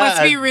 Let's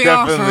be real.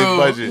 Definitely True.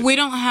 budget. We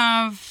don't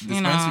have, you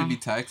dispensary know. be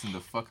taxing the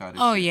fuck out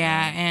of Oh shit,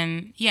 yeah, man.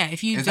 and yeah,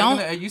 if you Is don't,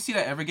 that you see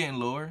that ever getting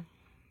lower?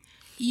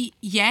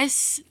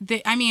 yes,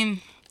 I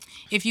mean,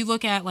 if you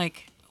look at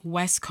like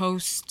West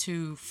Coast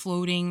to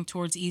floating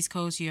towards East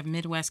Coast, you have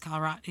Midwest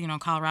Colorado. You know,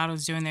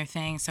 Colorado's doing their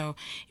thing. So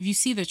if you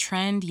see the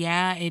trend,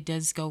 yeah, it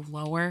does go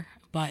lower,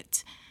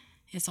 but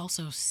it's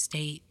also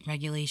state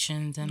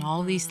regulations and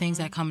all these things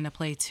that come into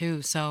play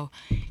too. So,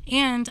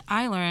 and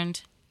I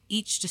learned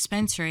each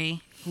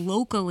dispensary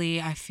locally,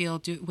 I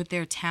feel, with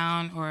their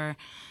town or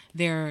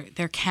their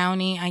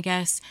county, I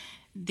guess,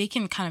 they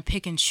can kind of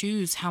pick and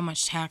choose how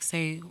much tax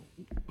they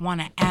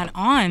want to add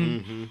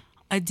on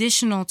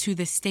additional to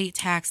the state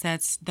tax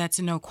that's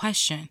no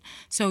question.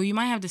 So you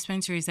might have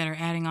dispensaries that are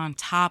adding on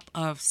top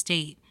of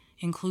state,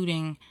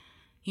 including,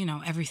 you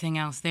know, everything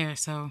else there.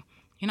 So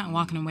you're not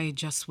walking away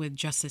just with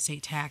just the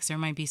state tax. There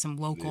might be some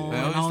local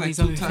Man, and all it's these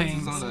like other 2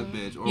 taxes things. on that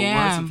bitch. Or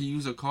Yeah. worse, if you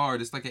use a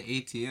card, it's like an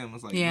ATM.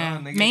 It's like, Yeah,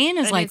 nah, nigga. Maine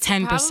is And like it's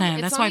 10%.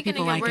 probably- That's it's why only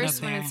people gonna like get it up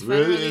worse when there. it's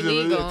Really? federally Is it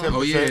really legal. 10%?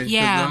 Oh yeah, 'cause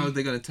Yeah. now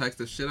they're gonna tax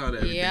the shit out of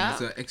everything. Yeah.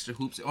 It's extra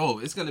hoops. Oh,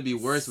 it's gonna be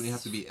worse when you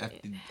have to be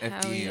FDA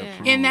yeah.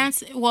 approved. And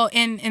that's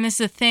and this is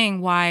the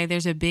thing why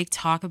there's a big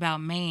talk about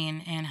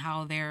Maine and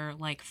how they're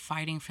like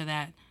fighting for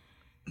that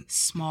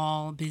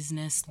small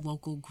business,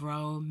 local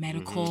grow,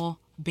 medical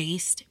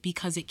based,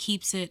 because it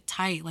keeps it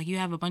tight. Like you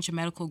have a bunch of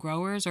medical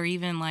growers or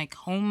even like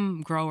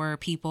home grower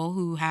people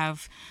who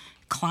have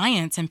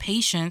clients and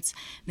patients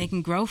they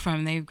can grow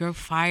from. They grow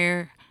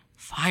fire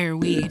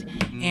weed,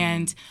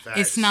 and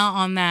it's not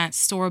on that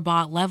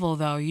store-bought level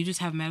though. You just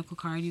have a medical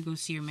card, you go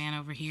see your man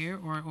over here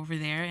or over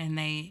there, and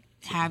they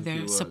have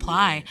their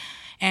supply.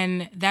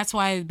 And that's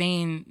why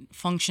Maine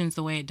functions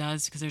the way it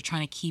does, because they're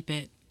trying to keep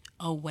it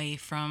away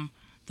from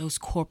those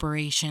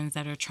corporations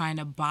that are trying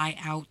to buy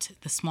out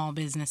the small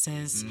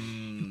businesses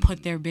and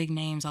put their big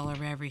names all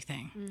over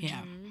everything.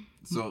 Yeah.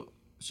 So,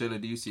 Shayla,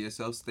 do you see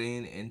yourself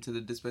staying into the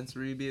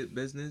dispensary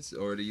business,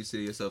 or do you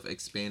see yourself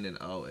expanding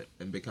out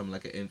and become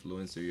like an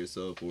influencer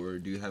yourself, or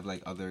do you have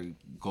like other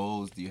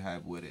goals do you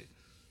have with it?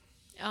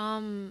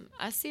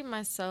 I see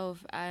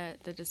myself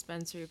at the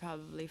dispensary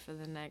probably for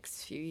the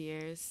next few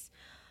years.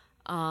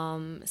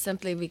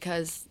 Simply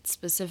because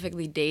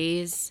specifically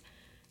Days,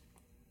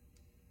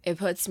 it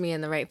puts me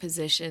in the right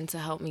position to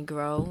help me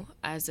grow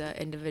as an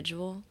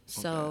individual.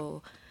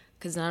 So,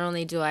 because not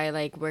only do I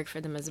like work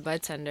for them as a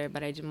bud tender,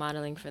 but I do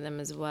modeling for them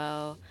as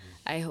well.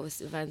 I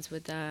host events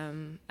with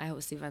them. I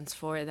host events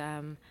for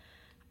them.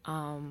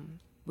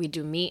 We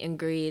do meet and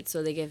greet,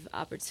 so they give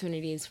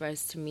opportunities for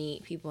us to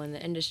meet people in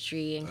the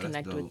industry and Oh, that's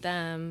connect dope. with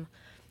them.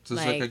 So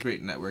it's like a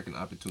great networking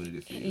opportunity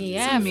for you.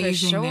 Yeah, for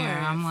amazing sure. there.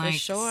 I'm for like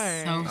sure. so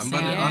I'm sad. about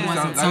to- It I'm wasn't like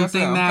I said,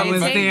 something I'm that coming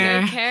was back there.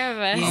 Take good care of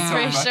us, Yeah. for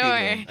Back sure.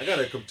 again. I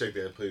gotta come check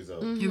that place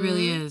out. It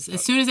really is.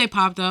 As soon as they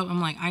popped up, I'm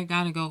like, I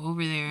gotta go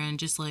over there and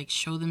just like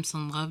show them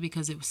some love,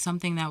 because it was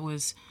something that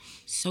was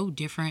so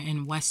different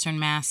in Western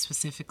Mass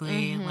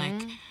specifically.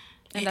 Like,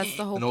 And that's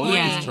the whole And Old point.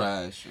 Lake is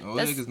trash. Old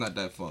That's- Lake is not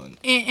that fun.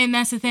 and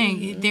that's the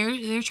thing.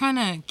 They're trying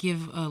to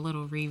give a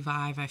little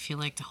revive. I feel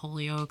like to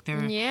Holyoke.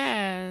 They're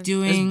Yeah. It's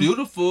doing.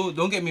 beautiful.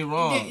 Don't get me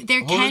wrong. There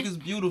Whole Lake can- is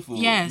beautiful.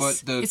 Yes,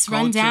 but the it's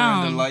run culture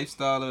and down. the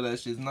lifestyle of that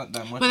shit's not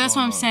that much. But that's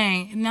what going I'm on.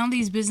 saying. Now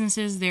these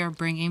businesses, they're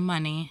bringing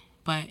money,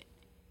 but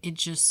it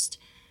just.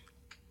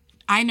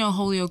 I know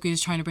Holyoke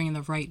is trying to bring in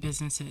the right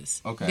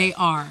businesses. Okay. They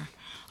are.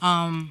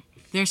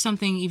 There's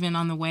something even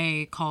on the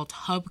way called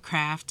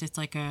Hubcraft. It's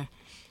like a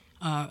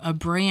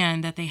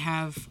brand that they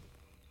have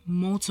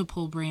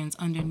multiple brands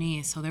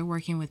underneath. So they're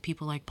working with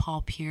people like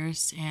Paul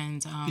Pierce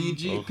and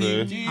PG,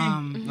 Okay. PG.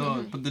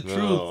 No, but the truth.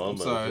 I'm I'm about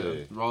to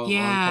sorry. say.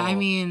 yeah, I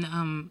mean,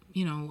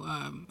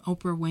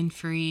 Oprah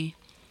Winfrey.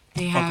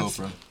 They have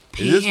Oprah.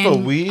 Is this for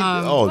weed?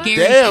 Gary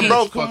Damn,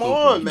 bro, Payton. come Fuck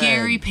on, Oprah. man.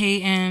 Gary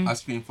Payton. I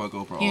scream fuck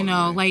Oprah. You all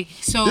know, the way. like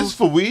so. This is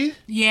for weed?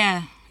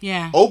 Yeah,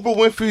 Yeah. Oprah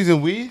Winfrey's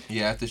in weed?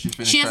 Yeah, after she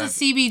finished. She has a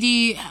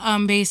CBD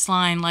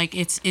baseline, like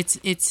it's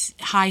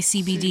high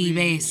CBD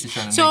base. She's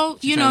trying to So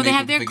make- she's you trying know to they make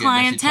have their people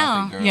forget that she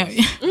clientele. traffic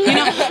Yeah, girls. you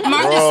know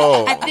Martha.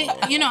 Bro. I think I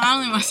don't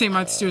even want to say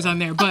Martha Stewart's on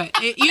there, but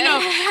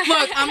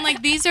look, I'm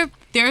like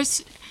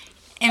there's.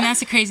 And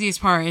that's the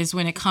craziest part is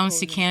when it comes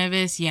to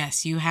cannabis,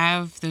 yes, you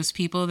have those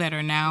people that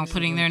are now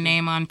putting their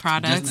name on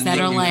products Just to that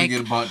make are you like,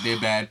 forget about their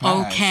bad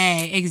past.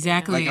 okay,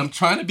 exactly. Like I'm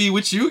trying to be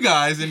with you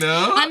guys, you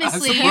know.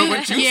 Honestly, I support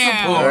what you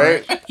yeah.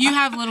 support. Right? You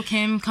have Little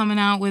Kim coming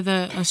out with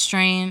a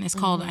strain. It's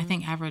called, I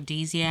think,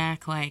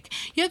 Aphrodisiac. Like,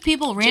 you have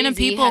random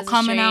Jay-Z people has a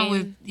coming out strain.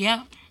 with,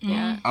 yeah.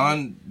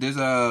 Yeah. There's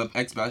a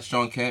ex-bat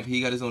Sean Kemp. He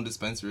got his own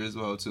dispensary as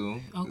well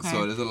too. Okay.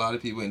 So there's a lot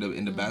of people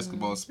in the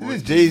basketball sports.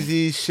 Isn't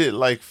Jay-Z shit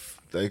like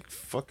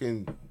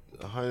fucking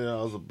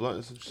 $100 a blunt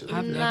or some shit?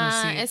 I've never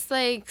Nah, seen. it's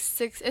like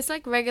it's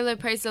like regular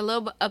price, a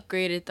little bit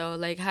upgraded though,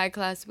 like high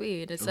class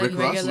weed. It's like Rick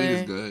Ross weed regular,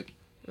 is good.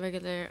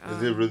 regular.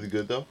 Is it really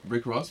good though?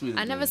 Rick Ross weed is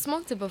I never good.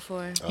 smoked it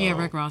before, Yeah,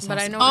 Rick Ross. but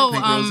I has- know. Oh,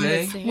 Pink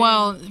Rosé?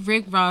 well,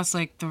 Rick Ross,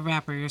 like the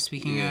rapper you're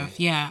speaking Yeah. of.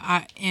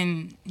 Yeah,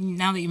 and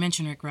now that you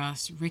mention Rick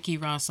Ross, Ricky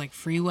Ross, like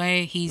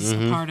Freeway, he's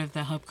a part of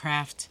the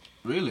Hubcraft.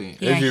 Really?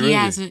 Yeah, he he really?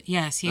 has he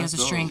has That's a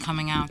string dope.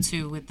 coming out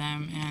too with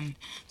them, and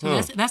so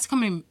that's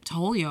coming to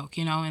Holyoke,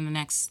 in the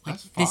next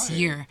That's this fire.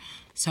 year.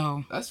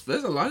 So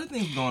There's a lot of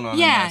things going on. in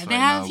yeah, Mass they right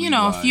have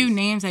now, a few weed-wise.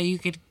 names that you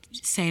could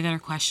say that are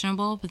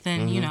questionable, but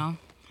then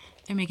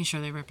they're making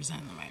sure they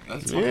represent the right way.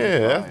 That's fucking Yeah,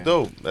 fire. that's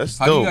dope. That's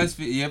How do you dope. guys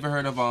feel? You ever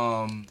heard of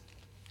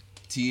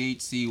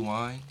THC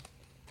wine?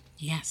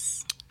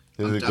 Yes,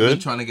 Is I've it been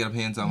good? trying to get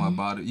hands on my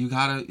bottle. You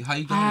gotta. How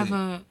you I got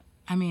have it?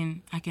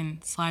 I can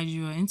slide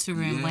you an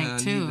Instagram Yeah, link I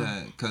too. need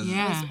that, 'cause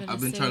Yeah.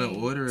 I've been trying to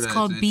order that. It's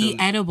called They Be tell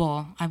me-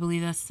 Edible. I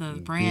believe that's the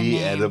brand Be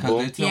name. Edible?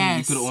 Cause they tell me you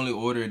Yes. could only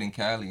order it in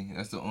Cali.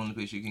 That's the only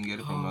place you can get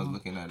it from. I was Oh,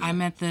 looking at it. I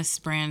met this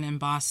brand in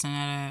Boston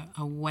at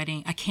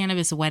a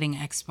cannabis wedding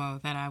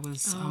expo that I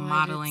was I did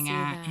modeling see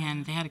at, that.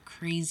 and they had a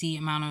crazy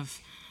amount of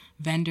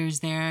vendors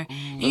there.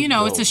 And, it's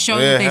a dope. show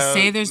Yeah, that they how-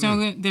 say there's not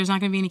going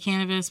to be any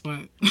cannabis,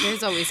 but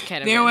There's always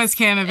cannabis. there was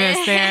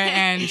cannabis there,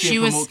 and You she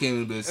can't was. promote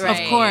cannabis.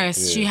 Right. Of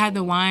course, she Yeah. had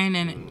the wine,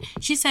 and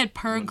she said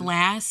per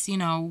glass,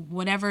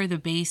 whatever the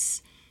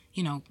base,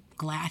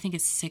 glass. I think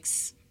it's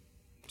 6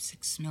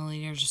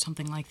 milliliters or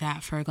something like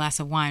that for a glass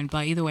of wine.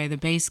 But either way, the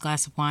base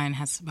glass of wine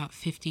has about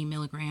 50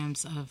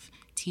 milligrams of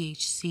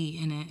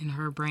THC in it in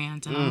her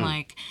brand, and I'm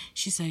like,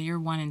 she said, you're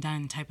one and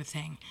done type of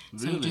thing.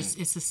 So Really?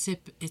 it's a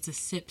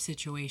sip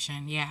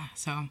situation. Yeah.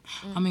 So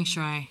I'll make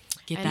sure I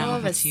get I that know over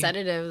of a to you.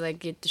 sedative like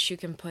that you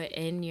can put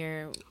in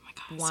your God,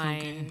 it's so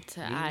wine good.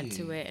 to add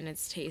to it, and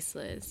it's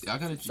tasteless. Y'all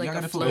gotta, It's y'all like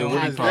gotta a put me float on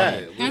What the is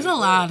product. that? There's a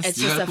lot of It's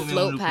You just gotta a put me on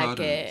float the packet.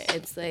 products.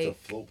 It's like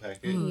It's a flow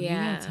packet. Ooh, you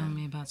Yeah. gotta tell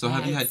me about So that.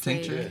 have you had It's like-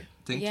 tincture?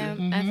 Tincture?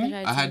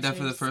 yeah, I had that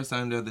for the first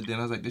time the other day,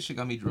 and I was like, this shit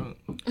got me drunk.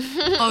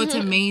 Oh, it's It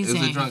amazing.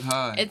 was a drunk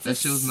high. It's that a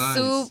shit was nice.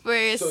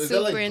 super, So is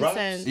that like super drops?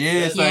 intense. Yeah,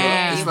 it's like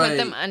Yeah. it's You like put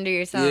them under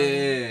your tongue.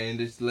 yeah, and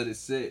just let it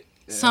sit.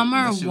 Yeah, Some that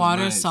are shit was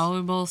water nice.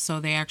 soluble, so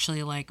they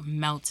actually like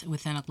melt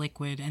within a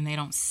liquid and they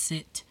don't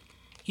sit,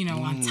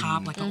 on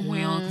top like an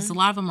oil. Because a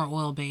lot of them are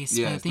oil based,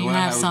 Yes, but the then you one I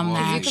have had was some oil that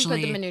You based. can put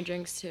them in actually. your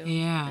drinks too.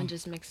 Yeah. And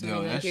just mix them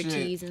Yo, in like that your shit-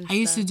 teas and I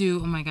used to stuff.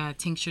 do, oh my god,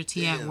 tincture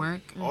tea at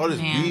work. All this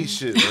Man. weed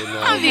shit right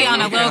now. I'll be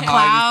on a little High,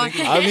 cloud. just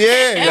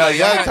thinking-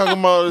 Y'all talking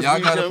about this Y'all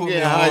weed gotta shit, I'm put me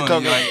getting high on.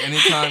 talking. Like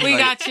anytime, We like,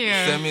 got you.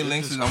 Send me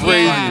links. I want to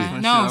crazy. try Yeah,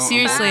 different no, shit.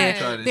 seriously, I wanna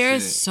try this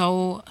there's shit.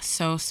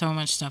 so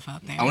much stuff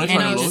out there. I want to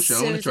And try the it's- lotion.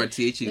 I want to try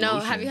THC No,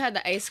 lotion. have you had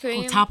the ice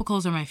cream?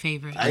 topicals are my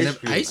favorite. Ice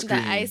cream. Ice The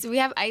cream? ice. We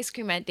have ice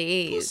cream at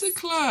Days. What's it,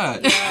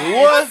 Clyde?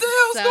 What? What the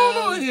hell's So going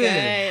on good.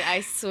 here?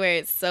 I swear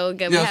it's so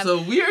good. Yeah, we have,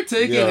 so we are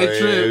taking Yo, a yeah,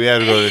 trip. we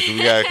gotta go.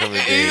 We gotta come to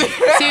Days.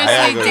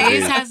 Seriously, go to Days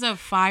Days. has a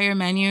fire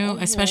menu,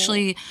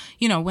 especially,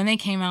 when they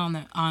came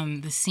out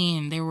on the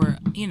scene, they were,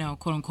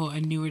 quote unquote,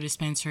 a newer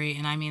dispensary.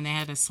 And I mean, they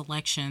had a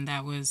selection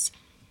that was,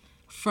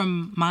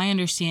 from my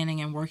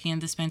understanding and working in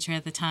dispensary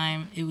at the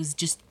time, it was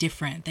just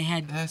different. They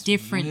had That's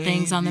different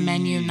things on the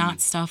menu, wavy. not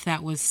stuff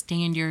that was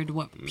standard,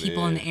 what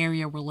people in the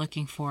area were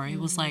looking for. It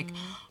was like,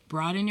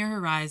 broaden your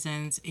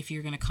horizons if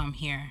you're going to come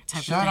here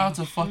type Shout out of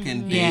thing. to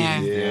fucking Days. Yeah,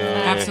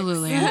 Yeah.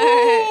 absolutely.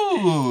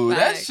 Ooh,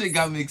 that Facts. shit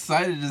got me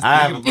excited just I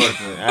have a thinking about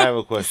question. that. I have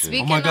a question.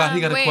 Speaking Oh my god, he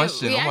of- got a wait,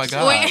 question. we Oh my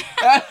actually-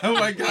 god. Oh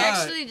my We god.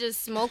 actually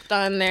just smoked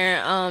on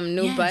their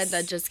new Yes. bud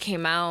that just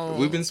came out.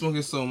 We've been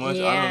smoking so much. I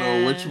don't Yeah.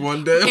 know which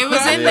one day. It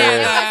was in Yeah.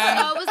 there.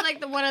 Oh, it was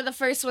like one of the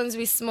first ones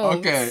we smoked.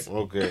 Okay.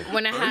 Okay.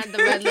 When it had the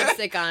red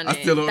lipstick on it.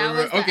 I still don't That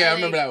remember. was the Okay, I LA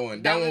remember that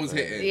one. That one was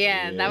hitting.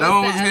 Yeah, that That was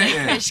one the was LA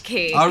hitting. Kush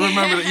cake. I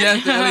remember that.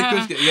 Yes, the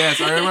LA Kush.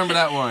 Yes, I remember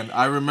that one.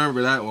 I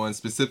remember that one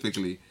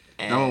specifically.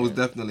 That one was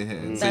definitely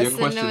hitting. So That's your the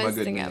question, my newest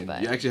good thing man.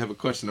 about You it. actually have a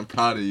question. I'm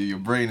proud of you. Your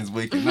brain is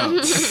waking up.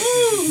 You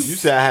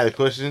said I had a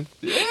question.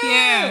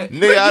 Yeah.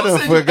 Nigga, I done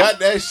forgot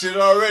that shit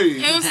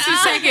already. It was 2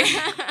 seconds.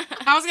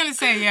 I was gonna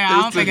say, yeah,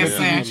 I don't think it's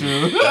there.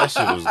 That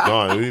shit was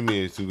gone. What do you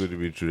mean it's too good to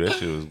be true? That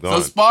shit was So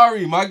gone.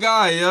 Sparry, my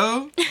guy,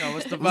 yo. Yo,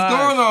 what's the What's vibe?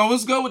 going on?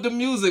 What's good with the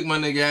music, my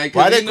nigga? 'Cause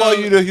Why they know- call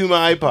you the human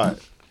iPod?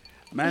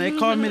 Man, they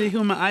call me the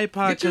human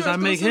iPod because I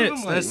make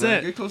hits. That's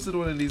it. Get closer to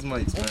one of these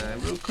mics,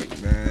 man. Real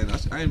quick, man.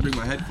 I didn't bring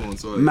my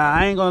headphones, so. Man,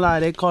 I ain't gonna lie.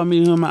 They call me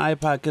the human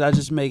iPod because I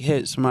just make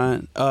hits,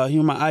 man.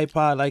 Human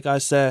iPod, like I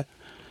said,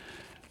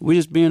 we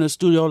just be in the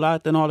studio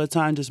locked in all the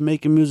time, just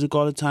making music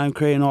all the time,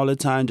 creating all the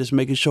time, just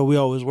making sure we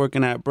always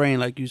working that brain,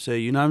 like you say.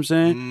 You know what I'm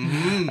saying?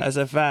 Mm-hmm. That's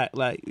a fact.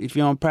 Like, if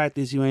you don't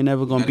practice, you ain't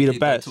never gonna be the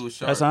best.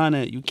 That's on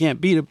it. You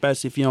can't be the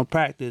best if you don't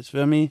practice.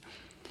 Feel me?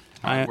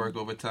 Hard work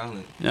over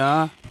talent.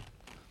 Yeah.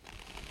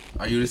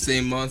 Are you the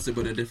same monster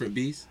but a different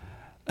beast?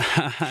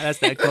 That's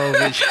that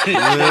COVID shit.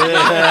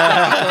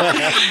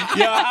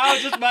 Yo, I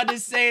was just about to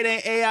say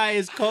that AI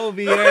is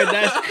COVID.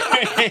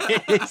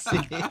 That's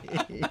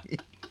crazy.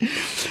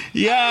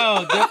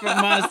 Yo, different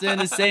monster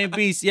and the same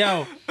beast.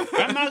 Yo,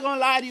 I'm not gonna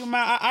lie to you,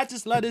 man. I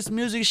just love this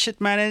music shit,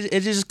 man.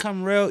 It just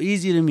come real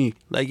easy to me.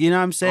 Like, you know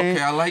what I'm saying?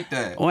 Okay, I like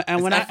that.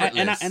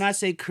 And I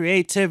say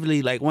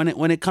creatively, like when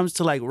it comes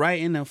to like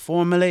writing and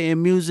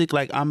formulating music,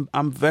 like I'm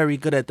very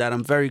good at that.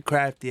 I'm very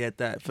crafty at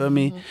that. Feel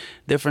me?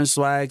 Different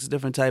swags,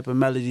 different type of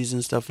melodies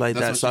and stuff like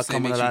that. So I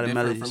come with a lot of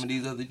melodies. From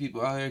these other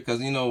people out here, because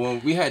you know when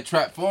we had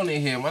Trap Phone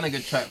in here, my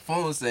nigga Trap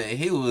Phone said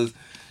he was.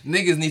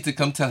 Niggas need to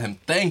come tell him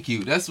thank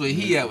you. That's where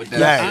he at with that.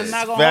 Yes. I'm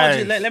not gonna hold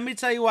you. Let me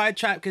tell you why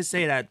Trap could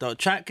say that though.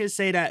 Trap could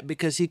say that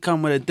because he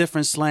come with a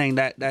different slang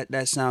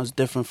that sounds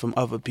different from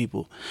other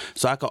people.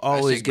 So I could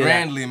always that shit get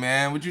grandly,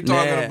 man. What you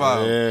talking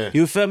about? Yeah.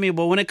 You feel me?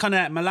 But when it come to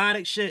that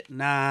melodic shit,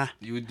 nah.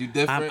 You would do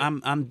different.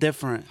 I'm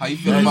different. How you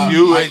feel That's about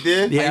you right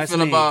there? Yeah,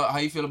 how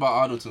you feel about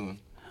auto-tune?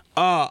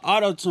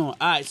 Auto-tune. All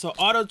right, so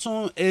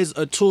auto-tune is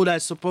a tool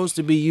that's supposed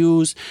to be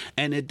used,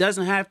 and it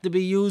doesn't have to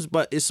be used,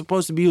 but it's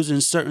supposed to be used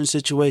in certain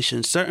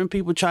situations. Certain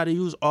people try to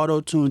use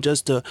auto-tune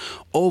just to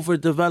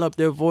overdevelop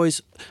their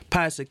voice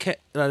past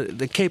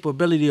the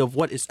capability of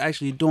what it's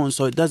actually doing,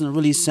 so it doesn't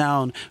really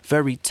sound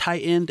very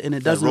tightened, and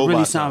it doesn't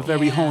really sound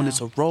very honed.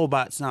 It's a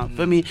robot sound.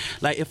 Feel me?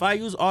 Like, if I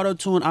use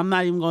auto-tune, I'm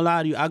not even gonna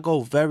lie to you, I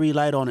go very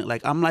light on it.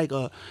 Like, I'm like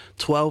a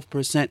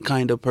 12%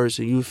 kind of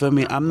person. You feel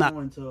me? I'm not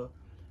going to,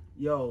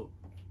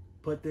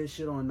 put this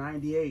shit on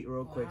 98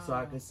 real quick so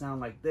I can sound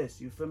like this.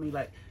 You feel me?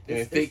 Like,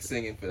 it's fake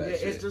singing for that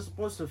shit. It's just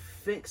supposed to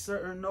fix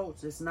certain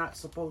notes. It's not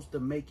supposed to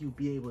make you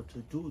be able to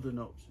do the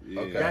notes.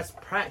 Okay. That's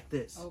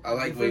practice. Okay. I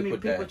like you the feel way me? you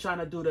put People that. trying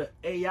to do the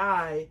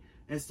AI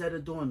instead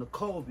of doing the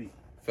Kobe.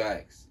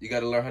 Facts. You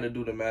gotta learn how to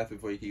do the math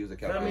before you can use a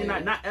Feel calculator.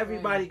 me? Not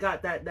everybody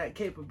got that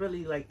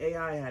capability like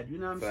AI had. You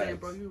know what I'm saying, Facts.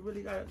 bro? You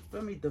really got to,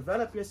 feel me?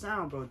 Develop your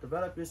sound, bro.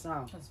 Develop your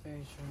sound. That's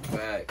very true.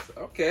 Facts.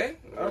 Okay.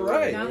 All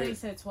right. Now that you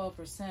said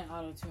 12%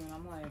 auto-tune,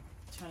 I'm like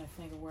trying to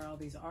think of where all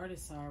these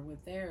artists are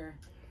with their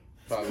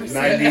Probably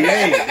 98. You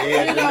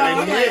Yeah, know, I'm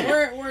like,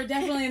 98. we're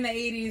definitely in the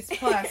 80s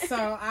plus, so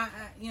I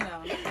I'm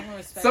gonna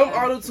respect Some that.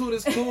 auto-tune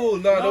is cool.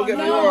 No, don't get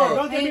me no, wrong.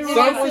 Don't get me wrong.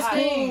 Some That's is the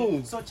thing.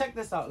 cool. So check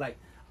this out. Like,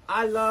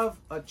 I love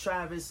a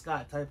Travis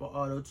Scott type of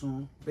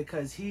auto-tune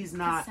because he's That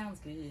not. sounds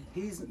good.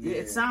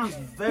 It sounds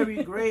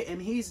very great, and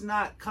he's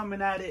not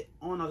coming at it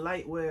on a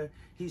light where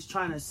he's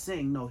trying to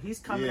sing. No, he's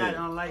coming at it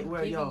on a light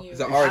where Giving you- He's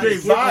an Straight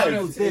artist.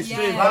 vibes. This Straight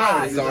Yes.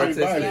 vibes. It's Straight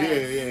artistic. vibes.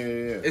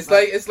 Yes.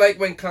 Yeah. It's like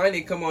when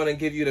Kanye come on and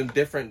give you them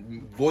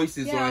different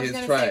voices Yeah, I on was his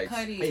gonna tracks.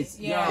 say Cudi. It's-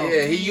 Yeah,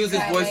 Yeah, he uses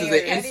Right, voice as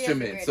right, an right.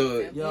 instrument. So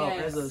Yo,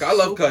 Yes. as a I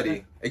love super-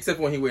 Cudi, except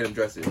when he wear them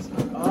dresses.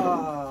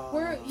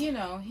 We're,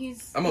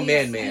 he's. I'm a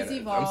he's man. I'm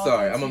evolved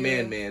sorry, I'm a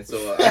into- man.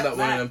 So I'm not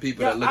one of them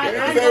people that look I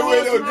at They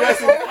wear no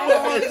dresses.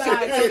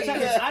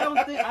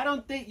 I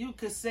don't think you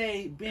could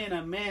say being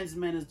a man's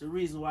man is the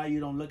reason why you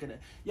don't look at it.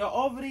 Yo,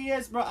 over the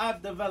years, bro,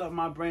 I've developed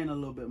my brain a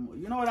little bit more.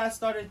 You know what I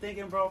started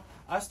thinking, bro?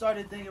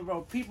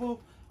 People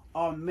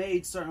are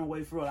made certain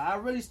way for real. I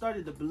really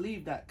started to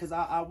believe that because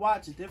I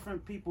watch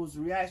different people's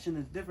reaction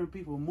and different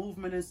people's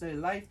movement in their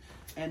life,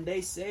 and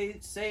they say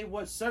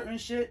what certain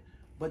shit,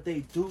 but they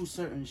do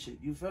certain shit.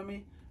 You feel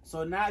me?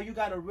 So now you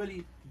gotta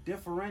really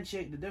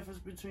differentiate the difference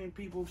between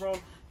people, bro.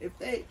 If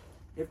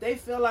they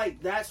feel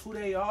like that's who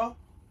they are,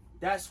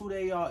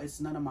 it's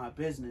none of my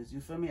business. You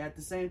feel me? At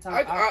the same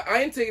time,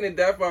 I ain't taking it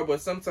that far, but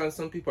sometimes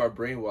some people are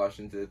brainwashed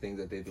into the things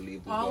that they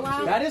believe. All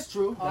out. that is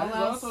true. All That is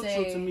I'll also say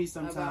true to me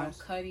sometimes.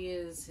 about Cudi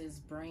is his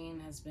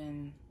brain has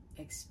been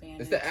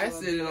expanded. It's the to a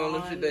acid and all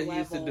the shit that he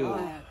used to level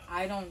do. that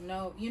I don't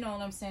know. You know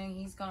what I'm saying?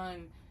 He's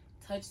gone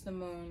touch the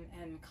moon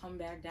and come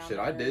back down. Shit,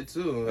 to I Earth. did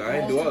too. I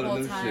ain't do all the new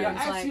Multiple shit.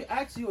 times.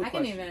 Ask you a I can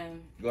question.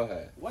 even. Go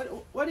ahead.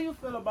 What do you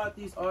feel about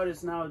these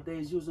artists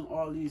nowadays using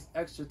all these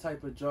extra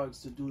type of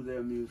drugs to do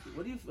their music?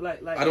 What do you feel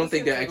like? I don't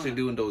think they're actually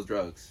doing those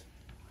drugs.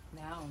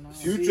 No.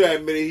 Future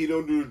admitted he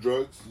don't do the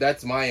drugs.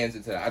 That's my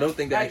answer to that. I don't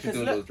think they're actually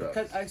doing those drugs.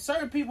 Because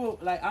certain people,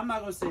 like, I'm not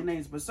gonna say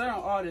names, but certain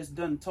artists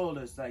done told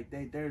us like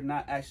they're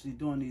not actually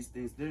doing these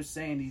things. They're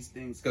saying these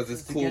things 'Cause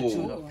it's to get you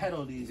cool. to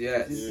peddle these.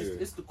 Yes. things.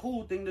 It's the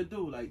cool thing to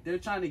do. Like, they're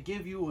trying to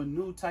give you a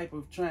new type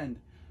of trend.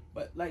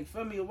 But like,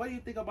 for me, what do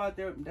you think about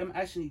them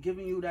actually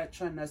giving you that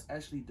trend that's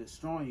actually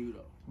destroying you though?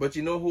 But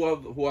you know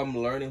who I'm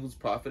learning who's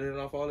profiting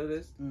off all of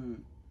this?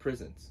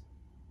 Prisons.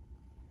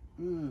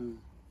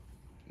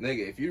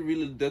 Nigga, if you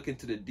really look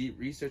into the deep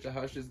research of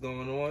how shit's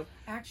going on,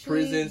 Actually,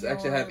 prisons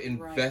actually have you're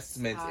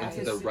investments right.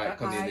 into the rap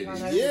community.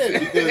 Yeah,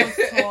 because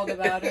was told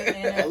about it.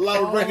 And a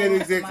lot of record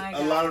execs,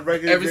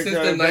 Ever since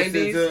the 90s,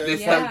 they started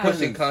Yeah.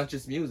 pushing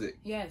conscious music.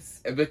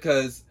 Yes. And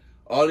because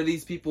all of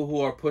these people who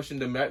are pushing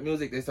the rap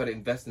music, they started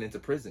investing into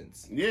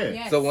prisons. Yeah.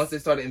 Yes. So once they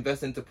started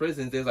investing into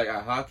prisons, they was like,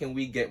 how can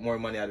we get more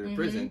money out of the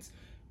prisons?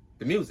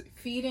 The music.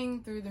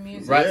 Feeding through the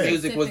music. Rap Yeah.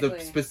 music was the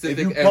specifically. specific,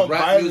 If you and pump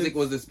rap violence- music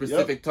was the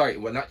specific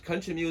target. Well, not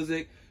country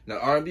music,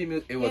 not R&B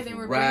music. It was Yeah, they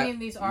were rap bringing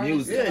these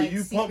artists music. to Yeah, like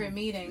you secret pump-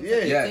 meetings. yeah.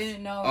 They Yes.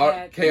 didn't know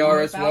that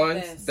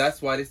KRS-Ones,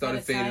 that's why they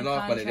started fading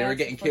off on it. They were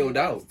getting killed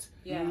out.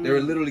 Yeah. They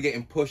were literally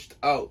getting pushed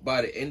out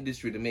by the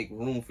industry to make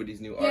room for these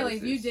new Yeah, artists. like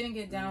if you didn't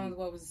get down with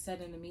what was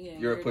said in the meeting,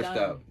 You're you're pushed done.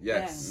 out.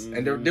 Yes. Yeah.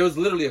 And there was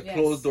literally a Yes.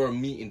 closed door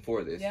meeting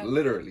for this. Yep.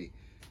 Literally.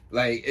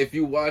 Like, if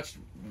you watch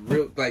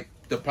real, like,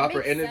 the proper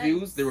makes interviews,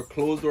 sense. there were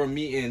closed door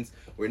meetings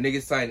where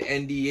niggas signed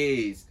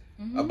NDAs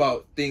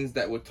about things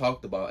that were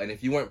talked about. And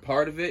if you weren't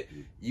part of it,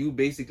 you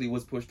basically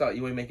was pushed out.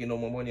 You ain't making no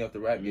more money off the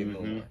rap game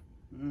no more.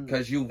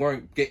 Because you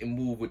weren't getting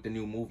moved with the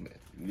new movement.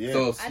 Yeah.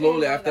 So I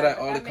slowly didn't know after that, that,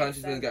 all but the that makes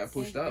consciousness got sense.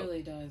 pushed It out.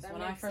 really does. That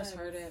When I makes first sense.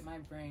 heard it, my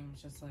brain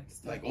was just like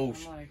stuck. Like, oh, I'm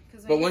sh- like,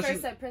 Because But when you once first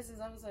you- said prisons,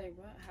 I was like,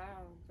 what?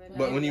 How?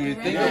 But when you Right.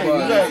 think Yeah, about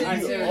you it, got- I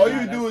you- see all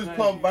that. you do is That's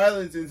pump funny.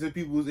 violence into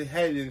people's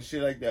head and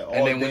shit like that.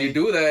 and then when you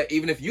do that,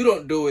 even if you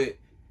don't do it,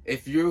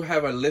 if you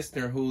have a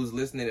listener who's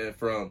listening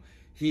from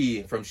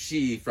he, from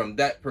she, from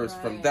that person,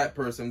 from Right. that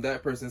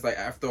person, it's like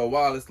after a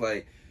while, it's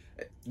like,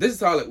 this is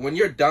how, like, when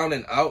you're down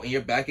and out and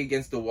you're back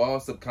against the wall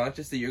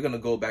subconsciously, you're going to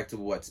go back to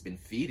what's been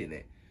feeding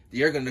it.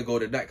 You're going to go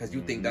to that because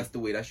you think that's the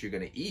way that you're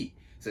going to eat.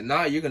 So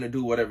now you're going to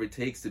do whatever it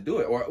takes to do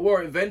it.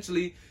 Or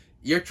eventually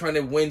you're trying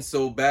to win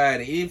so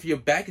bad. And even if your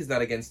back is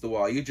not against the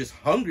wall, you're just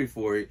hungry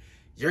for it.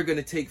 You're going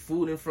to take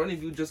food in front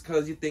of you just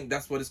because you think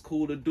that's what it's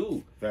cool to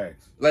do.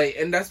 Facts. Like,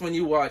 and that's when if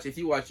you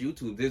watch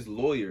YouTube, there's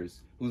lawyers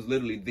who's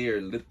literally there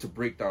to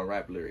break down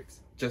rap lyrics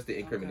just to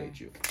incriminate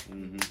you.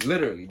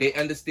 Literally. They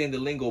understand the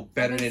lingo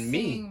better I've been than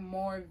me. seeing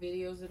more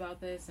videos about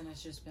this, and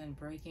it's just been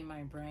breaking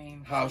my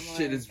brain. How I'm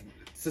shit like, is,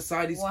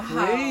 society's wow.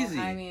 crazy.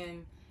 I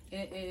mean,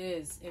 it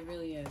is. It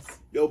really is.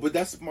 Yo, but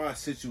that's my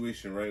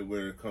situation, right?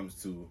 Where it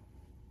comes to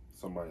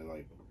somebody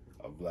like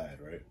a Vlad,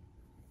 right?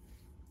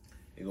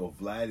 You know,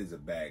 Vlad is a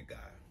bad guy.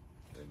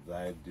 And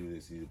Vlad do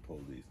this, he's the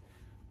police.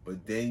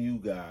 But then you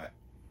got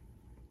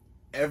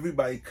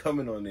everybody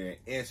coming on there and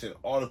answering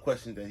all the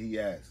questions that he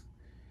asked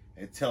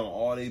and telling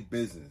all their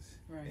business.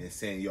 Right. And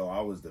saying, yo, I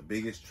was the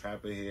biggest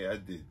trapper here. I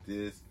did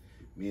this.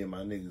 Me and my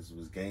niggas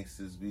was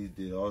gangsters. We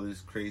did all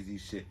this crazy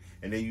shit.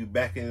 And then you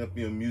backing up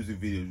your music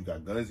videos. You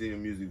got guns in your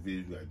music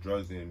videos. You got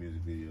drugs in your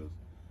music videos.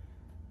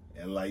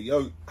 And like,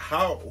 yo,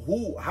 how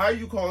are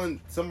you calling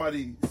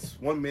somebody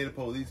one man the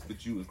police,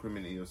 but you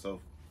incriminating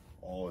yourself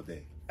all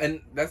day? And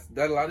that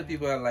a lot of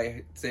people are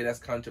like say that's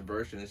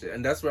controversial and shit.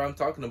 And that's where I'm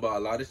talking about. A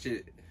lot of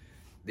shit,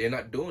 they're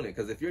not doing it.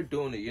 Because if you're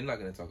doing it, you're not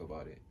going to talk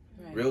about it.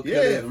 Right. Real Yeah,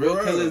 killers, for real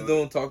real. killers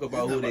don't talk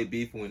about It's who not they like-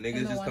 beefing with. And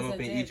Niggas the just come ones up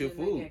that and did eat your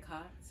didn't food. get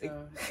caught,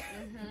 so.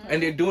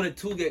 And they're doing it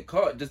to get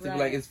caught, just to be like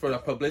Right. it's for a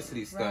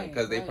publicity stunt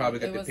because they right. probably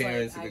got It the was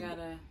parents. Like,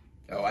 to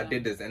I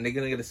did this, and they're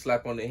gonna get a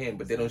slap on the hand,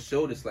 but they don't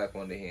show the slap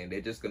on the hand. They're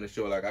just gonna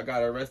show like I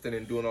got arrested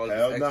and doing all this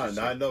Hell extra nah,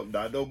 shit.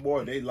 not no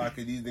more. They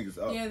locking these niggas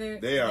up. Yeah,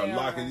 they are they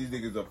locking are. these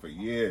niggas up for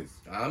years.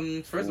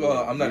 First of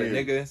all, I'm not a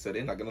Yeah. nigga, so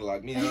they're not gonna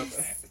lock me up.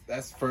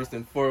 That's first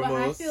and But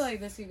foremost. I feel like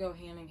this could go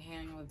hand in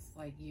hand with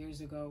like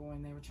years ago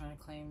when they were trying to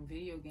claim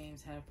video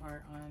games had a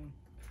part on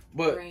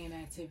But brain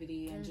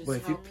activity and just But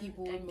if how you-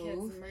 people would And kids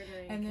move.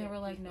 murdering And they kid were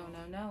like, people.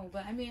 no.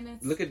 But I mean,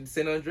 it's look at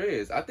San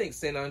Andreas. I think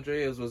San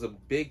Andreas was a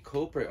big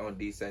culprit on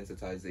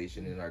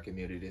desensitization in our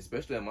community,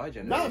 especially in my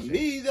generation. Not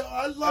me though.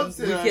 I love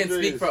San We can't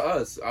Andreas. speak for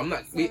us. I'm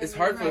not. It's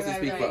hard for us to Right,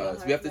 speak right, for right.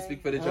 us. We have to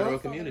speak for the general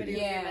community.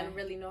 Yeah. And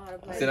really know how to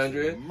play. San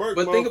Andreas. Merc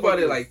But think about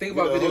it. motherfuckers. Like think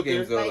You about know, video okay.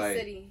 games though. Vice Like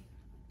City.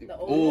 The oh,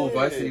 old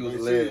Vice Yeah, City was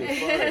Vice lit. City was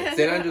fire.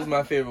 San Andreas is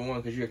my favorite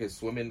one because you can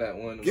swim in that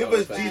one. Give All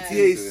us that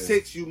GTA shit.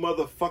 6, you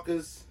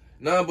motherfuckers.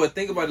 No, but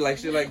think about it like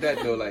shit like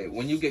that though. Like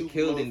when you get Stupid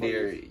killed in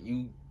there, motherfuckers.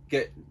 you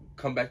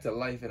come back to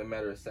life in a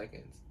matter of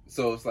seconds.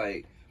 So it's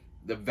like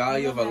the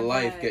value You of a have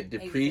life that- get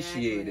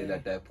depreciated exactly.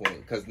 at that point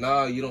because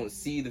now you don't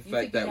see the You fact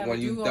think you that have when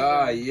a you do-over.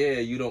 die,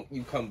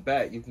 you come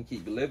back, you can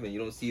keep living. You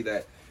don't see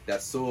that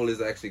soul is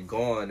actually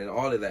gone and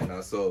all of that now.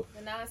 So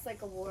But now it's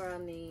like a war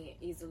on the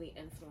easily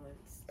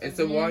influenced. it's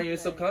a war on your Right.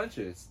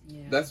 subconscious.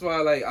 Yeah. That's why,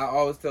 like, I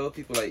always tell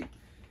people, like,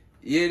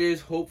 yeah, there's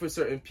hope for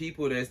certain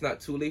people. That it's not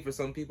too late for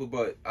some people,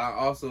 but I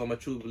also am a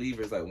true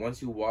believer. It's like once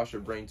you wash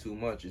your brain too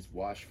much, it's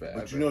washed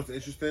forever. But you know what's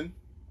interesting?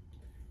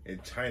 In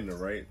China,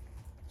 right?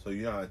 So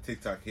you know how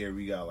TikTok here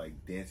we got like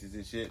dances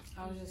and shit.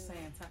 I was just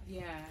saying,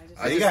 yeah.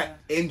 They got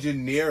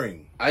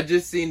engineering. I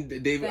just seen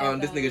Dave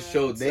this nigga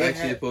showed They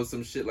actually have- post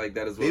some shit like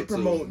that as well They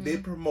promote too. they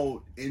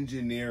promote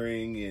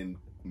engineering and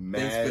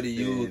math Things for the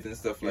youth and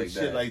stuff like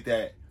shit that. like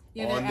that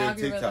Yeah, on their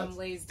their algorithm TikToks.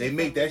 lays They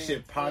make that differently.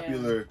 shit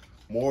popular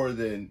more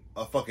than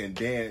a fucking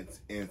dance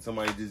and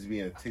somebody just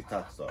being a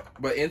TikTok star.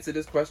 But answer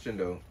this question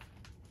though: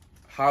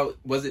 how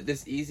was it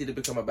this easy to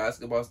become a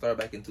basketball star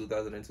back in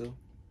 2002?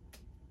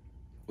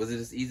 Was it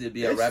just easy to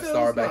be a It rap still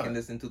star is back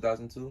not. in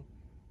 2002?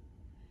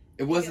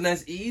 It wasn't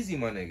as easy,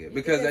 my nigga.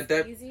 Because at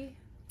that, easy.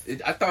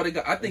 I think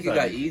It's it not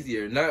got easy.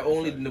 easier. Not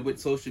only not with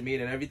social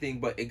media and everything,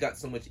 but it got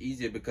so much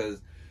easier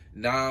because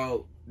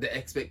now the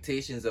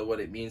expectations of what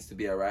it means to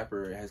be a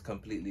rapper has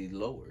completely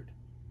lowered.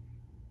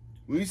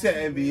 When you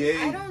said NBA,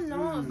 I don't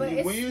know,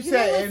 but when you know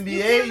said what?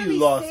 NBA, can't you really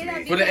lost say me.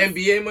 that For the because-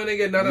 NBA, my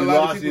nigga, not a you lot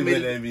of lost people me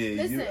with made the it. NBA.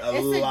 Listen, A it's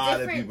a lot of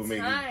different people make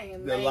time, it.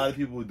 A like- lot of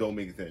people don't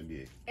make it to the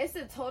NBA. It's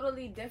a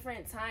totally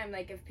different time.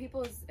 Like if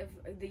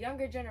the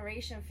younger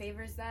generation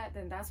favors that,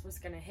 then that's what's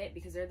gonna hit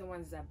because they're the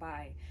ones that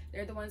buy.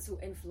 They're the ones who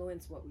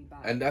influence what we buy.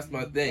 And that's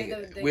my thing.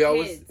 The we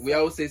always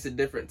kids. say it's a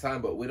different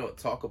time, but we don't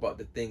talk about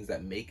the things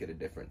that make it a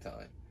different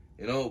time.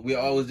 You know, we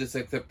always just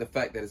accept the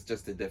fact that it's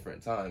just a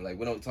different time. Like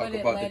we don't talk But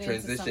it about led the into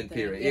transition something.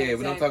 period. Yeah, Yeah,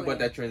 we don't talk about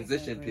exactly. that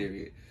transition Exactly.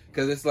 period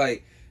because it's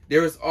like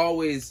there was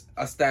always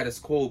a status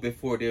quo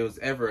before there was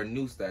ever a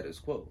new status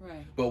quo.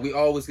 Right. But we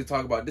always could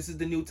talk about this is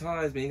the new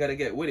times, man. You got to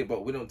get with it.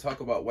 But we don't talk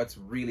about what's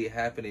really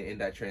happening in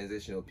that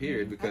transitional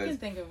period I because can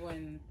think of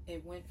when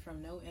it went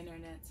from no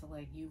internet to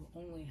like you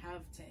only have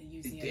to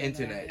use the the internet.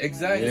 internet,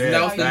 exactly. Yeah,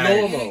 Now it's the facts.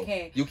 normal.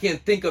 Communicate. You can't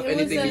think of It was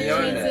anything a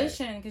beyond that.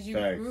 transition because you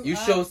Facts. grew You up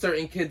show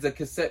certain kids a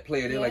cassette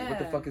player, they're like, "What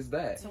the Yeah. fuck is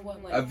that?" to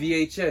what like A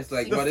VHS,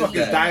 like The what fuck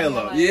is is that?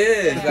 dial-up? Yeah,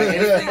 it's like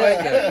anything like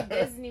that.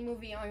 Disney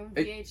movie on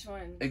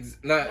VH1.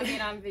 Not, I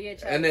mean on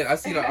VHS. and then I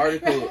seen an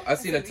article. I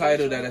seen a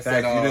title that I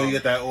said, Facts, you know you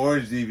get that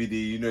orange DVD,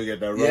 you know you get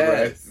that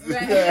Yes.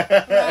 Rugrats.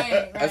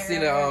 right. I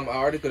seen an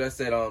article that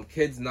said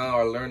kids now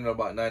are learning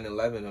about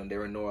 9/11 and they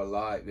weren't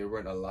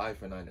alive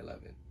for 9/11.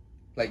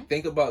 Like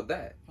think about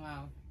that.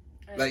 Wow.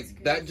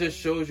 Like that just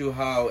shows you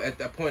how at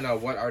that point now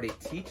what are they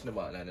teaching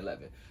about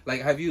 9/11?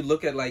 Like have you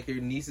look at like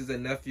your nieces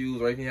and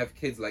nephews or even have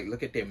kids like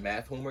look at their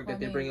math homework that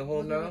they're bringing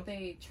home look at now? What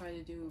they try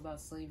to do about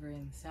slavery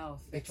in the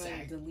South. They try to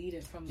Exactly. delete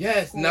it from the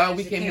Yes, school now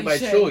we came here by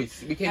education.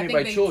 choice. We came I here think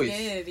by they choice.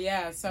 did,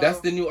 yeah. So That's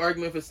the new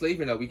argument for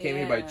slavery now. We came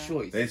here by Yeah.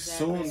 choice. They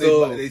Exactly. soon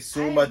So- they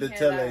soon I about to didn't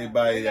tell hear that.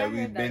 everybody Maybe I that we've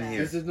heard been that. here.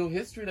 This is new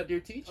history that they're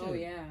teaching. Oh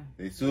yeah.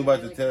 They soon about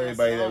to Really tell pass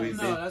everybody it that on. we've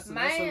No, been. that's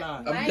a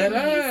lot. I'm dead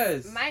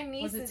ass. My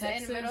niece Was it is in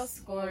Texas middle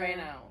school or- right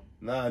now.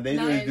 Nah, they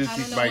No, just I do don't teach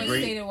know what state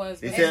migrate. it was.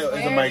 They but said it was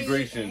a very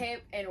migration.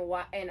 hip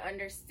and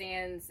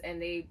understands,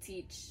 and they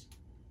teach.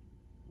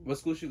 What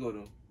school she go to?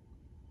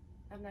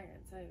 I'm not gonna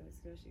tell you what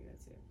school she goes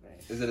to,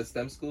 but Is it a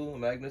STEM school, a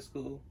magnet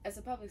school? it's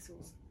a public school.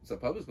 It's a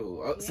public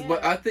school. Yeah.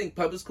 But I think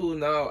public school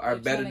now are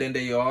They're better trying to- than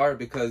they are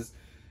because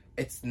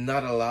it's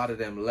not a lot of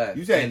them left.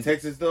 You said in And-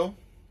 Texas though?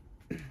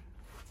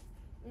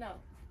 No,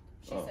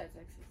 she Oh. said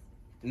Texas.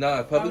 Nah,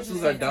 I public was just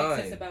schools are saying Texas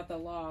dying. about the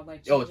law,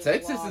 like Oh, changing the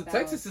Texas law is about-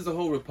 Texas is a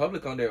whole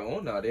republic on their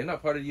own now. They're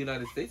not part of the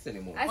United States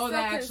anymore. I Oh, still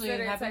that actually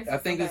consider happened? Texas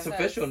I think it's Texas.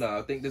 official now.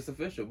 I think it's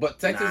official. But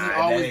Texas Nah, has that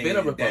always ain't- been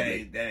a That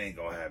republic. ain't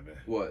gonna happen.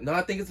 What? No,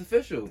 I think it's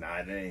official.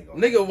 Nah, that ain't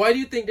gonna Nigga, why do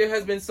you think there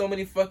has been so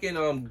many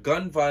fucking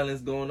gun violence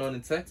going on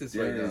in Texas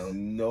right There now? is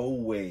no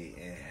way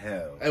in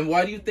hell. And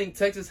why do you think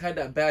Texas had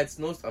that bad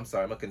snowstorm? I'm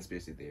sorry, I'm a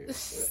conspiracy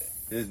theorist.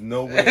 There's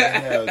no way in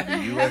hell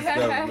the U.S.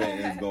 government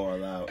is going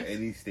to allow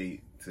any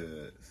state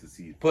to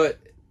secede. But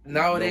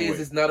nowadays, No way.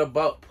 it's not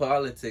about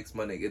politics,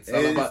 my nigga. It's all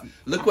It is- about.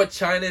 Look what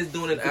China is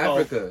doing in It's about-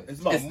 Africa. it's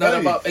about not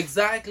money. about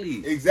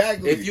exactly.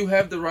 Exactly. If you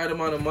have the right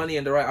amount of money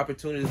and the right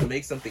opportunities to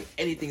make something,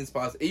 anything is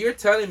possible. You're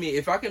telling me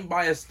if I can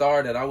buy a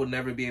star that I would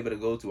never be able to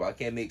go to, I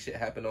can't make shit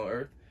happen on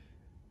Earth?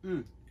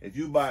 If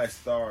you buy a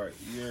star,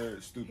 you're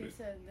He stupid.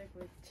 said, "Look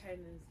what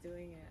China's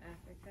doing in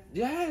Africa."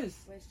 Yes.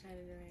 What's China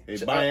doing?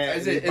 They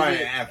buy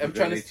in Africa. I'm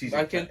trying they to. teach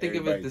I can't think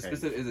of it. everybody The Chinese.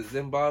 specific. Is it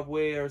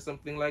Zimbabwe or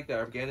something like that?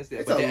 Afghanistan.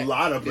 It's But a they-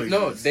 lot of places.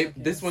 No,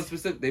 this one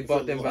specific. They It's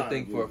bought a them, I lot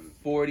think, of for places.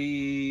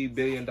 $40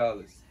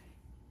 billion.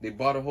 They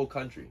bought a whole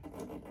country.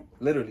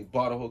 Literally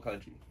bought a whole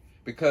country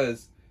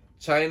because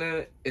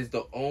China is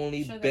the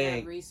only Sure they have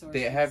bank. resources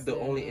They have the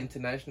there. only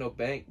international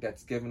bank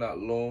that's giving out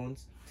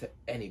loans to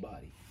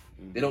anybody.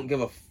 Mhm. They don't give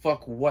a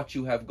fuck what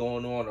you have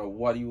going on or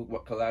what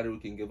collateral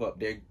you can give up.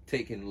 They're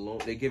taking loan.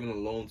 They're giving a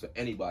loan to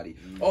anybody.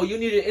 Oh, you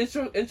need an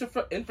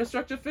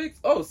infrastructure fix?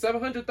 Oh,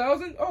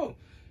 700,000? Oh,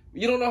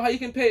 you don't know how you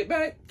can pay it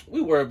back?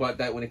 We worry about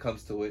that when it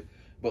comes to it.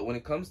 But when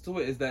it comes to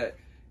it, is that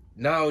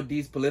now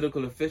these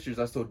political officials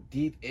are so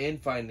deep in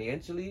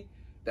financially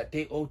that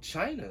they owe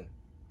China.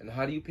 And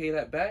how do you pay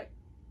that back?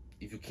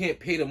 If you can't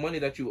pay the money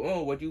that you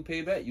owe, what do you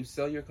pay back? You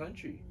sell your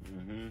country.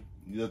 Mm-hmm.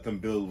 You let them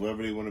build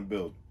whatever they want to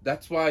build.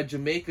 That's why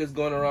Jamaica's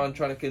going around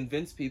trying to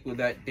convince people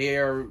that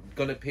they're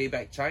going to pay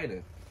back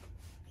China.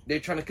 They're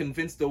trying to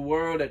convince the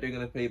world that they're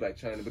going to pay back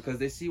China because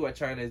they see what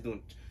China is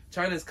doing.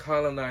 China's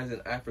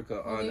colonizing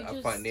Africa Well, on they a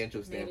just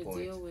financial made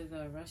standpoint. a deal with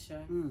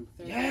Russia. Mm.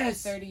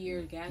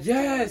 30-year gas. Yes,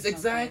 deal or something.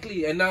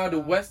 exactly. And now the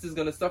So- West is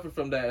going to suffer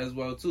from that as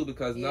well, too,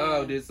 because now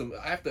Yeah. there's some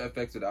after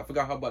effects of that. I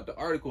forgot how about the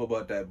article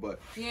about that,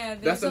 but Yeah,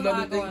 there's That's a another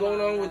lot thing going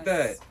on with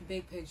that's that.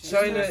 Big picture.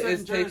 China Certain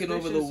is taking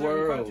over the jurisdictions, certain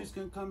world. Countries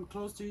can come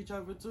close to each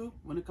other too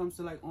when it comes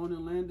to like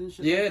owning land and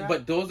shit. yeah, like that.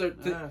 but those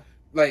are...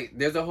 like,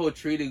 there's a whole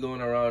treaty going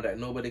around that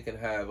nobody can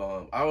have.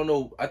 I don't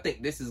know. I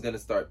think this is going to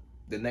start...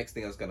 The next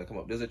thing that's going to come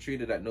up. There's a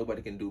treaty that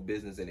nobody can do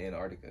business in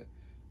Antarctica.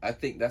 I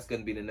think that's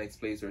gonna be the next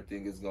place where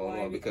things is going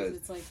Why? on Because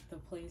it's like the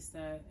place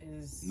that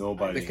is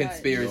Nobody. the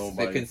conspiracy,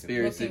 Nobody the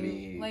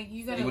conspiracy. like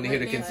you want to hear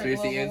the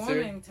conspiracy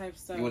answer? Type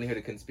stuff. You want to hear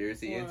the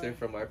conspiracy answer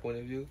from our point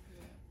of view?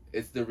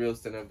 It's the real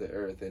center of the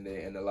earth, and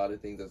a lot of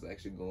things that's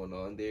actually going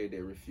on there. They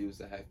refuse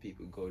to have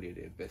people go there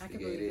to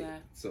investigate it,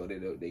 so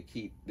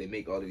they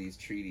make all of these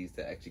treaties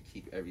to actually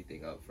keep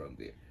everything out from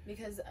there.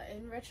 Because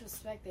in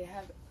retrospect, they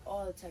have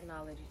all the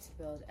technology to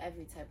build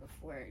every type of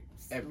fort,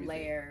 Everything.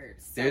 layer,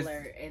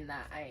 cellar in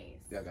that ice.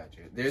 Yeah, I got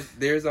you.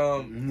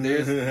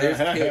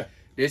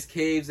 There's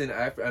caves in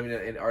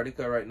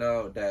Antarctica right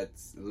now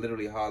that's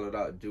literally hollowed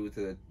out due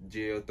to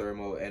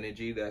geothermal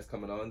energy that's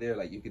coming on there.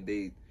 Like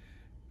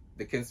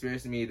the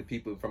conspiracy me, the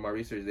people from my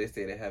research, they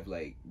say they have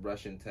like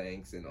Russian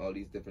tanks and all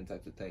these different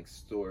types of tanks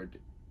stored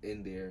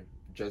in there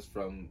just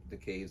from the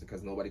caves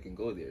because nobody can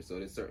go there. So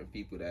there's certain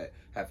people that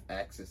have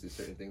access to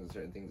certain things and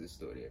certain things that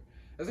store there.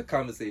 That's a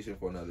conversation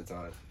for another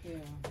time. Yeah.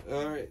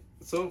 All right.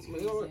 So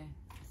before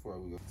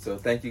we go, so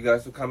thank you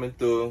guys for coming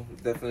through.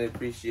 Definitely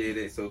appreciate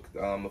it. So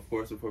of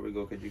course, before we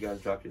go, could you guys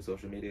drop your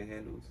social media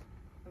handles?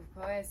 Of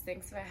course.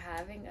 Thanks for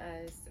having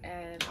us.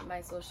 And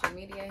my social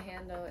media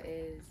handle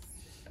is.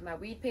 My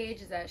weed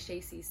page is at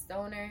Shacey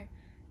Stoner,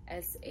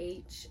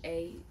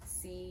 SHACEE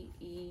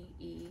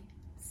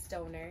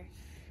Stoner.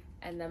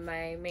 And then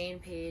my main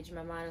page,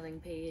 my modeling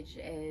page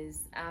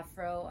is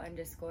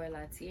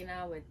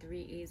Afro_Latina with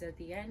 3 E's at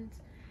the end.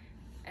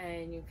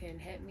 And you can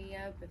hit me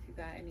up if you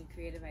got any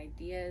creative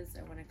ideas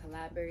or want to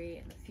collaborate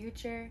in the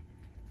future.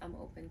 I'm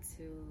open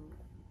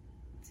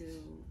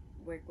to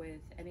work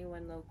with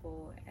anyone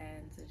local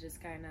and to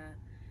just kind of,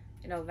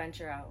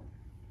 venture out.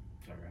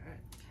 All right.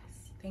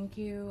 Thank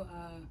you,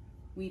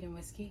 Weed and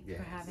Whiskey,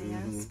 for having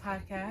us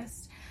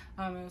podcast.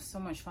 It was so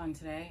much fun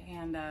today.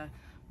 And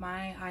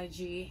my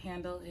IG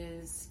handle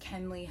is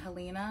Kenley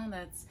Helena.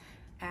 That's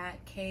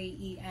at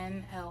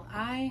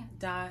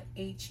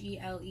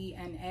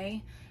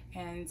KENLI.HELENA.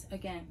 And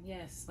again,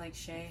 yes, like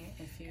Shay,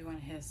 if you want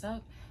to hit us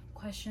up,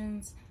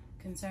 questions,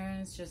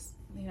 concerns, just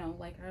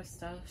like our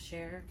stuff,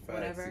 share,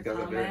 whatever,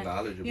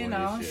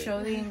 comment,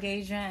 show the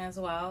engagement as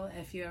well.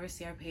 If you ever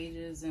see our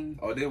pages, and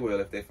they will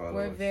if they follow.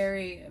 We're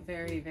very,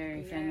 very,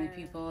 very friendly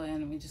people,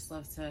 and we just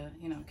love to,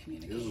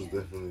 communicate. This was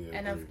definitely a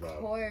and great of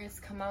vibe.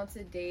 course, come out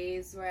to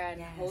Days. We're at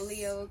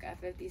Holyoke at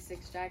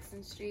 56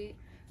 Jackson Street.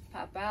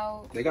 Pop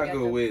out. They got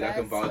good weed. I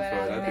can vouch for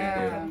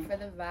it. Come for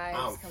the vibes.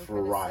 I'm come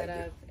for the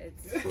setup.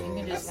 You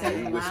can just sit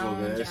in the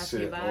lounge after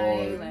you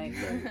buy.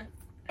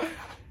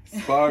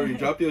 Sparry,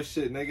 drop your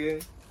shit,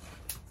 nigga.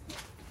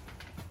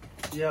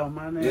 Yo,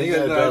 my name is...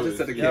 just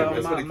set the camera.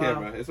 It's for the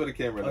camera. It's for the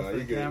camera now.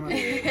 You good.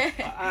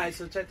 Alright,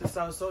 so check this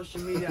out.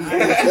 Social media. I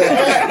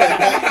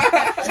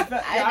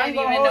didn't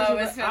even know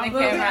it was for the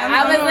camera.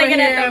 I was looking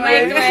at the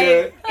mic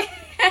like...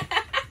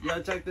 Yo,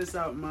 check this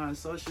out, man.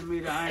 Social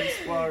media, I am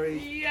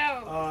Sparry.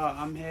 Yo.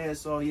 I'm here,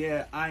 so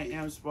yeah, I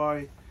am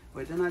Sparry.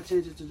 Wait, didn't I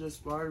change it to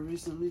just Sparry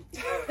recently?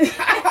 Did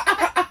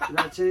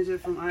I change it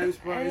from I am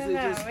Sparry? Is it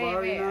just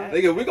Sparry now?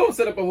 Nigga, we're gonna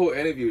set up a whole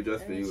interview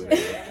just for you.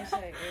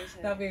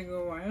 That'd be a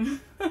good one.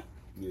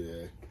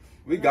 Yeah.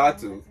 We got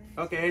to.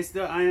 Okay, it's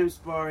still I am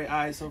Sparry.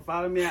 Alright, so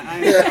follow me at I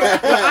am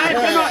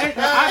Sparry.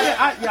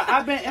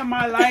 I've been in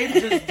my life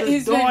just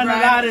doing a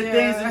lot of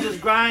things and just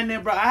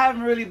grinding, bro. I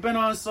haven't really been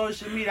on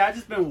social media. I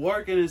just been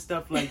working and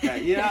stuff like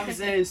that. You know what I'm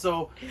saying?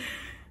 So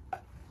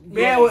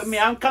bear with me.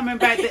 I'm coming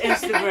back to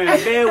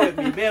Instagram.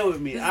 Bear with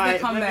me. This All right,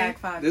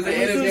 comeback There's an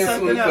interview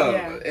soon to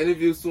come.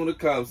 Interview soon to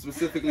come,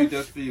 specifically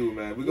just for you,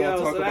 man. We're gonna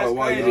talk about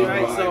why you're doing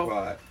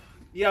iPod.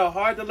 Yo,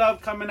 Hard to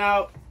Love coming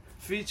out,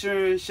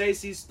 featuring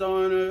Shacey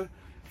Stoner,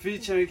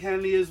 featuring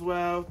Kenley as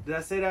well. Did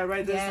I say that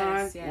right this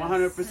time?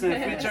 Yes.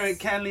 100% featuring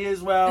Kenley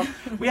as well.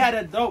 We had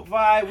a dope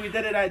vibe. We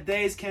did it at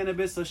Days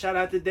Cannabis, so shout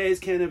out to Days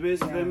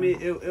Cannabis. For me,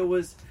 it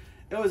was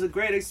a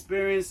great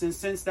experience, and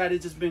since that,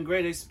 it's just been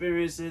great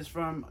experiences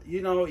from,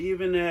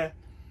 even the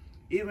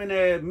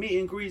meet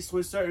and greets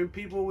with certain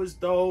people was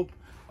dope.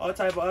 All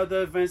type of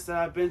other events that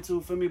I've been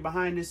to, for me,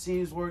 behind the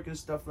scenes work and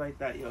stuff like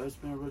that. Yo, it's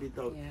been really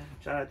dope. Yeah.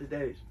 Shout out to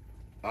Days.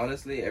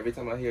 Honestly, every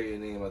time I hear your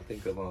name, I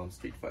think of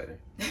Street Fighter.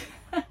 You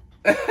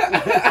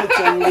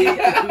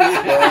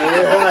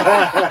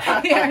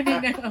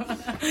already know.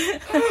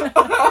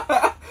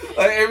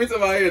 Like every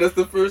time I hear, that's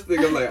the first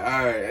thing I'm like,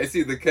 all right. I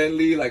see the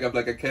Kenley, like I'm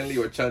like a Kenley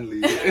or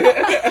Chun-Li.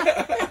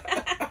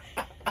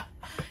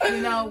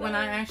 When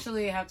I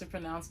actually have to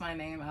pronounce my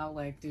name, I'll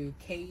do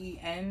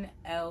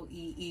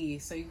KENLEE,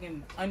 so you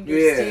can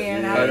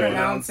understand how to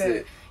pronounce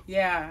it.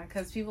 Yeah,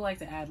 because people like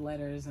to add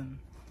letters and.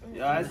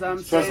 Yeah, as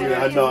I'm Trust saying, me,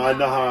 I know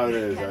how it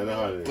is.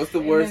 What's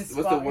the worst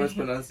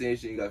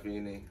pronunciation you got for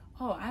your name?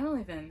 Oh, I don't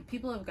even.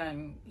 People have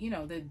gotten,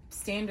 the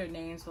standard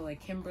names for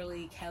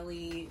Kimberly,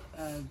 Kelly.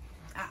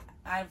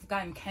 I've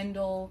gotten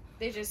Kendall.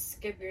 They just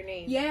skip your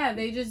name. Yeah,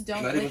 they just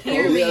don't Not even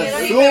hear close. me. Yeah,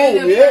 They assume,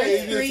 hear the yeah,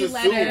 first you 3 just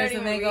letters assume.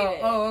 and they go,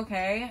 "Oh,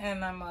 okay,"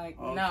 and I'm like,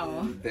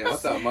 "No." Damn, I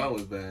thought mine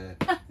was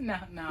bad. No.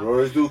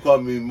 Bro, this dude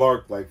called me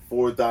Mark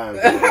 4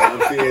 times. Bro.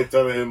 I'm sitting here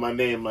telling him my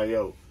name,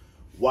 yo,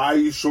 why are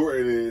you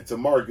shortening it to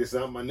Mark? It's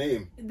not my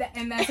name.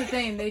 And that's the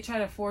thing. They try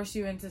to force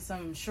you into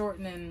some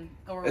shortening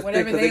or That's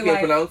whatever because they they can't like.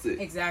 pronounce it.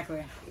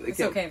 Exactly. They It's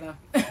can't- okay though.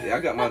 Yeah, I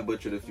got mine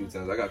butchered a few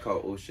times. I got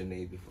called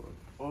Oceanae before.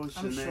 I'm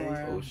Ocean sure.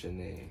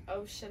 Oceanae.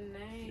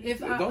 Oceanae. If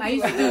Don't I do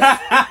used to that.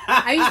 do,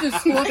 I used to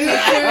school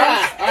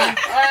pictures.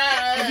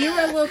 If you were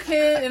a little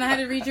kid and I had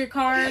to read your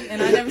card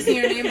and I never seen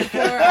your name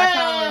before, I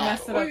probably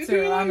messed it up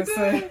too.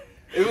 Honestly.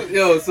 It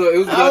was, so it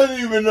was. I don't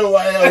even know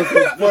why that was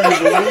so funny.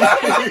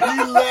 But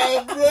he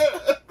laughed, bro.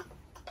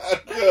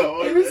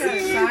 It was so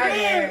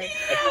excited.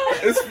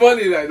 It's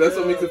funny that's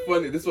what makes it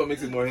funny. This is what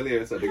makes it more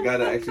hilarious. So the guy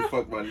that actually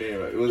fucked my name,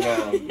 right? It was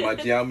my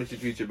geometry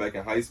teacher back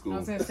in high I school.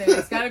 was gonna say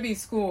it's gotta be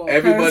school. 'cause-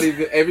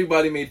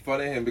 Everybody made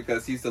fun of him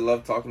because he used to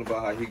love talking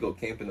about how he go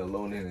camping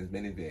alone in his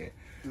minivan.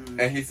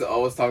 And he used to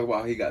always talk about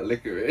how he got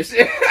licorice.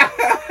 he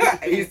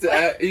used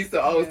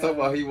to always talk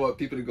about how he want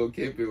people to go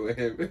camping with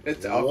him.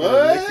 To offer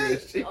What? him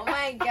licorice. Oh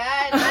my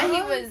God! Now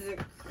he was.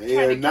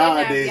 Yeah, to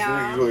nowadays kidnap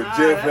niggas go to y'all.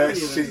 jail for that Nah,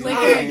 shit. You Like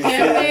can't a even say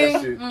that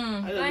camping. shit. I He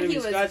didn't even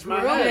was scratch my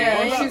brilliant. head. Yeah,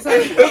 Hold she's up.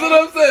 like, That's what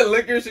I'm saying.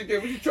 Licorice again.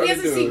 What you trying he to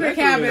has do? a secret That's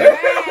what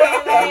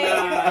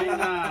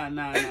cabinet.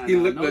 Nah. He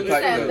looked no the He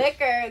type said of-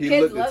 liquor. He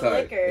Kids looked the love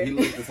type. liquor. He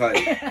looked the type.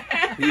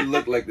 He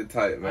looked like the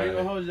type, I ain't gonna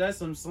man. hold you. That's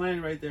some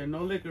slang right there.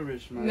 No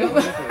licorice, man. No.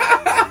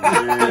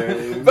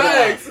 Yeah.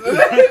 Facts.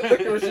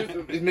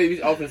 Licorice is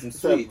maybe offering some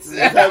sweets.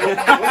 What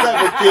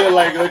type of kid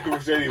like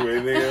licorice anyway,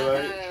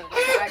 nigga?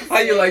 Like, How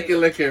you like your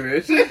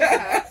licorice?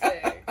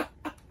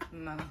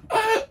 No.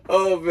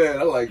 Oh man,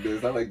 I like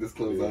this. I like this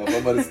close off. I'm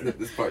about to snip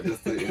this part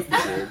just to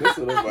Instagram. That's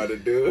what I'm about to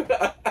do.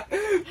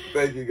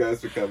 Thank you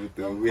guys for coming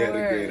through. Of We had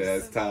a great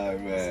course. ass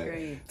time, That's man.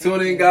 great. Tune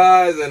Thank in, you.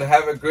 guys, and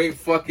have a great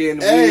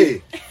fucking hey,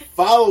 week.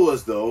 follow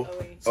us though.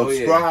 Oh, yeah.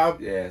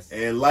 Subscribe Yes.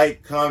 and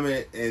like,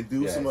 comment, and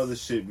do Yes. some other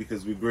shit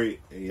because we're great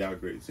and y'all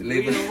great too.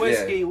 Leave Weed us- and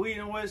whiskey. yeah. Weed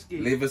and whiskey.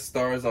 Leave us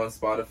stars on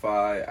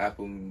Spotify,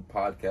 Apple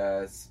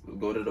Podcasts.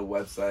 Go to the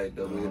website,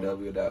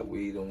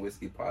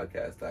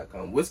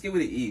 www.weedandwhiskeypodcast.com. Whiskey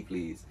with an E,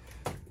 please.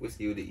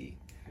 Whiskey with an E.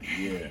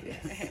 Yeah.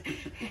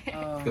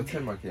 Go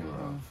turn my camera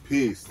off.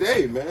 Peace.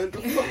 Hey man, the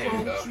fuck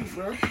wrong with you,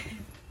 bro?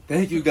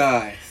 Thank you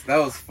guys. That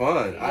was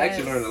fun. I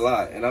actually Yes. learned a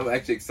lot, and I'm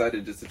actually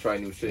excited just to try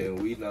new shit.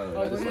 And weed now.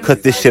 Oh, we're gonna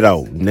Cut this shit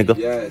out, nigga.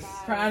 Yes.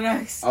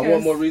 Products. I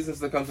want more reasons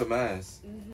to come to Mass.